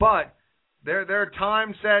week. But there are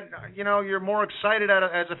times that, you're more excited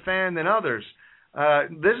as a fan than others.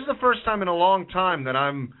 This is the first time in a long time that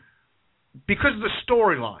because of the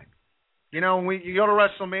storyline. When you go to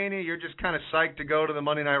WrestleMania, you're just kind of psyched to go to the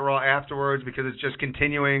Monday Night Raw afterwards because it's just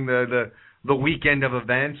continuing the weekend of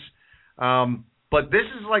events. But this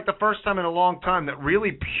is like the first time in a long time that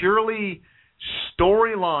really purely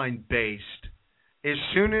storyline based. As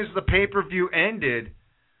soon as the pay-per-view ended,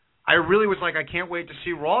 I really was like, I can't wait to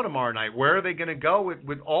see Raw tomorrow night. Where are they going to go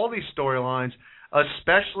with all these storylines,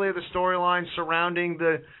 especially the storyline surrounding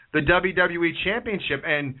the WWE Championship?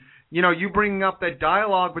 And you bringing up that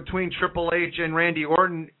dialogue between Triple H and Randy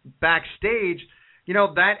Orton backstage,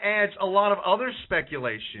 that adds a lot of other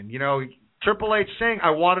speculation. Triple H saying,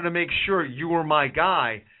 I wanted to make sure you were my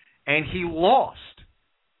guy, and he lost.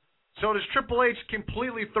 So does Triple H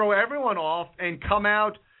completely throw everyone off and come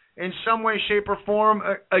out in some way, shape, or form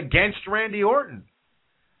against Randy Orton?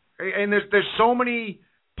 And there's so many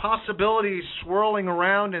possibilities swirling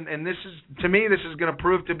around, and this is, to me, this is going to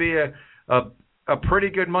prove to be a pretty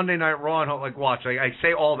good Monday Night Raw. And like, watch, I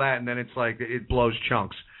say all that, and then it's like it blows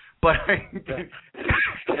chunks. But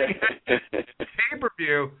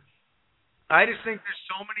pay-per-view, I just think there's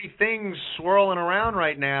so many things swirling around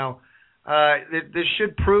right now. This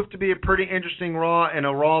should prove to be a pretty interesting Raw, and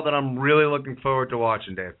a Raw that I'm really looking forward to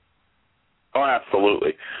watching, Dave. Oh,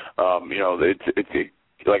 absolutely.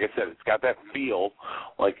 It's like I said, it's got that feel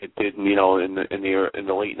like it did, in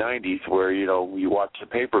the late '90s, where you watch the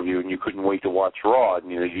pay-per-view and you couldn't wait to watch Raw,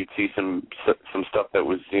 and you'd see some stuff that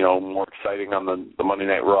was more exciting on the Monday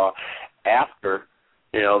Night Raw after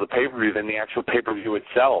the pay-per-view than the actual pay-per-view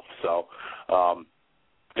itself. So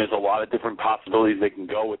there's a lot of different possibilities they can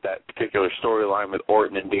go with that particular storyline with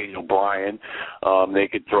Orton and Daniel Bryan. They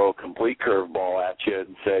could throw a complete curveball at you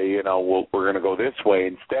and say, we're going to go this way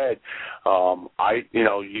instead.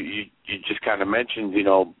 You just kind of mentioned,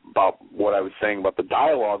 about what I was saying about the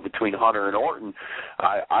dialogue between Hunter and Orton.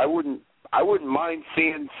 I wouldn't mind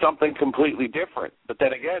seeing something completely different. But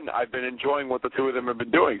then again, I've been enjoying what the two of them have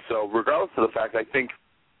been doing. So regardless of the fact, I think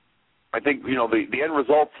the end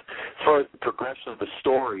result as far as the progression of the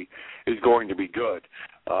story is going to be good.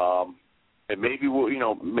 And maybe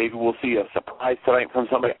we'll see a surprise tonight from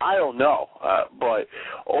somebody. I don't know. But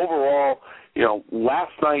overall,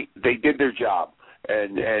 last night they did their job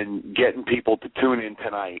and getting people to tune in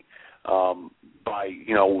tonight by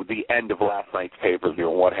the end of last night's pay-per-view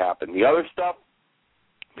and what happened. The other stuff,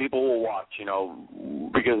 people will watch,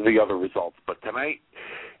 because of the other results. But tonight,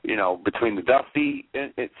 between the Dusty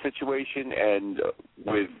situation and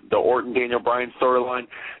with the Orton-Daniel Bryan storyline,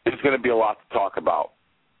 there's going to be a lot to talk about.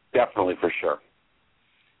 Definitely, for sure.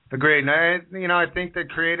 Agreed. And I think that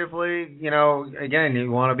creatively, again,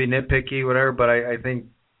 you want to be nitpicky, whatever, but I think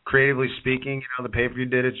creatively speaking, the pay-per-view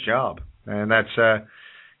did its job. And that's,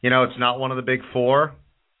 it's not one of the big four.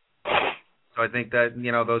 So I think that,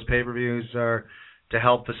 those pay-per-views are to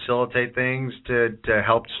help facilitate things, to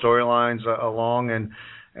help storylines along. And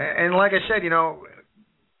like I said,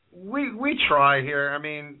 we try here. I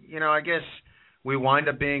mean, I guess we wind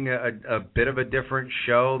up being a bit of a different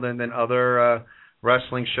show than other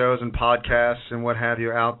wrestling shows and podcasts and what have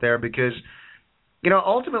you out there because,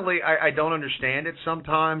 ultimately I don't understand it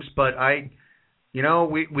sometimes, but I you know,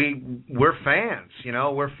 we're fans. You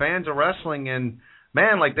know, we're fans of wrestling, and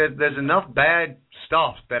man, like there's enough bad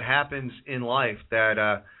stuff that happens in life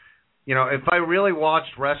that you know, if I really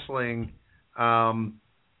watched wrestling and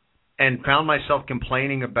found myself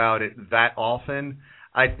complaining about it that often,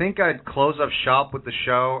 I think I'd close up shop with the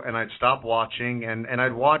show and I'd stop watching and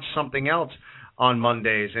I'd watch something else on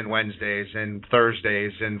Mondays and Wednesdays and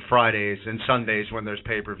Thursdays and Fridays and Sundays when there's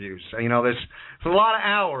pay-per-views. You know, there's a lot of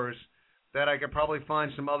hours that I could probably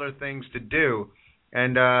find some other things to do.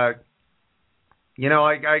 And, you know,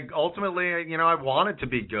 I ultimately, you know, I want it to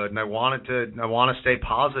be good and I want to stay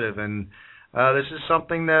positive. And this is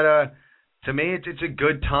something that, to me, it's a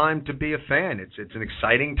good time to be a fan. It's an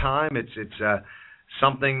exciting time. It's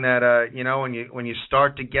something that you know, when you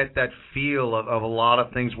start to get that feel of a lot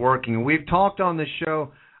of things working. And we've talked on this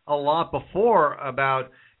show a lot before about,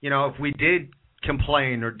 you know, if we did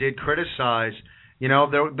complain or did criticize, you know,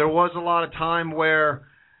 there was a lot of time where,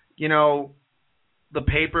 you know, the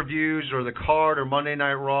pay-per-views or the card or Monday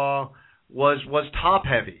Night Raw was top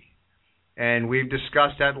heavy. And we've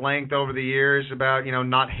discussed at length over the years about, you know,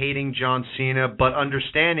 not hating John Cena, but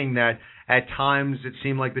understanding that at times it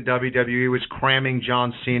seemed like the WWE was cramming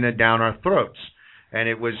John Cena down our throats. And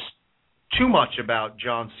it was too much about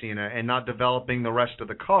John Cena and not developing the rest of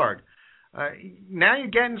the card. Now you're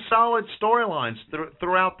getting solid storylines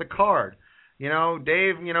throughout the card. You know,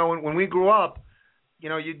 Dave, you know, when we grew up, you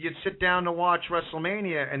know, you'd sit down to watch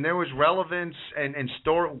WrestleMania, and there was relevance and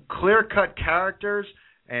clear-cut characters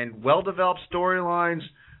and well-developed storylines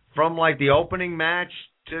from, like, the opening match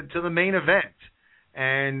to the main event.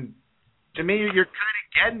 And to me, you're kind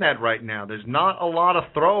of getting that right now. There's not a lot of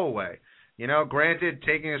throwaway. You know, granted,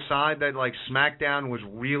 taking aside that, like, SmackDown was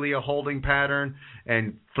really a holding pattern,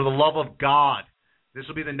 and for the love of God, this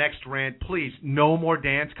will be the next rant. Please, no more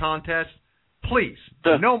dance contests. Please,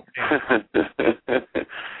 no more dance.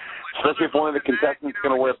 Especially if one of the contestants is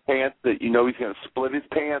going to wear pants that you know he's going to split his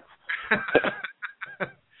pants.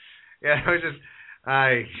 Yeah, I was just,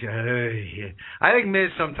 I think Miz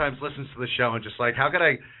sometimes listens to the show and just like, how could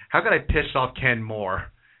I piss off Ken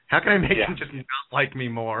more? How can I make him just not like me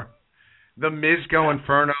more? The Miz go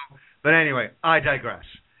Inferno. But anyway, I digress.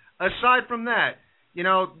 Aside from that, you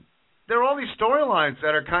know, there are all these storylines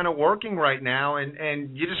that are kind of working right now,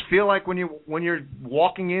 and you just feel like when you're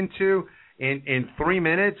walking into in 3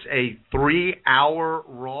 minutes a 3-hour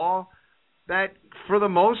Raw, that for the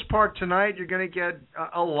most part tonight you're going to get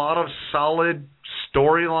a lot of solid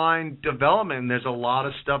storyline development. There's a lot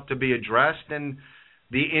of stuff to be addressed, and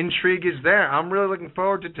the intrigue is there. I'm really looking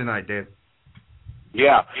forward to tonight, Dave.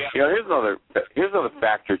 Yeah. You know, here's another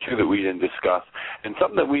factor too that we didn't discuss, and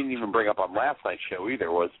something that we didn't even bring up on last night's show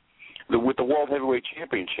either was with the World Heavyweight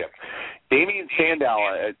Championship. Damien Sandow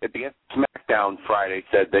at the end of SmackDown Friday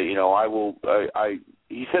said that, you know,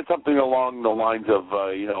 he said something along the lines of,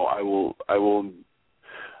 you know, I will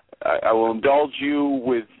indulge you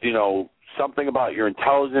with, you know, something about your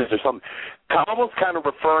intelligence or something, almost kind of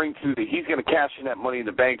referring to that he's going to cash in that Money in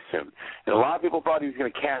the Bank soon. And a lot of people thought he was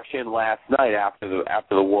going to cash in last night after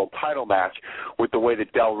the world title match with the way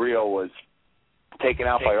that Del Rio was taken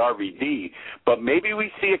out by RVD, but maybe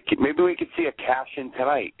we could see a cash in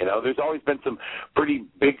tonight. You know, there's always been some pretty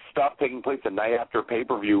big stuff taking place the night after a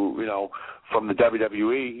pay-per-view, you know, from the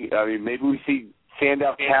WWE. I mean, maybe we see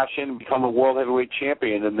Sandow cash in and become a World Heavyweight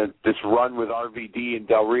Champion, and then this run with RVD and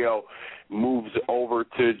Del Rio moves over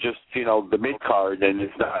to just, you know, the mid-card, and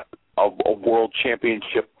it's not a World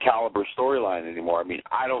Championship caliber storyline anymore. I mean,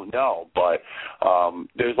 I don't know, but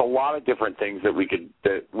there's a lot of different things that we could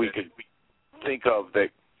think of that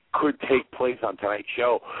could take place on tonight's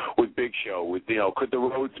show with Big Show, with, you know, could the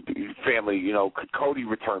Rhodes family, you know, could Cody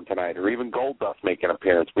return tonight, or even Goldust make an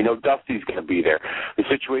appearance? We know Dusty's going to be there. The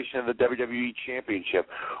situation of the WWE Championship,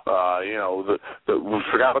 you know, we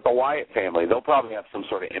forgot about the Wyatt family. They'll probably have some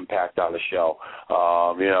sort of impact on the show.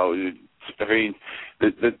 You know, I mean,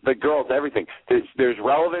 the girls, everything. There's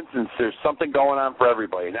relevance, and there's something going on for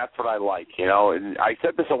everybody, and that's what I like, you know. And I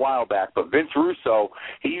said this a while back, but Vince Russo,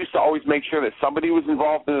 he used to always make sure that somebody was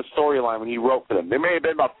involved in the storyline when he wrote for them. There may have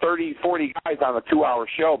been about 30, 40 guys on a 2-hour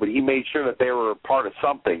show, but he made sure that they were a part of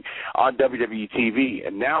something on WWE TV.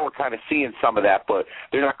 And now we're kind of seeing some of that, but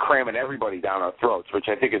they're not cramming everybody down our throats, which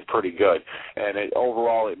I think is pretty good. And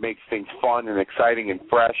overall, it makes things fun and exciting and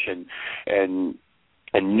fresh and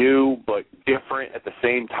new but different at the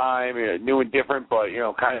same time. You know, new and different, but, you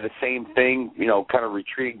know, kind of the same thing, you know, kind of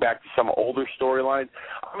retreating back to some older storylines.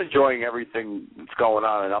 I'm enjoying everything that's going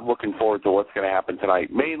on, and I'm looking forward to what's going to happen tonight,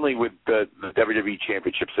 mainly with the WWE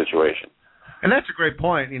Championship situation. And that's a great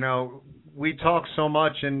point. You know, we talk so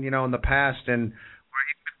much in the past, and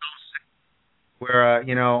where,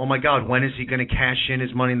 oh my God, when is he going to cash in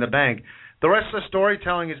his Money in the Bank? The rest of the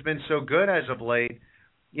storytelling has been so good as of late.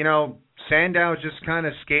 Sandow's just kind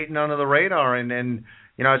of skating under the radar, and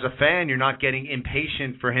as a fan, you're not getting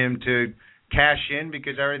impatient for him to cash in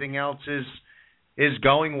because everything else is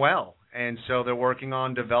going well. And so they're working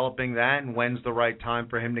on developing that and when's the right time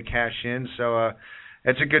for him to cash in. So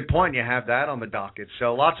it's a good point. You have that on the docket.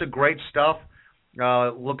 So lots of great stuff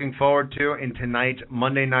looking forward to in tonight's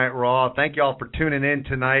Monday Night Raw. Thank you all for tuning in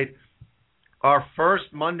tonight. Our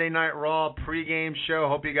first Monday Night Raw pregame show.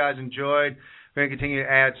 Hope you guys enjoyed. We're going to continue to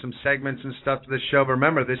add some segments and stuff to the show. But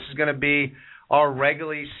remember, this is going to be our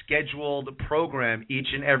regularly scheduled program each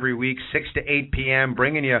and every week, 6 to 8 p.m.,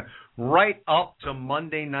 bringing you right up to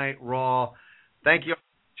Monday Night Raw. Thank you all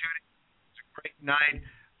for tuning in. It's a great night.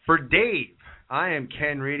 For Dave, I am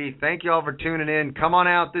Ken Reedy. Thank you all for tuning in. Come on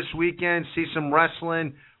out this weekend, see some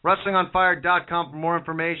wrestling. WrestlingOnFire.com for more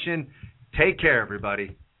information. Take care,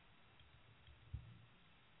 everybody.